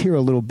 So let's hear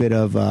a little bit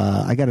of.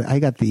 I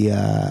got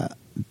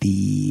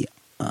the.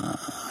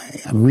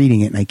 I'm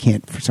reading it and I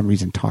can't for some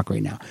reason talk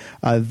right now.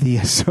 The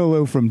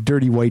solo from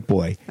Dirty White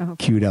Boy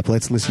queued up.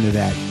 Let's listen to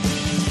that.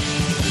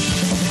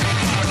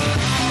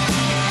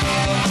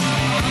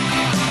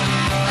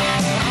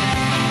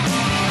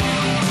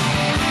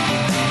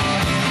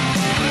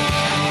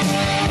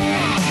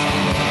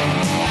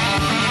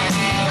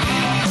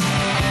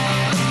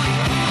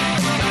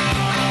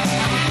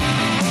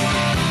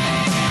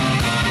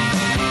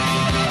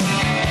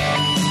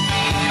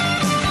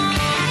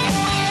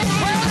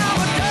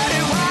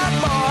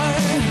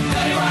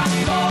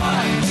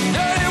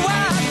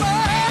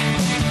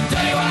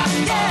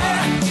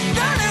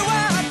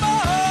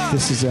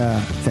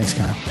 Thanks,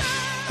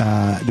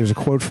 Kyle. There's a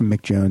quote from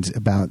Mick Jones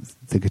about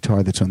the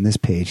guitar that's on this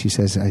page. He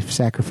says, "I've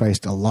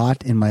sacrificed a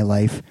lot in my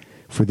life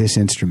for this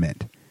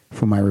instrument,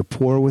 for my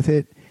rapport with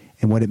it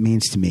and what it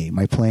means to me.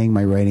 My playing,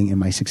 my writing, and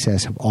my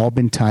success have all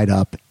been tied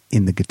up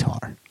in the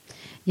guitar."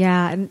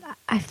 Yeah, and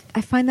I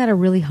find that a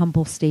really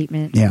humble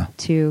statement,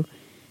 too.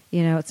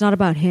 You know, it's not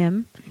about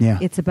him. Yeah.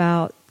 It's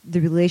about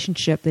the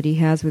relationship that he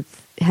has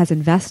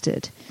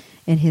invested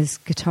in his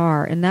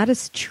guitar. And that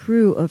is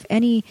true of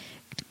any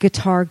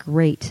guitar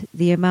great.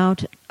 The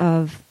amount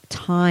of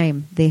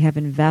time they have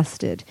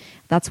invested,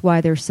 that's why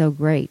they're so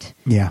great.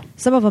 Yeah.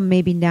 Some of them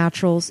may be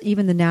naturals.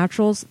 Even the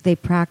naturals, they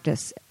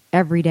practice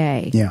every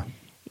day. Yeah.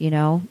 You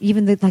know,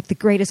 even the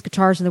greatest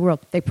guitars in the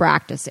world, they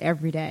practice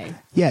every day.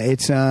 Yeah,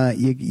 it's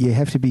you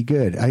have to be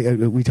good.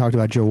 We talked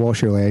about Joe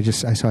Walsh earlier.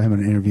 I saw him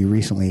in an interview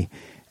recently,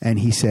 and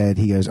he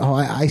goes, "Oh,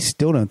 I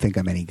still don't think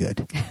I'm any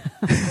good."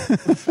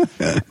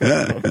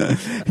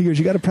 He goes,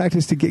 "You got to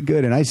practice to get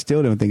good, and I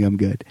still don't think I'm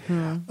good."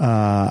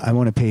 I'm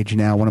on a page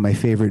now. One of my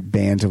favorite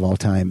bands of all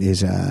time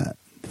is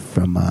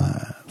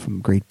from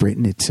Great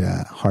Britain. It's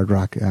a hard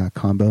rock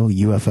combo,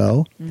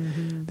 UFO.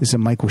 Mm-hmm. This is a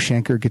Michael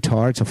Schenker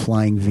guitar. It's a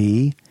Flying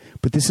V.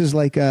 But this is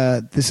like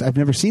this. I've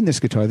never seen this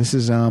guitar. This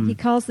is he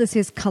calls this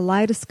his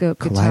kaleidoscope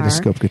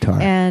guitar,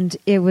 and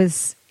it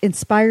was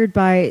inspired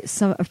by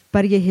a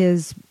buddy of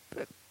his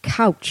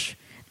couch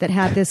that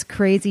had this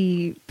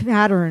crazy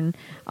pattern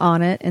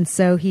on it, and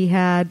so he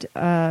had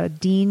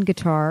Dean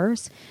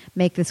Guitars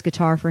make this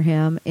guitar for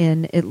him.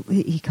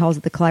 He calls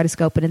it the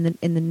kaleidoscope, and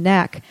in the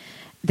neck,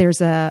 there's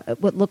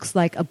what looks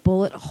like a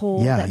bullet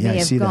hole that may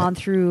have gone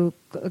through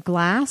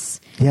glass.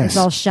 Yes. It's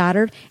all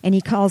shattered, and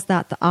he calls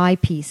that the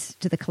eyepiece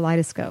to the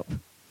kaleidoscope.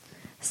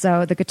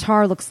 So the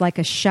guitar looks like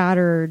a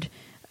shattered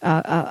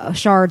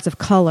shards of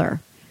color.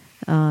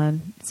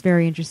 It's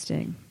very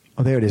interesting.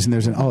 Oh, there it is. And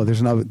there's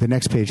another. The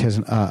next page has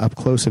an up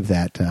close of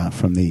that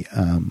from the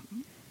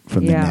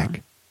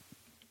neck.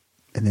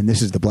 And then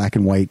this is the black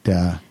and white.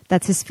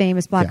 That's his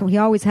famous black and he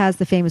always has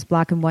the famous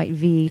black and white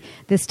V.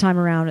 This time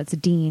around, it's a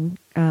Dean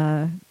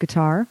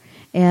guitar,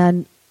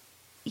 and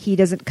he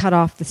doesn't cut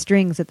off the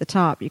strings at the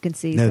top. You can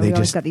see. No, so they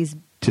always got these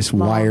just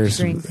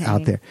wires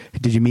out there.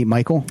 Did you meet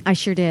Michael? I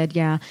sure did.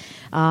 Yeah.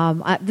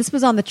 This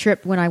was on the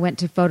trip when I went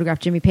to photograph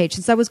Jimmy Page.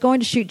 Since I was going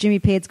to shoot Jimmy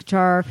Page's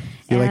guitar,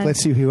 you're like,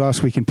 let's see who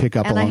else we can pick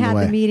up along the way. And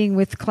I had the meeting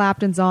with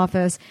Clapton's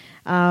office.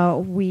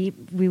 We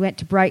went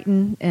to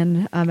Brighton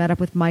and met up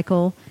with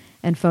Michael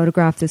and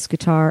photographed this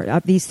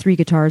guitar, these three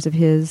guitars of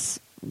his,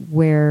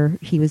 where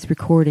he was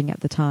recording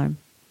at the time.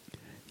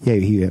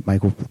 Yeah,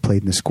 Michael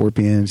played in the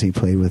Scorpions. He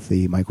played with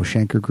the Michael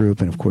Schenker group,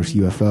 and of course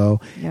UFO.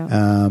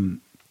 Yeah.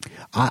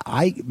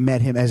 I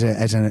met him as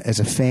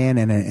a fan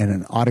and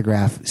an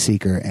autograph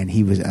seeker, and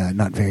he was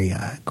not very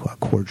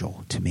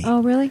cordial to me.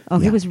 Oh, really? Oh,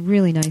 yeah. He was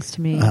really nice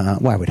to me.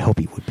 Well, I would hope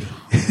he would be.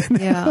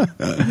 Yeah,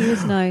 he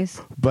was nice.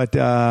 But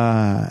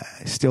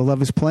still love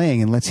his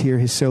playing, and let's hear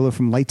his solo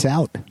from Lights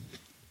Out.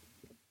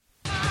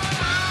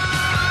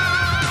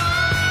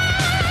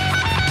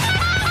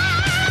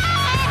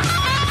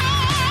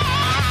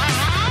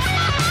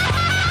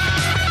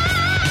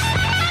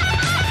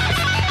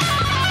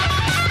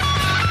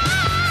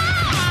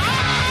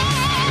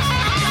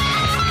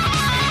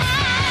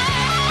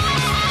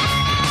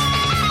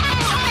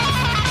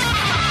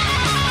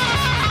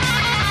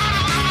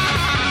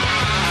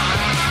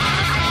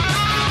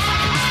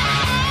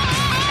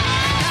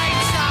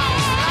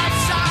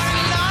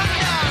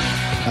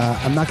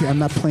 I'm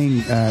not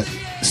playing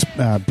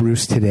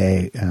Bruce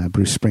today,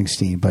 Bruce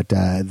Springsteen, but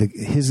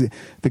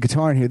the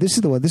guitar in here. This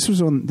is the one. This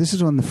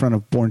was on the front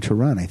of Born to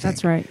Run. I think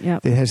that's right. Yeah,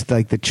 it has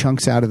like the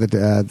chunks out of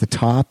the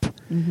top.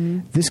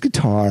 Mm-hmm. This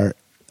guitar,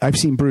 I've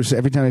seen Bruce.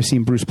 Every time I've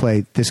seen Bruce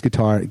play, this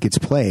guitar gets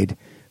played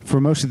for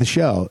most of the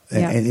show,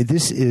 and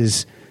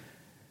this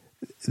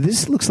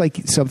looks like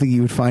something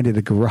you would find at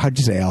a garage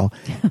sale,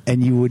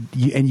 and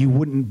you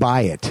wouldn't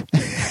buy it.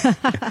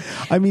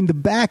 I mean, the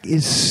back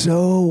is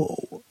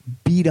so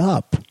beat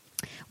up.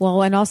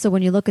 Well, and also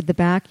when you look at the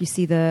back, you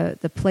see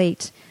the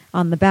plate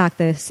on the back,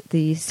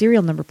 the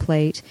serial number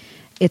plate.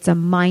 It's a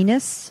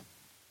minus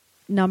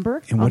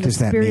number And on what the does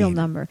that serial mean?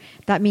 number.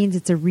 That means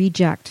it's a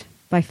reject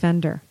by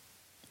Fender.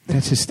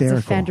 That's hysterical.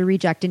 It's a Fender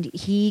reject, and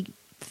he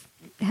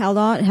held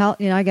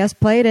I guess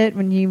played it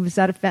when he was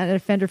at a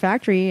Fender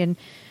factory, and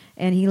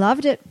he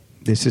loved it.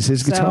 This is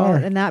his guitar.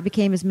 And that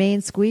became his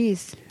main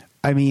squeeze.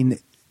 I mean,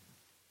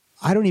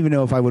 I don't even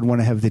know if I would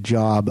want to have the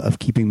job of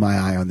keeping my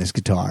eye on this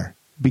guitar,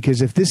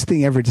 because if this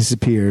thing ever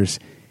disappears,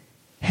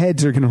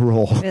 heads are going to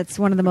roll. It's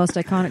one of the most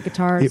iconic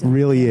guitars It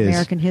really in is.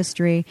 American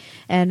history,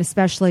 and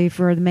especially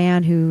for the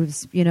man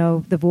who's,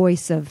 the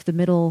voice of the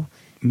middle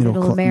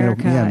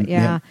America.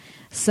 Yeah.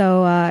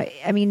 So,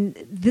 I mean,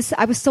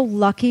 I was so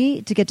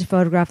lucky to get to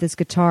photograph this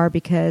guitar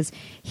because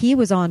he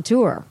was on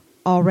tour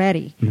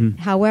already. Mm-hmm.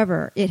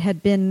 However, it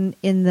had been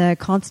in the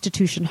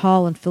Constitution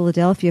Hall in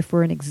Philadelphia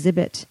for an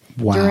exhibit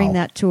Wow. during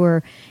that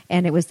tour,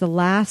 and it was the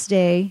last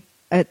day.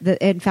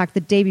 In fact, the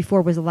day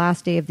before was the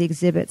last day of the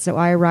exhibit. So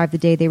I arrived the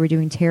day they were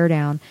doing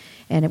teardown,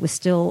 and it was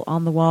still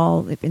on the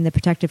wall in the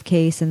protective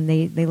case, and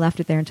they left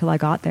it there until I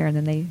got there, and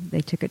then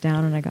they took it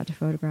down, and I got to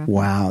photograph it.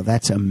 Wow,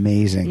 that's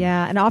amazing.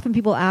 Yeah, and often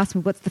people ask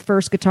me, what's the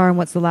first guitar and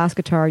what's the last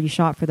guitar you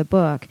shot for the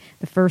book?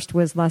 The first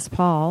was Les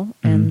Paul,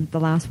 and the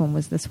last one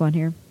was this one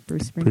here,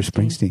 Bruce Springsteen. Bruce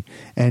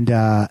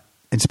Springsteen.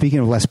 And speaking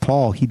of Les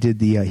Paul, he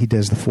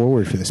does the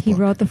foreword for this book.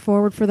 He wrote the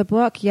foreword for the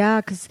book,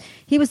 yeah, because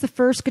he was the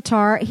first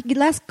guitar.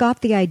 Les got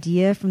the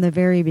idea from the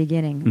very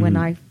beginning. When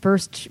I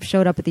first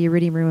showed up at the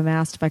Iridium Room and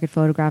asked if I could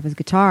photograph his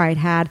guitar, I'd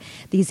had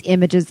these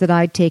images that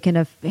I'd taken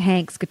of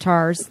Hank's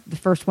guitars, the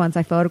first ones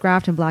I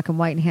photographed in black and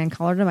white and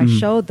hand-colored them. I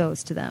showed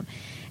those to them.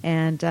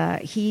 And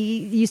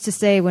he used to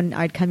say when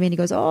I'd come in, he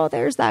goes, "Oh,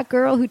 there's that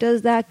girl who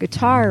does that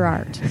guitar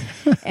art."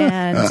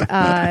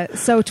 And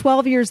so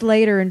 12 years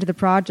later into the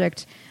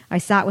project, I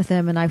sat with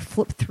him and I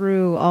flipped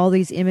through all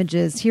these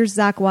images. Here's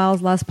Zach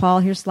Wild's Les Paul.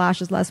 Here's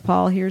Slash's Les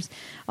Paul. Here's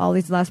all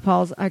these Les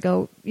Pauls. I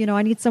go,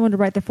 I need someone to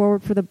write the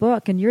foreword for the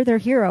book, and you're their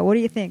hero. What do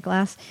you think,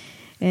 Les?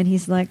 And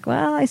he's like,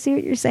 well, I see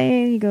what you're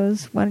saying. He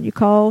goes, why don't you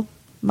call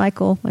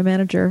Michael, my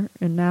manager,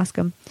 and ask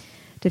him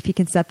if he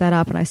can set that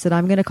up. And I said,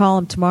 I'm going to call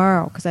him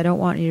tomorrow because I don't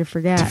want you to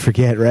forget. To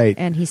forget, right.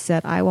 And he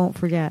said, I won't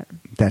forget.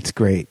 That's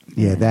great.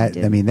 Yeah,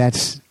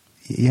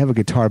 you have a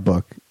guitar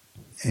book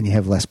and you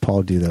have Les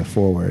Paul do the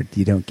foreword.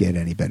 You don't get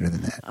any better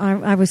than that.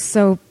 I was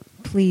so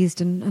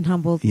pleased and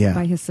humbled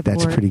by his support.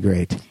 That's pretty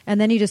great. And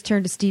then he just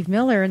turned to Steve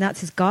Miller, and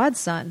that's his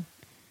godson.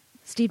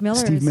 Steve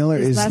Miller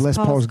is Les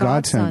Paul's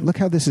godson. Look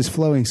how this is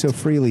flowing so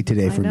freely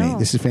today for me.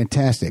 This is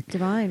fantastic.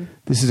 Divine.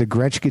 This is a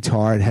Gretsch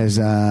guitar. It has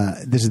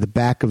this is the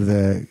back of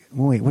the.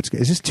 Wait,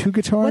 is this two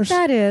guitars?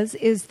 What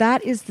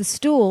that is the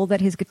stool that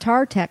his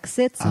guitar tech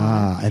sits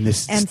on. And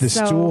the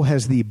stool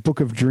has the Book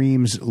of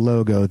Dreams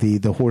logo,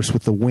 the horse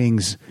with the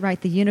wings. Right,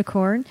 the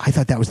unicorn. I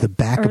thought that was the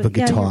back of a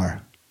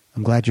guitar.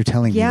 I'm glad you're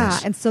telling me this. Yeah,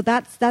 and so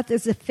that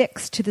is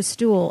affixed to the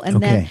stool.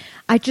 And then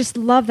I just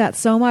love that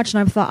so much.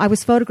 And I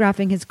was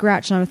photographing his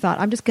Gretsch, and I thought,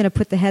 I'm just going to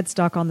put the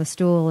headstock on the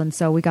stool. And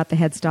so we got the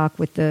headstock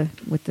with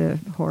the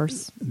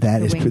horse.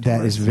 That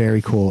is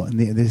very cool. And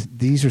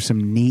these are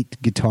some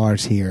neat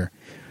guitars here.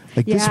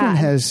 Like this one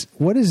has,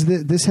 what is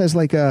this? This has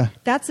like a...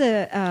 That's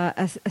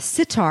a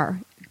sitar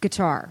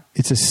guitar.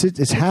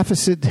 It's half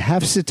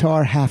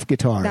sitar, half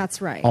guitar.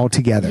 That's right. All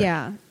together.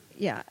 Yeah.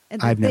 Yeah,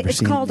 and I've never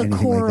seen it's called a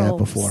anything like that choral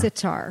before.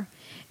 sitar,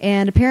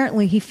 and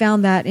apparently he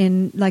found that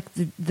in like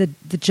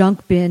the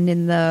junk bin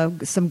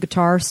in some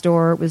guitar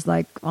store. It was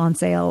like on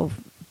sale,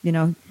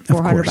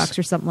 $400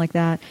 or something like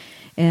that,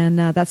 and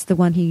that's the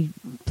one he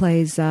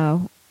plays,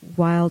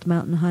 Wild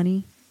Mountain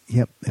Honey.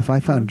 Yep. If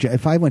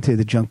I went to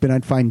the junk bin,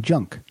 I'd find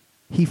junk.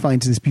 He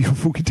finds this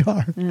beautiful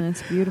guitar. Yeah,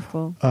 it's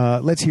beautiful.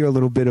 Let's hear a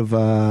little bit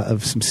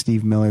of some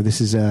Steve Miller.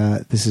 This is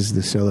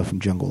the solo from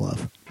Jungle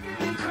Love.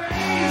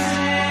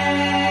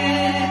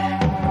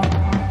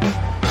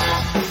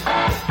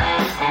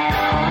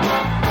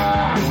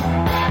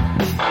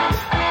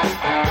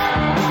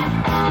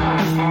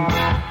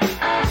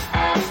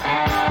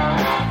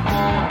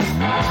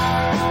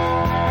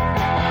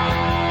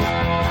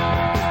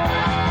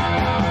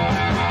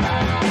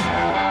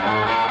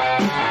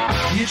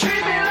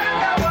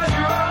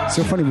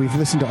 So funny, we've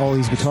listened to all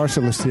these guitar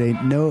solos today.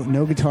 No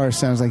guitarist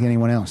sounds like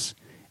anyone else.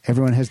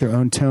 Everyone has their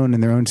own tone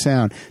and their own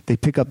sound. They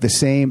pick up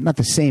not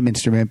the same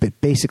instrument, but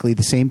basically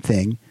the same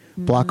thing.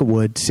 Mm-hmm. Block of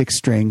wood, 6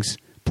 strings,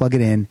 plug it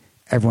in.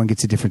 Everyone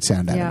gets a different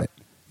sound out of it.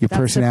 That's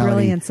personality, the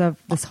brilliance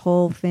of this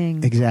whole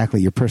thing.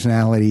 Exactly. Your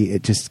personality,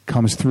 it just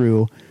comes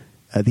through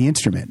the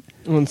instrument.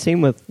 Well, and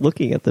same with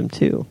looking at them,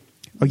 too.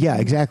 Oh, yeah,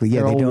 exactly.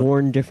 Yeah, they're all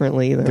worn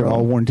differently. They're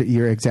all worn.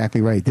 You're exactly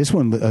right. This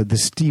one, the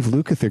Steve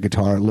Lukather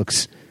guitar,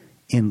 looks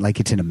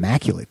it's in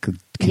immaculate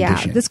condition.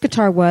 Yeah, this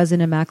guitar was in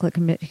immaculate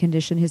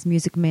condition. His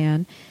Music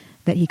Man,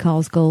 that he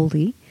calls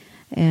Goldie,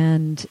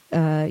 and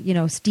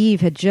Steve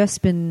had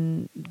just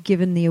been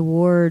given the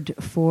award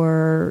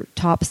for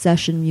top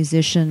session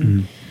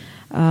musician.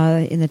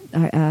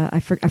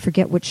 I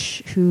forget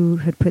who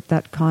had put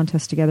that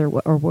contest together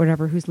or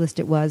whatever, whose list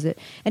it was.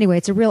 Anyway,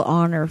 it's a real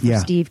honor for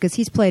Steve because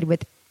he's played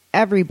with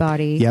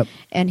everybody. Yep.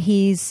 And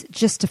he's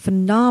just a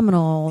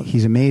phenomenal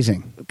He's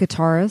amazing.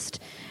 guitarist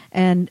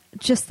and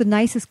just the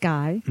nicest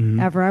guy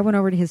ever. I went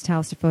over to his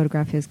house to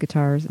photograph his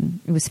guitars, and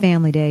it was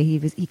family day.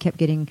 He kept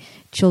getting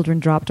children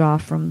dropped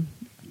off from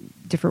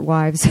different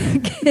wives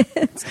and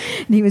kids,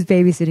 and he was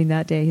babysitting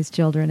that day his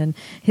children, and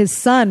his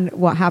son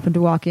happened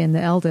to walk in,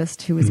 the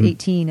eldest, who was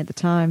 18 at the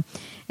time,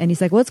 and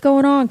he's like, what's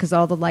going on, because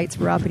all the lights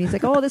were up, and he's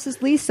like, oh, this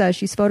is Lisa,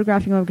 she's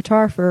photographing a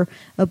guitar for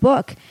a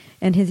book.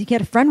 And he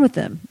had a friend with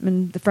him,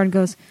 and the friend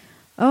goes,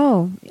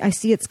 oh, I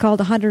see it's called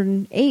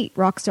 108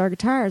 Rockstar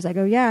Guitars. I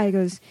go, yeah. He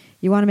goes,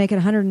 you want to make it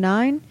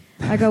 109?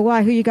 I go,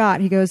 why? Who you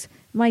got? He goes,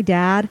 my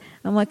dad.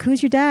 I'm like,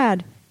 who's your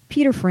dad?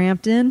 Peter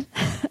Frampton.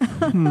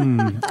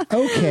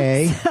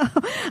 Okay. So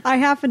I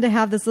happen to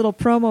have this little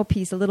promo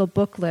piece, a little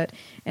booklet,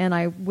 and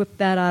I whipped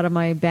that out of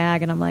my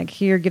bag, and I'm like,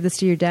 here, give this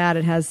to your dad.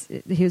 Here's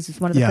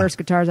one of the first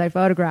guitars I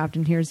photographed,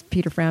 and here's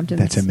Peter Frampton's.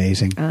 That's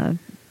amazing.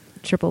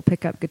 Triple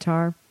pickup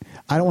guitar.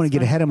 I don't want to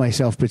get ahead of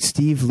myself, but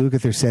Steve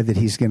Lukather said that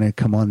he's going to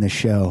come on the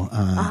show.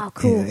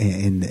 Cool.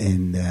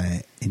 In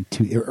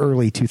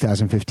early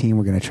 2015,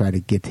 we're going to try to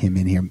get him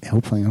in here.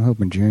 Hopefully, I'm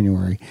hoping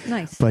January.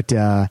 Nice. But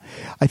I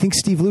think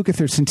Steve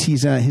Lukather, since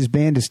his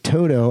band is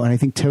Toto, and I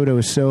think Toto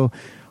is so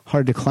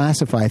hard to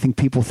classify. I think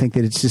people think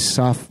that it's just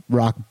soft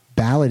rock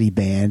ballady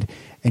band,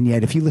 and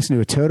yet if you listen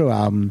to a Toto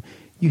album,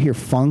 you hear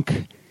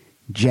funk,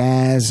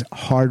 jazz,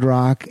 hard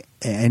rock.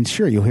 And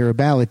sure, you'll hear a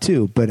ballad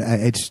too, but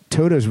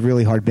Toto's a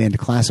really hard band to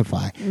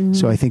classify.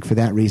 So I think for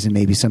that reason,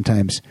 maybe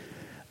sometimes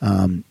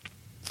the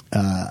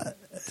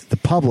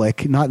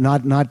public,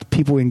 not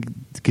people in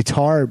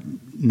guitar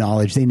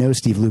knowledge, they know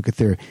Steve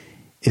Lukather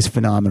is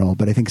phenomenal,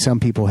 but I think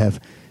some people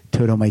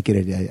Toto might get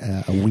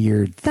a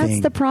weird thing.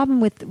 That's the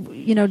problem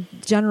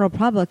with general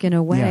public in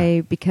a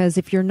way, because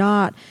if you're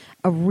not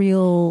a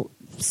real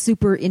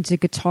super into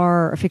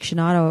guitar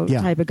aficionado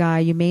type of guy,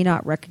 you may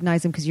not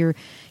recognize him because you're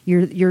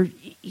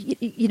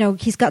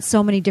he's got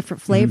so many different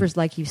flavors,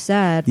 like you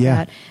said,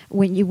 that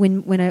when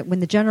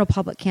the general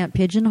public can't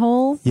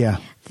pigeonhole,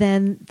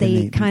 then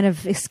they kind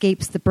of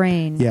escapes the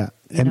brain.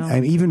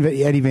 And even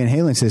Eddie Van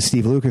Halen says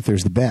Steve Lukather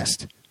is the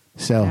best.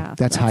 So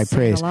that's high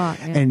praise.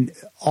 And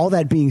all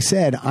that being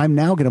said, I'm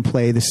now going to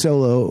play the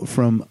solo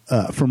from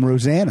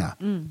Rosanna,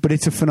 but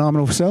it's a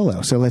phenomenal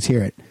solo. So let's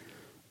hear it.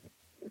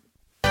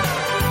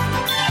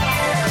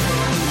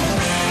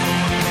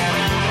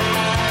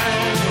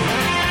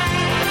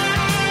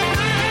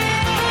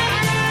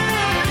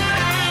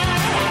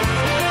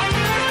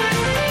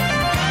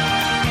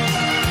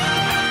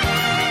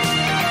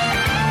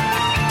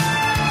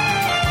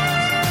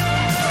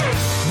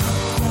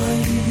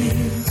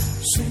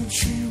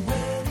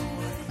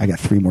 I got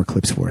 3 more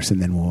clips for us,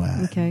 and then we'll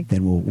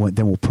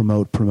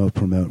promote,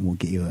 and we'll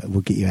get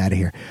you out of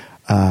here.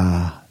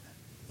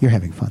 You're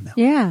having fun though.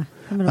 Yeah.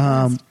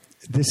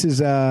 This is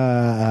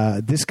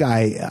this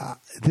guy.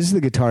 This is the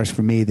guitarist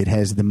for me that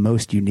has the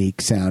most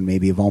unique sound,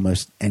 maybe of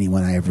almost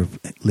anyone I ever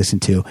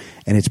listened to,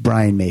 and it's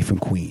Brian May from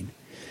Queen.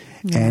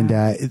 Yeah. And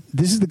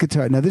this is the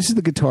guitar. Now, this is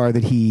the guitar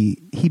that he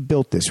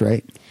built. This,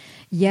 right?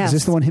 Yes. Is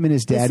this the one him and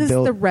his dad built? This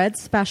is the Red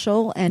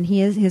Special, and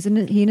he and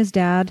his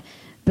dad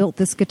built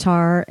this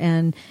guitar,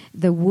 and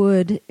the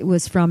wood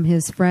was from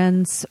his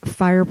friend's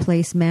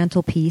fireplace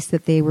mantelpiece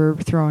that they were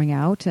throwing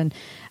out, and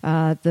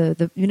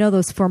the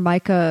those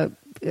Formica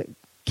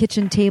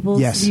kitchen tables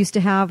we used to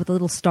have with the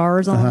little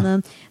stars on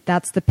them.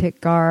 That's the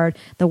pick guard.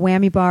 The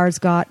whammy bar's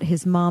got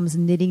his mom's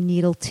knitting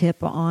needle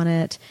tip on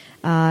it,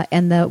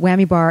 and the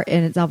whammy bar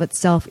in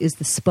itself is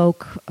the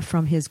spoke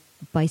from his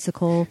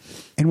bicycle.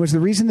 And was the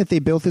reason that they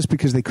built this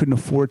because they couldn't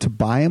afford to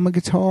buy him a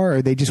guitar,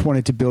 or they just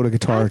wanted to build a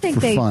guitar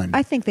for fun?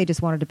 I think they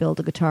just wanted to build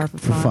a guitar for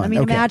fun. I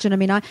mean, imagine. I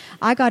mean,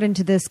 I got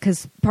into this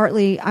because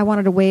partly I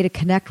wanted a way to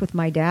connect with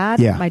my dad.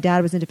 Yeah. My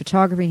dad was into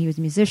photography and he was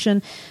a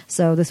musician,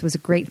 so this was a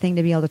great thing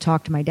to be able to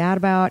talk to my dad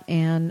about.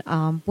 And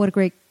what a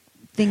great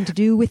thing to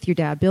do with your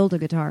dad, build a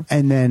guitar.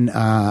 And then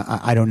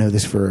I don't know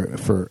this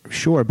for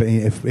sure, but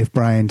if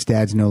Brian's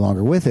dad's no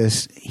longer with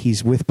us,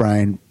 he's with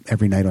Brian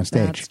every night on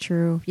stage. That's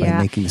true. Yeah.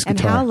 Making this guitar. And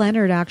Hal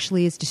Leonard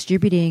actually is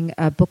distributing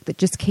a book that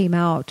just came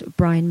out,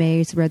 Brian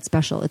May's Red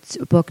Special. It's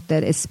a book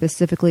that is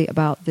specifically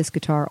about this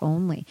guitar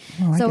only.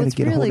 Oh, so it's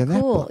really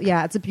cool.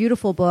 Yeah, it's a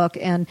beautiful book,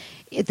 and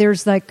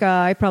there's like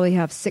I probably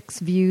have 6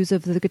 views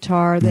of the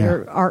guitar that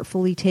are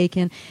artfully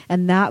taken,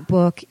 and that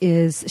book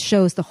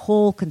shows the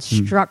whole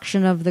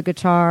construction of the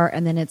guitar,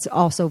 and then it's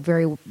also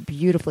very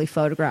beautifully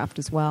photographed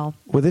as well.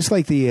 Well, this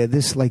like the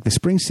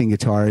Springsteen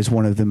guitar is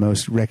one of the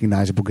most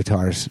recognizable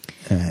guitars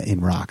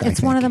in rock.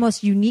 It's one of the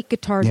most unique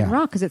guitars in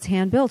rock because it's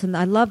hand built, and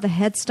I love the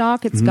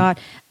headstock. It's got.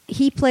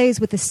 He plays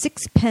with a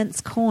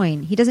 6-pence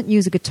coin. He doesn't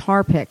use a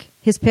guitar pick.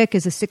 His pick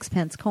is a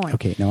 6-pence coin.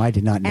 Okay, no, I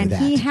did not know that.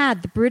 And he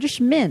had the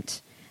British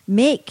Mint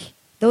make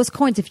those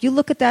coins. If you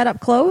look at that up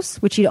close,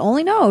 which you'd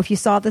only know if you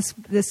saw this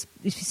if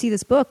you see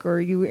this book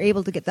or you were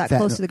able to get that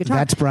close to the guitar.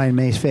 That's Brian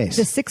May's face.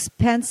 The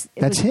 6-pence.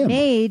 That's him.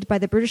 Made by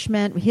the British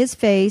Mint, his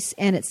face,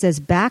 and it says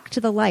 "Back to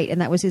the Light,"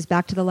 and that was his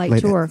Back to the Light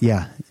tour.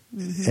 Yeah,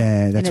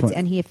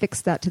 and he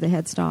affixed that to the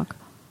headstock.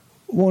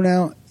 Well,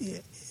 now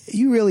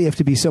you really have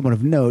to be someone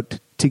of note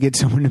to get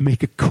someone to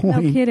make a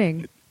coin. No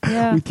kidding.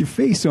 Yeah. With your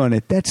face on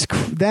it.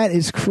 That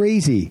is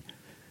crazy.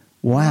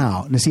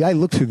 Wow. Now, see, I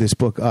looked through this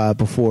book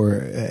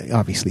before,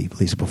 obviously,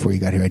 Lisa, before you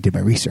got here, I did my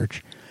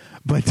research.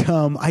 But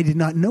I did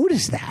not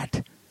notice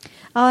that.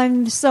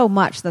 So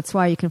much. That's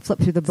why you can flip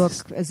through the book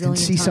a zillion And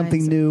see times.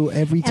 something new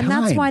every time. And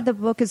that's why the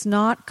book is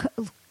not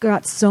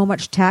got so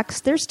much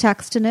text. There's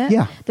text in it.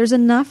 Yeah. There's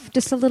enough,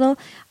 just a little.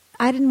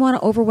 I didn't want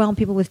to overwhelm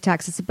people with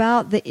text. It's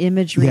about the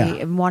imagery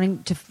and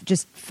wanting to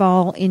just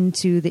fall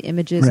into the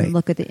images Right. and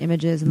look at the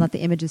images and let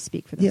the images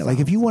speak for themselves. Yeah, like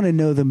if you want to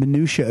know the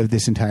minutia of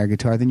this entire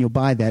guitar, then you'll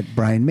buy that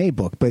Brian May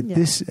book. But Yeah.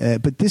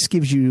 this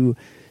gives you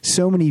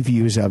so many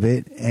views of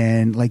it,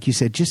 and like you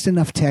said, just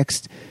enough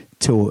text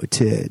to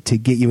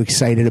get you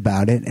excited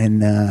about it.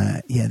 And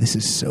this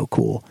is so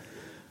cool.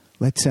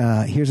 Let's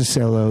here's a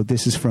solo.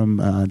 This is from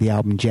the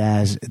album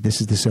Jazz.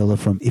 This is the solo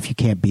from If You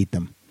Can't Beat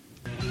Them.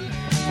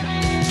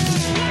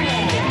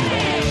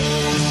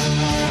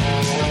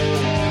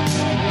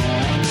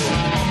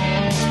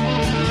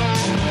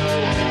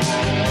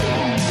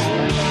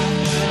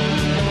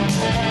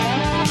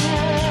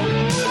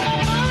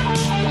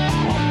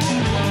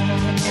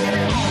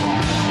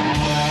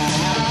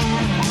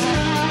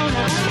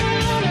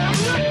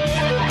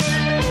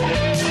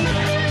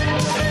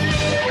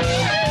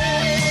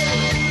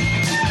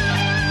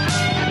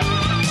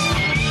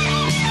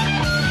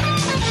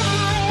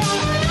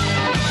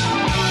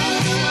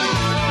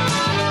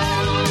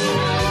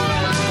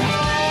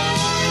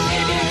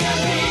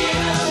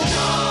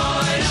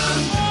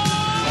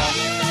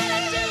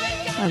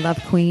 I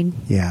love Queen.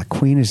 Yeah,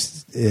 Queen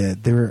is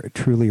they're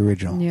truly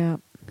original. Yeah.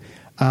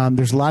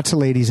 There's lots of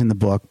ladies in the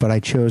book, but I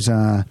chose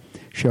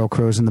Sheryl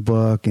Crow's in the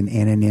book and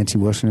Anna and Nancy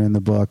Wilson are in the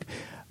book.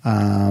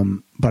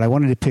 But I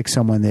wanted to pick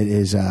someone that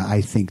is,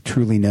 I think,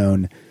 truly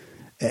known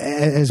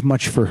as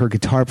much for her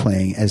guitar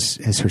playing as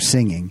her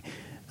singing.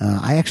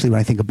 I actually, when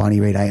I think of Bonnie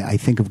Raitt, I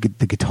think of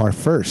the guitar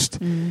first.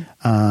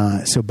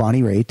 So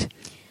Bonnie Raitt.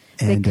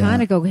 They And,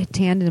 kind of go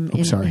hand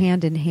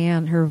in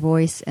hand. Her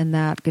voice and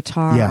that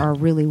guitar are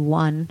really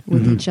one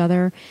with each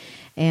other.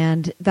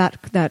 And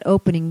that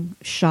opening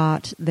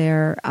shot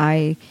there,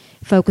 I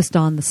focused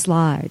on the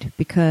slide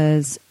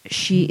because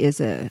she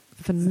is a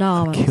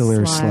phenomenal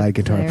killer slide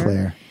guitar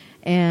player.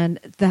 And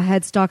the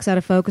headstock's out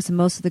of focus and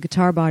most of the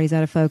guitar body's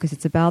out of focus.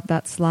 It's about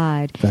that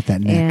slide. About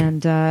that neck.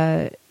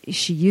 And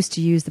she used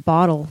to use the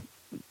bottle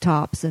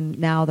tops, and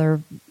now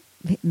they're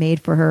made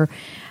for her.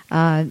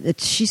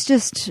 She's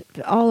just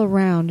all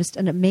around just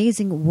an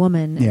amazing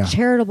woman, a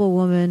charitable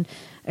woman,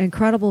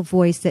 incredible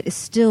voice that is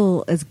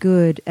still as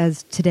good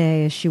as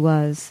today as she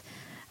was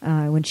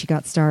when she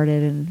got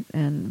started.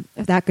 And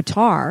that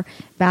guitar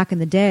back in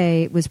the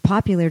day was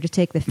popular to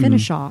take the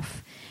finish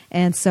off.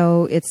 And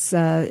so it's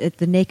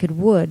the naked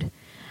wood.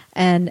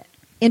 And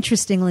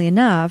interestingly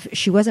enough,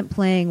 she wasn't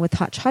playing with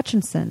Hutch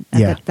Hutchinson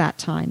at that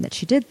time that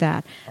she did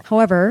that.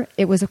 However,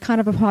 it was a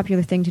kind of a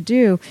popular thing to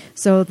do.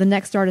 So the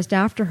next artist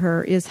after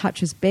her is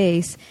Hutch's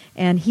bass,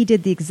 and he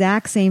did the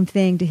exact same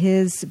thing to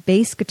his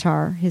bass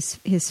guitar, his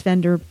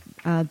Fender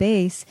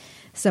bass.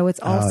 So it's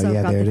also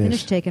got the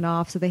finish taken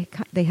off. So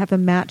they have a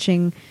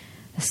matching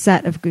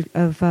set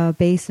of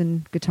bass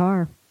and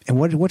guitar. And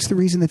what's the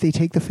reason that they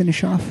take the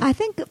finish off? I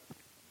think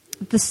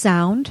the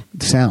sound.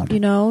 The sound. You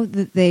know,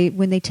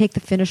 when they take the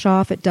finish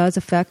off, it does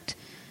affect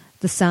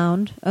the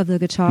sound of the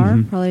guitar.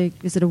 Probably,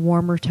 is it a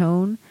warmer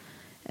tone?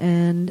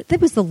 And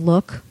that was the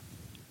look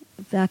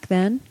back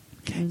then.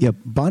 Yeah,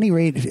 Bonnie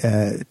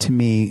Raitt, to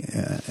me,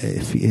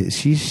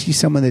 she's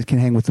someone that can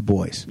hang with the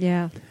boys.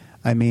 Yeah.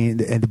 I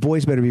mean, and the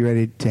boys better be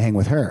ready to hang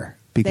with her.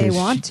 Because they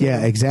want to.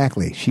 Yeah,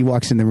 exactly. She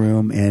walks in the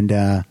room and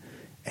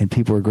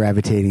people are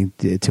gravitating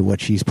to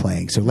what she's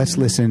playing. So let's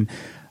listen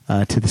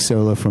to the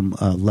solo from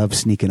Love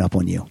Sneaking Up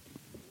on You.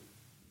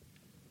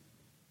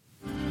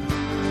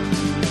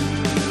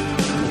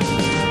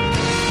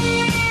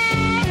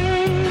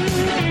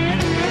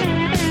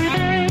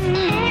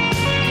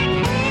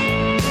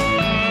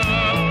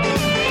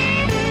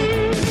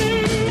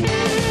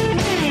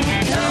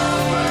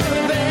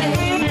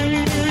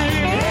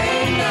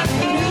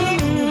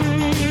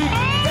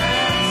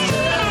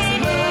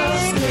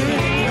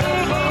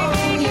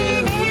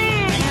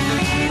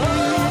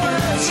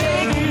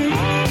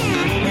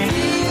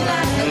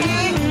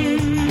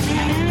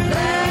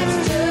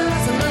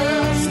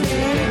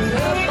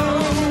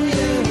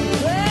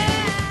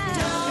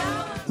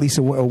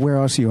 Lisa, where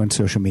else are you on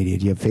social media?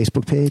 Do you have a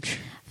Facebook page?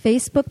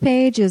 Facebook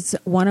page is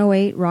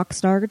 108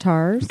 Rockstar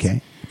Guitars.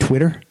 Okay.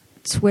 Twitter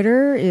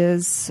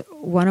is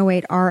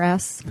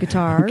 108RS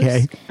Guitars.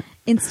 Okay.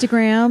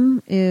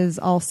 Instagram is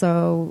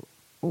also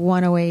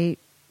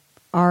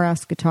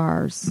 108RS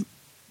Guitars,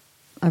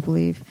 I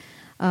believe.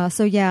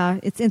 So yeah,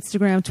 it's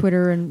Instagram,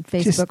 Twitter, and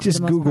Facebook. Just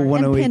for the most Google part.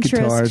 108 and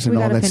Guitars and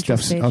all that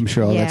stuff. Page. I'm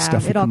sure all that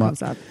stuff will it all come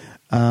comes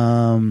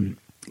up.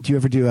 Do you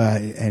ever do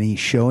any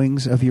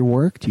showings of your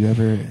work? Do you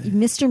ever?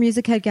 Mr.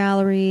 Music Head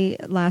Gallery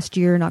last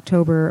year in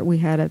October, we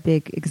had a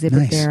big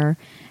exhibit there,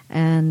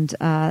 and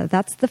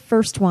that's the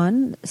first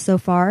one so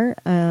far.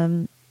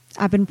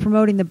 I've been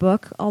promoting the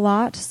book a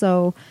lot,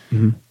 so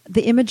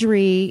the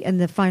imagery and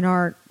the fine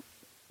art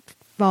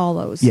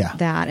follows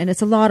that, and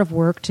it's a lot of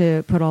work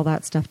to put all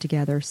that stuff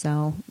together.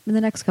 So in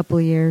the next couple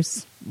of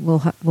years, we'll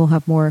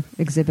have more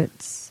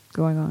exhibits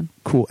going on.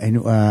 Cool. And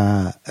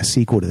a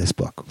sequel to this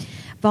book.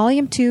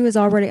 Volume 2 is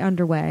already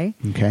underway.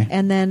 Okay.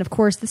 And then, of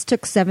course, this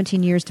took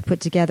 17 years to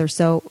put together.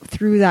 So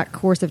through that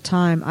course of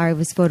time, I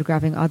was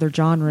photographing other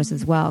genres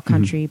as well,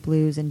 country,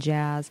 blues, and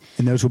jazz.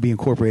 And those will be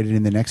incorporated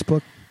in the next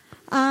book?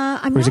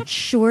 I'm not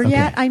sure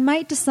yet. I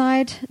might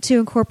decide to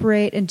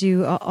incorporate and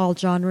do all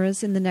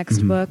genres in the next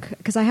book,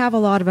 because I have a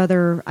lot of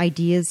other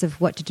ideas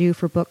of what to do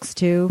for books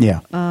too.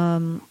 Yeah.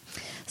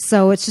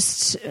 So it's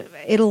just,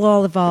 it'll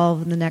all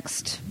evolve in the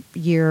next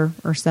year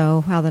or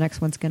so, how the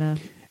next one's going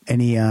to.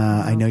 Any,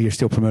 I know you're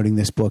still promoting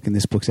this book and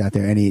this book's out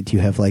there. Do you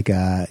have do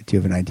you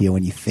have an idea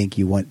when you think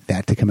you want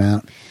that to come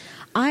out?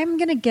 I'm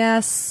going to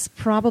guess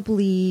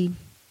probably,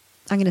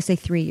 I'm going to say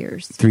 3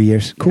 years. 3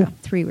 years? Cool. Yeah,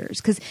 3 years.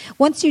 Because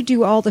once you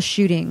do all the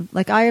shooting,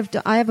 like I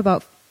have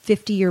about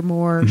 50 or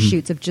more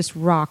shoots of just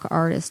rock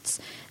artists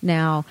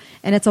now.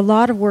 And it's a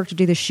lot of work to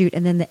do the shoot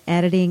and then the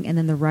editing and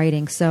then the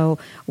writing. So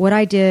what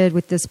I did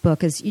with this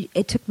book is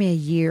it took me a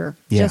year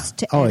just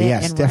to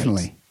edit and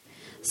definitely. write.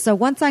 So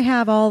once I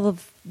have all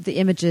of the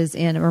images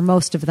in, or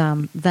most of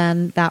them,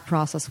 then that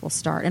process will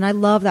start. And I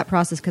love that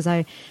process because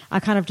I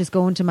kind of just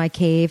go into my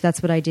cave.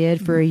 That's what I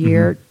did for a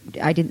year.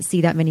 I didn't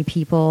see that many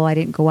people. I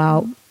didn't go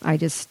out. I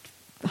just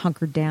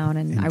hunkered down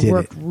and I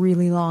worked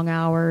really long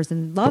hours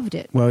and loved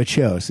it. Well, it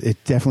shows. It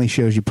definitely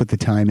shows you put the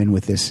time in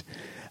with this.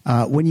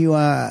 When you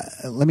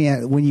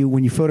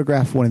when you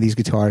photograph one of these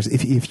guitars,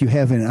 if you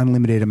have an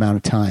unlimited amount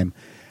of time,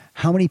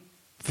 how many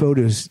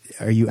photos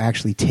are you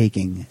actually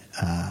taking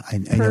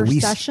per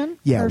session?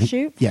 Per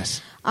shoot?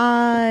 Yes.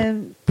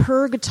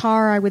 Per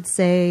guitar, I would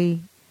say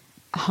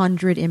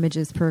 100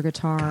 images per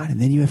guitar. God,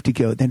 and then you have to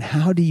go. Then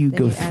how do you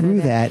go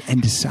through that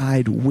and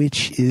decide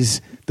which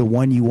is the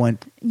one you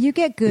want? You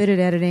get good at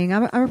editing.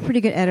 I'm a pretty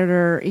good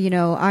editor. You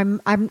know,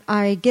 I'm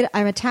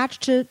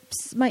attached to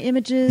my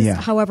images. Yeah.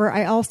 However,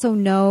 I also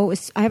know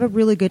I have a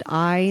really good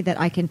eye that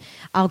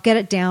I'll get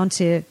it down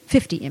to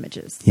 50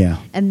 images. Yeah.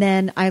 And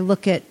then I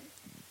look at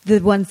the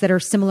ones that are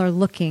similar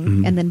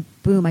looking, and then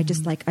boom, I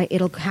just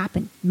it'll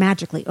happen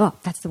magically. Oh,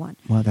 that's the one.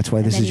 Well, that's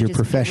why this is your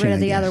profession. Get rid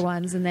of the other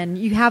ones, and then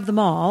you have them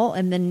all.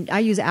 And then I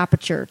use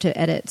Aperture to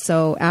edit.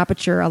 So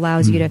Aperture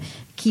allows you to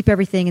keep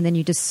everything, and then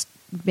you just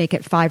make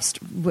it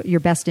your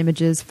best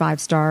images 5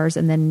 stars.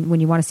 And then when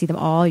you want to see them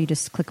all, you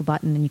just click a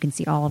button, and you can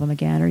see all of them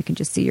again, or you can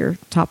just see your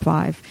top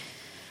 5.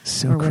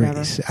 So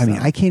crazy. I mean,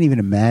 I can't even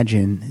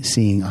imagine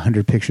seeing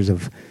 100 pictures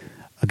of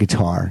a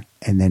guitar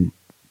and then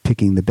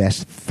picking the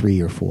best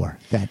 3 or 4.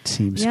 That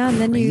seems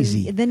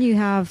crazy. And then you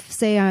have,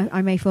 say,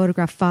 I may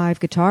photograph 5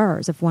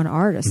 guitars of one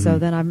artist, so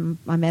then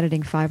I'm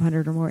editing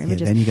 500 or more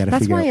images. Then you got to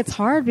That's figure why out. it's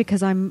hard,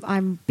 because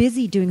I'm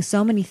busy doing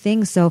so many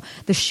things. So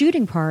the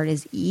shooting part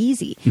is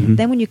easy.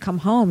 Then when you come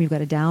home, you've got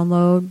to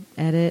download,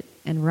 edit,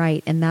 and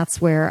write, and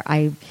that's where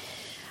I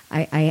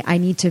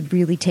need to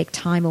really take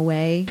time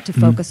away to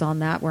focus on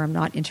that, where I'm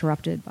not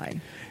interrupted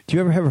by. Do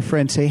you ever have a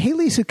friend say, "Hey,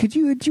 Lisa, do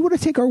you want to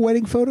take our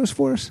wedding photos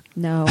for us?"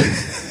 No.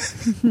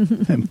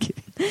 I'm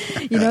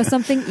kidding. You know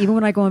something? Even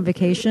when I go on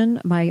vacation,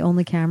 my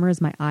only camera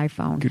is my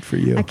iPhone. Good for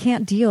you. I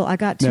can't deal. I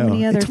got too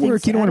many other it's things.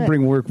 Work. You don't want to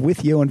bring work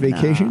with you on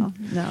vacation.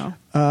 No.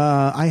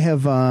 I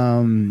have.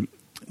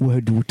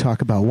 We'll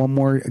talk about one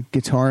more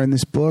guitar in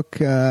this book,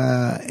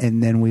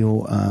 and then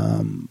we'll.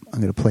 I'm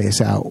going to play us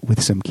out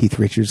with some Keith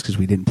Richards because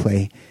we didn't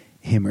play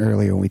him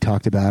earlier when we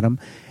talked about him.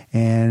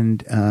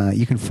 And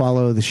you can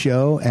follow the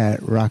show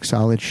at Rock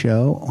Solid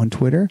Show on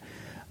Twitter.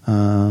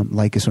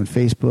 Like us on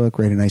Facebook.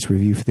 Write a nice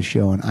review for the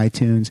show on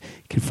iTunes.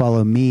 You can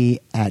follow me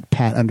at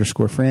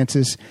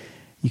Pat_Francis.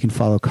 You can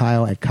follow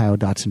Kyle at Kyle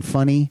Dotson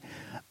Funny.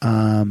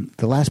 The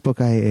last book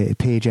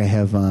page I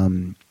have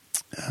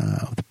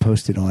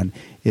posted on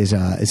is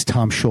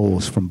Tom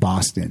Scholz from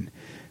Boston,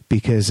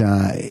 because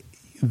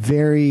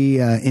very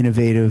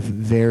innovative,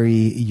 very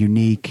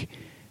unique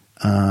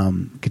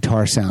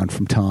guitar sound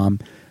from Tom.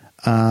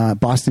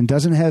 Boston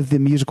doesn't have the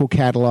musical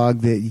catalog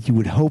that you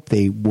would hope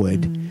they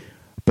would,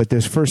 but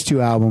those first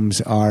 2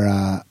 albums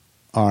are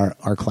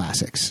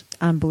classics.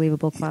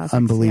 Unbelievable classics.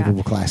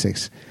 Unbelievable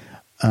classics.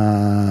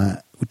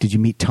 Did you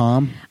meet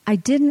Tom? I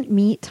didn't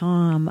meet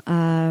Tom.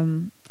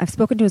 I've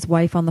spoken to his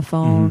wife on the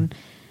phone.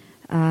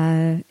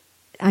 I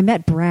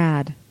met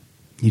Brad.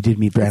 You did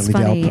meet Bradley It's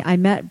funny. Delp. I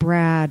met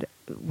Brad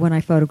when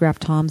I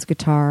photographed Tom's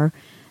guitar.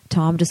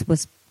 Tom just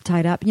was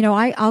tied up. You know,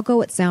 I'll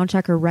go at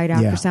soundcheck or right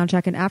after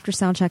soundcheck, and after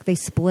soundcheck they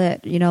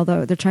split. You know,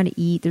 they're trying to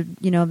eat.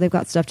 They've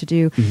got stuff to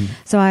do.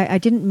 So I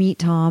didn't meet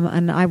Tom,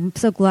 and I'm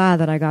so glad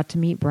that I got to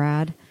meet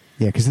Brad.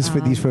 Yeah, because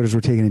these photos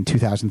were taken in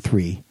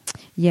 2003.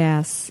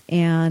 Yes,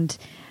 and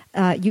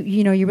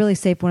you really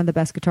saved one of the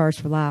best guitars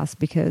for last,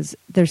 because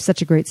there's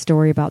such a great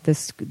story about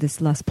this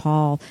Les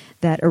Paul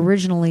that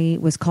originally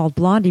was called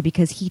Blondie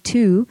because he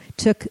too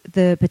took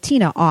the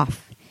patina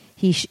off.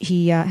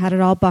 He had it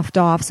all buffed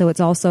off, so it's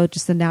also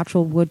just a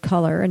natural wood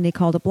color, and they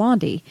called it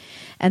Blondie.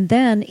 And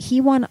then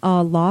he won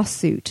a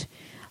lawsuit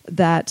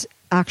that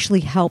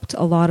actually helped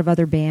a lot of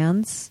other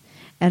bands.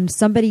 And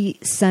somebody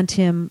sent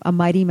him a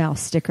Mighty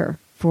Mouse sticker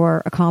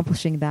for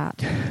accomplishing that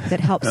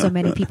helped so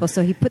many people.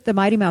 So he put the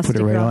Mighty Mouse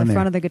sticker right on the there.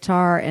 front of the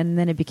guitar, and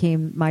then it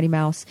became Mighty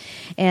Mouse.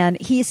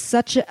 And he's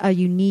such a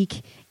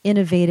unique,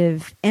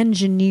 innovative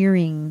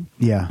engineering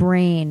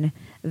brain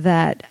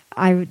that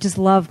I just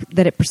love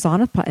that it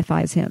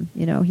personifies him.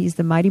 You know, he's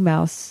the Mighty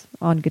Mouse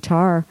on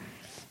guitar.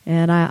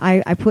 And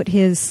I put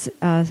his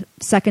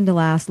second to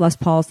last, Les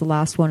Paul's the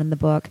last one in the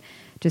book,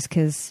 just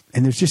because.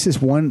 And there's just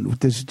this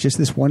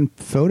one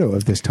photo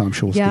of this Tom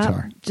Scholz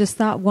guitar. Just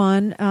that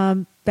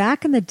one.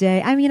 Back in the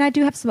day, I mean, I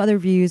do have some other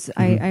reviews.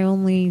 Mm-hmm. I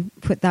only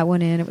put that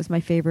one in. It was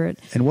my favorite.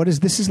 And what is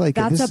this? Is like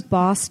that's a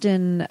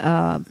Boston.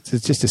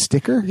 It's just a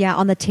sticker. Yeah,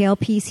 on the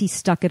tailpiece, he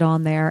stuck it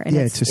on there. And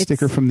it's a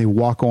sticker from the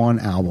Walk On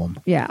album.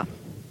 Yeah,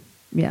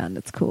 and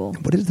it's cool.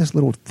 What is this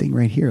little thing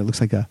right here? It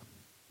looks like a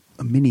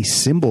mini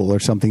symbol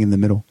or something in the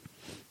middle.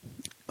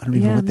 I don't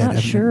even know what that. I'm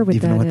not sure what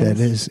that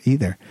is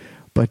either.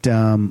 But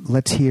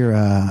let's hear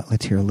a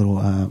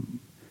little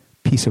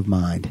Peace of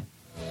Mind.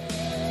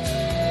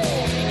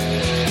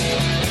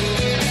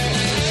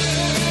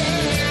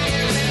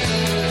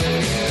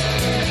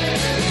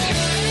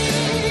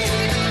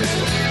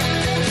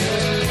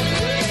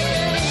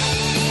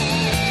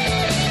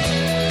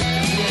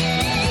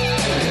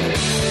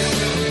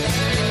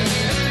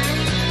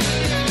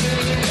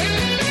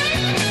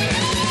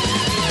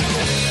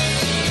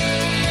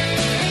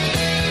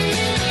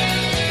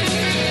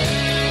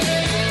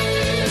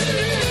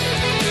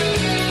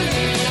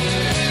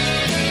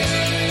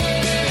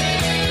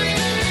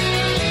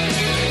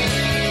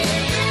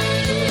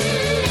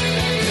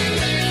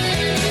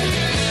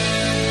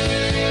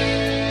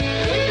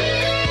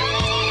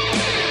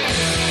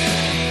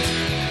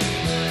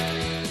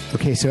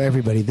 Okay, so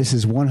everybody, this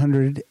is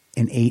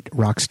 108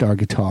 Rockstar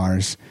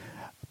Guitars.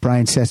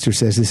 Brian Setzer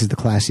says this is the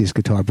classiest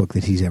guitar book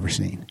that he's ever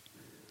seen.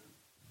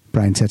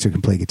 Brian Setzer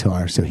can play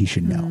guitar, so he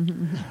should know.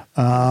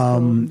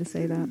 To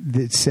say that.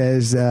 It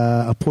says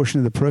a portion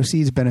of the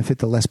proceeds benefit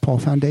the Les Paul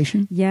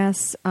Foundation.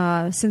 Yes,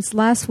 since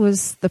Les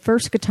was the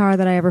first guitar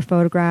that I ever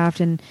photographed,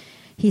 and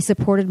he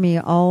supported me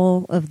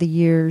all of the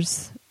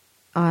years,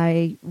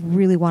 I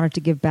really wanted to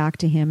give back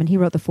to him. And he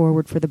wrote the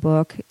foreword for the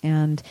book,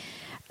 and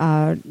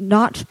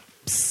not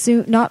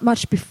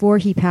much before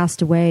he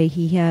passed away,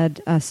 he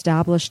had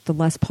established the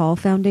Les Paul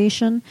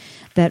Foundation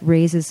that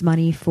raises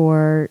money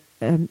for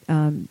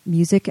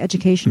music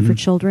education for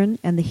children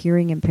and the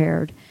hearing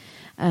impaired.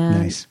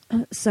 Nice.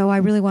 So I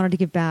really wanted to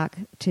give back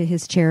to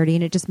his charity,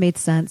 and it just made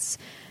sense.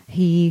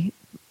 He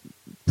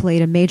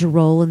played a major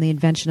role in the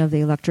invention of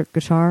the electric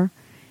guitar,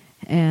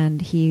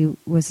 and he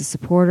was a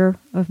supporter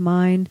of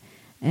mine,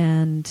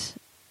 and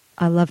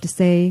I love to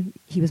say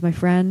he was my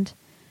friend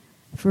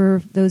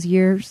for those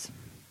years.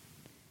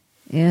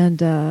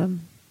 And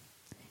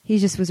he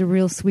just was a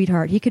real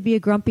sweetheart. He could be a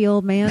grumpy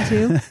old man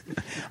too.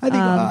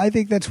 I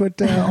think that's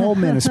what all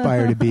men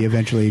aspire to be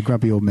eventually, a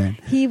grumpy old man.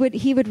 He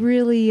would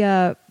really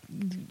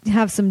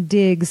have some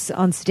digs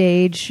on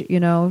stage, you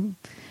know,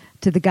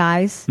 to the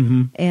guys,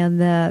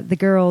 and the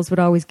girls would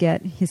always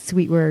get his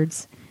sweet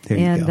words. There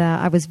you go.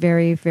 I was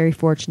very, very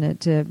fortunate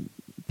to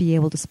be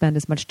able to spend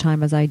as much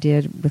time as I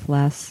did with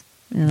Les,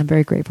 and I'm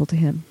very grateful to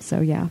him.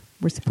 So yeah,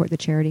 we support the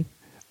charity.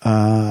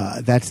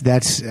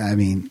 That's. I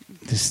mean,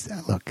 this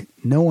look.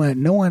 No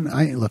one.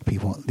 Look,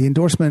 people. The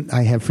endorsement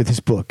I have for this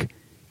book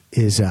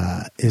is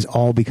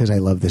all because I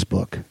love this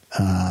book.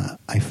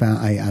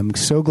 I'm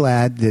so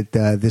glad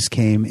that this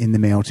came in the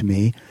mail to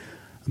me.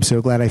 I'm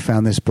so glad I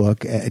found this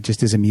book.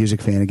 Just as a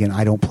music fan, again,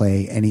 I don't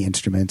play any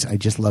instruments. I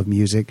just love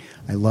music.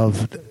 I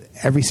love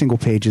every single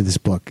page of this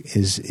book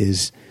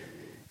is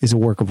a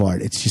work of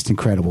art. It's just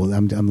incredible.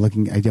 I'm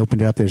looking. I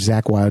opened it up. There's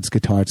Zakk Wylde's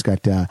guitar. It's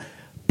got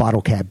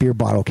beer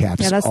bottle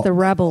caps. Yeah, that's the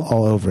Rebel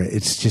all over it.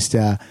 It's just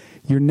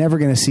you're never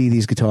going to see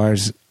these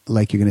guitars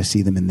like you're going to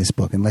see them in this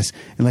book, unless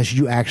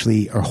you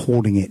actually are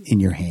holding it in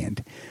your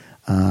hand.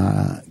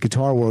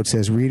 Guitar World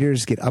says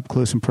readers get up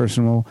close and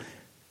personal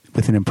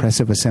with an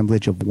impressive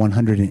assemblage of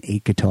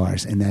 108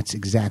 guitars, and that's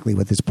exactly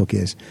what this book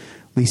is.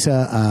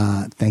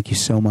 Lisa, thank you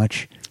so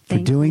much for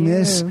doing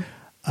this.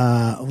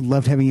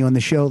 Loved having you on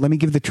the show. Let me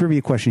give the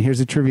trivia question. Here's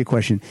the trivia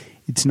question.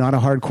 It's not a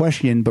hard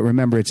question, but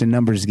remember, it's a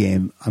numbers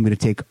game. I'm going to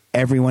take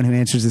everyone who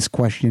answers this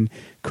question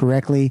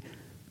correctly,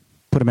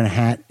 put them in a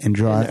hat, and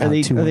draw out two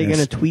winners. Are they going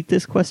to tweet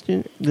this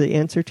question, the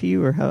answer to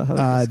you, or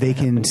how they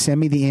can send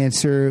me the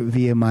answer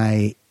via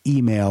my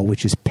email,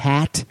 which is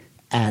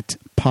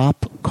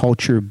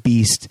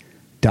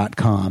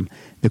pat@popculturebeast.com.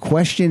 The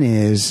question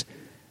is,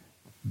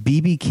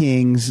 B.B.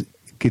 King's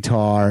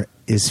guitar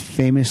is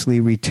famously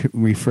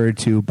referred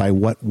to by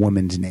what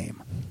woman's name?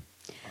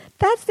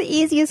 That's the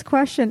easiest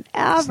question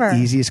ever. It's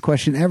the easiest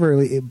question ever,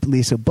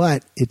 Lisa,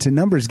 but it's a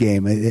numbers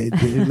game.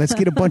 Let's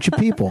get a bunch of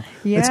people.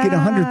 Yeah. Let's get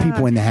 100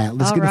 people in the hat.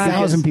 Let's get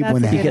 1,000 people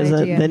in the hat. Because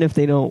then if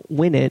they don't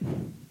win it,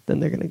 then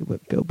they're going to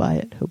go buy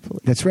it,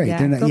 hopefully. That's right.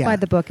 Yeah, go buy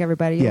the book,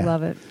 everybody. You'll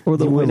love it. Or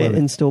they'll win it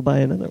and still buy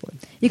another one.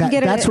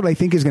 That's what I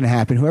think is going to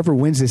happen. Whoever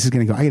wins this is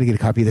going to go, I got to get a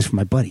copy of this for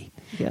my buddy.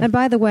 Yeah. And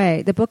by the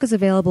way, the book is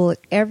available at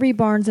every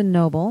Barnes and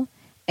Noble,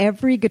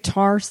 every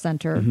Guitar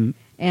Center,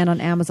 and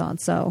on Amazon.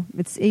 So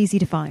it's easy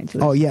to find.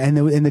 Oh, yeah.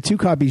 And the 2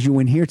 copies you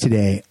win here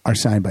today are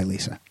signed by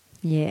Lisa.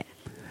 Yeah.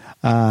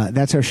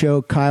 That's our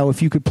show. Kyle,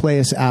 if you could play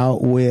us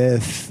out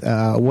with,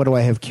 what do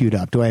I have queued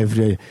up? Do I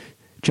have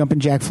Jumpin'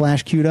 Jack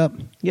Flash queued up?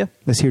 Yeah.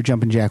 Let's hear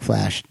Jumpin' Jack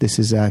Flash. This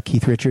is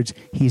Keith Richards.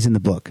 He's in the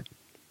book.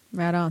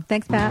 Right on.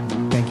 Thanks, Pat.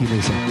 Thank you,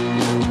 Lisa.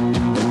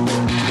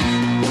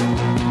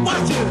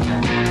 Watch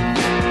it.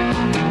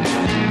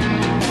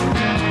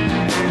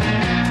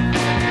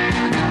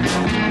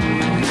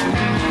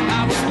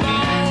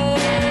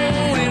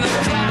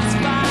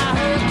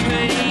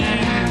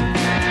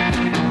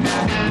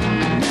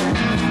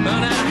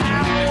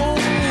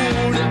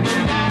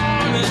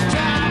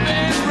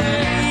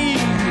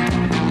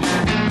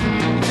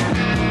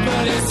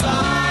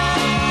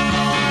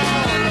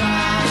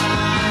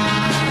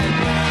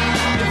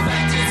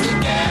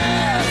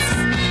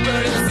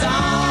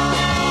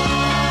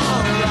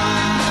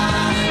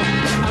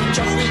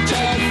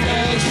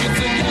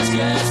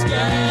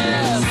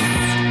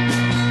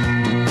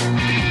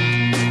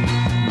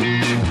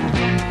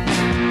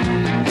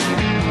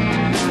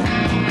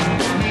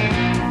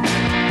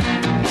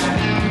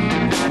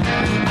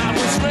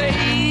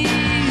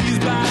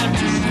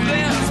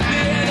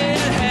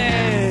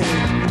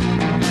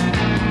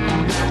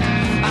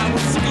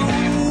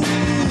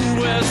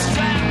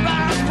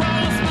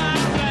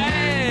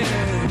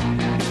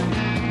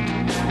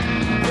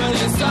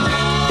 It's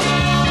all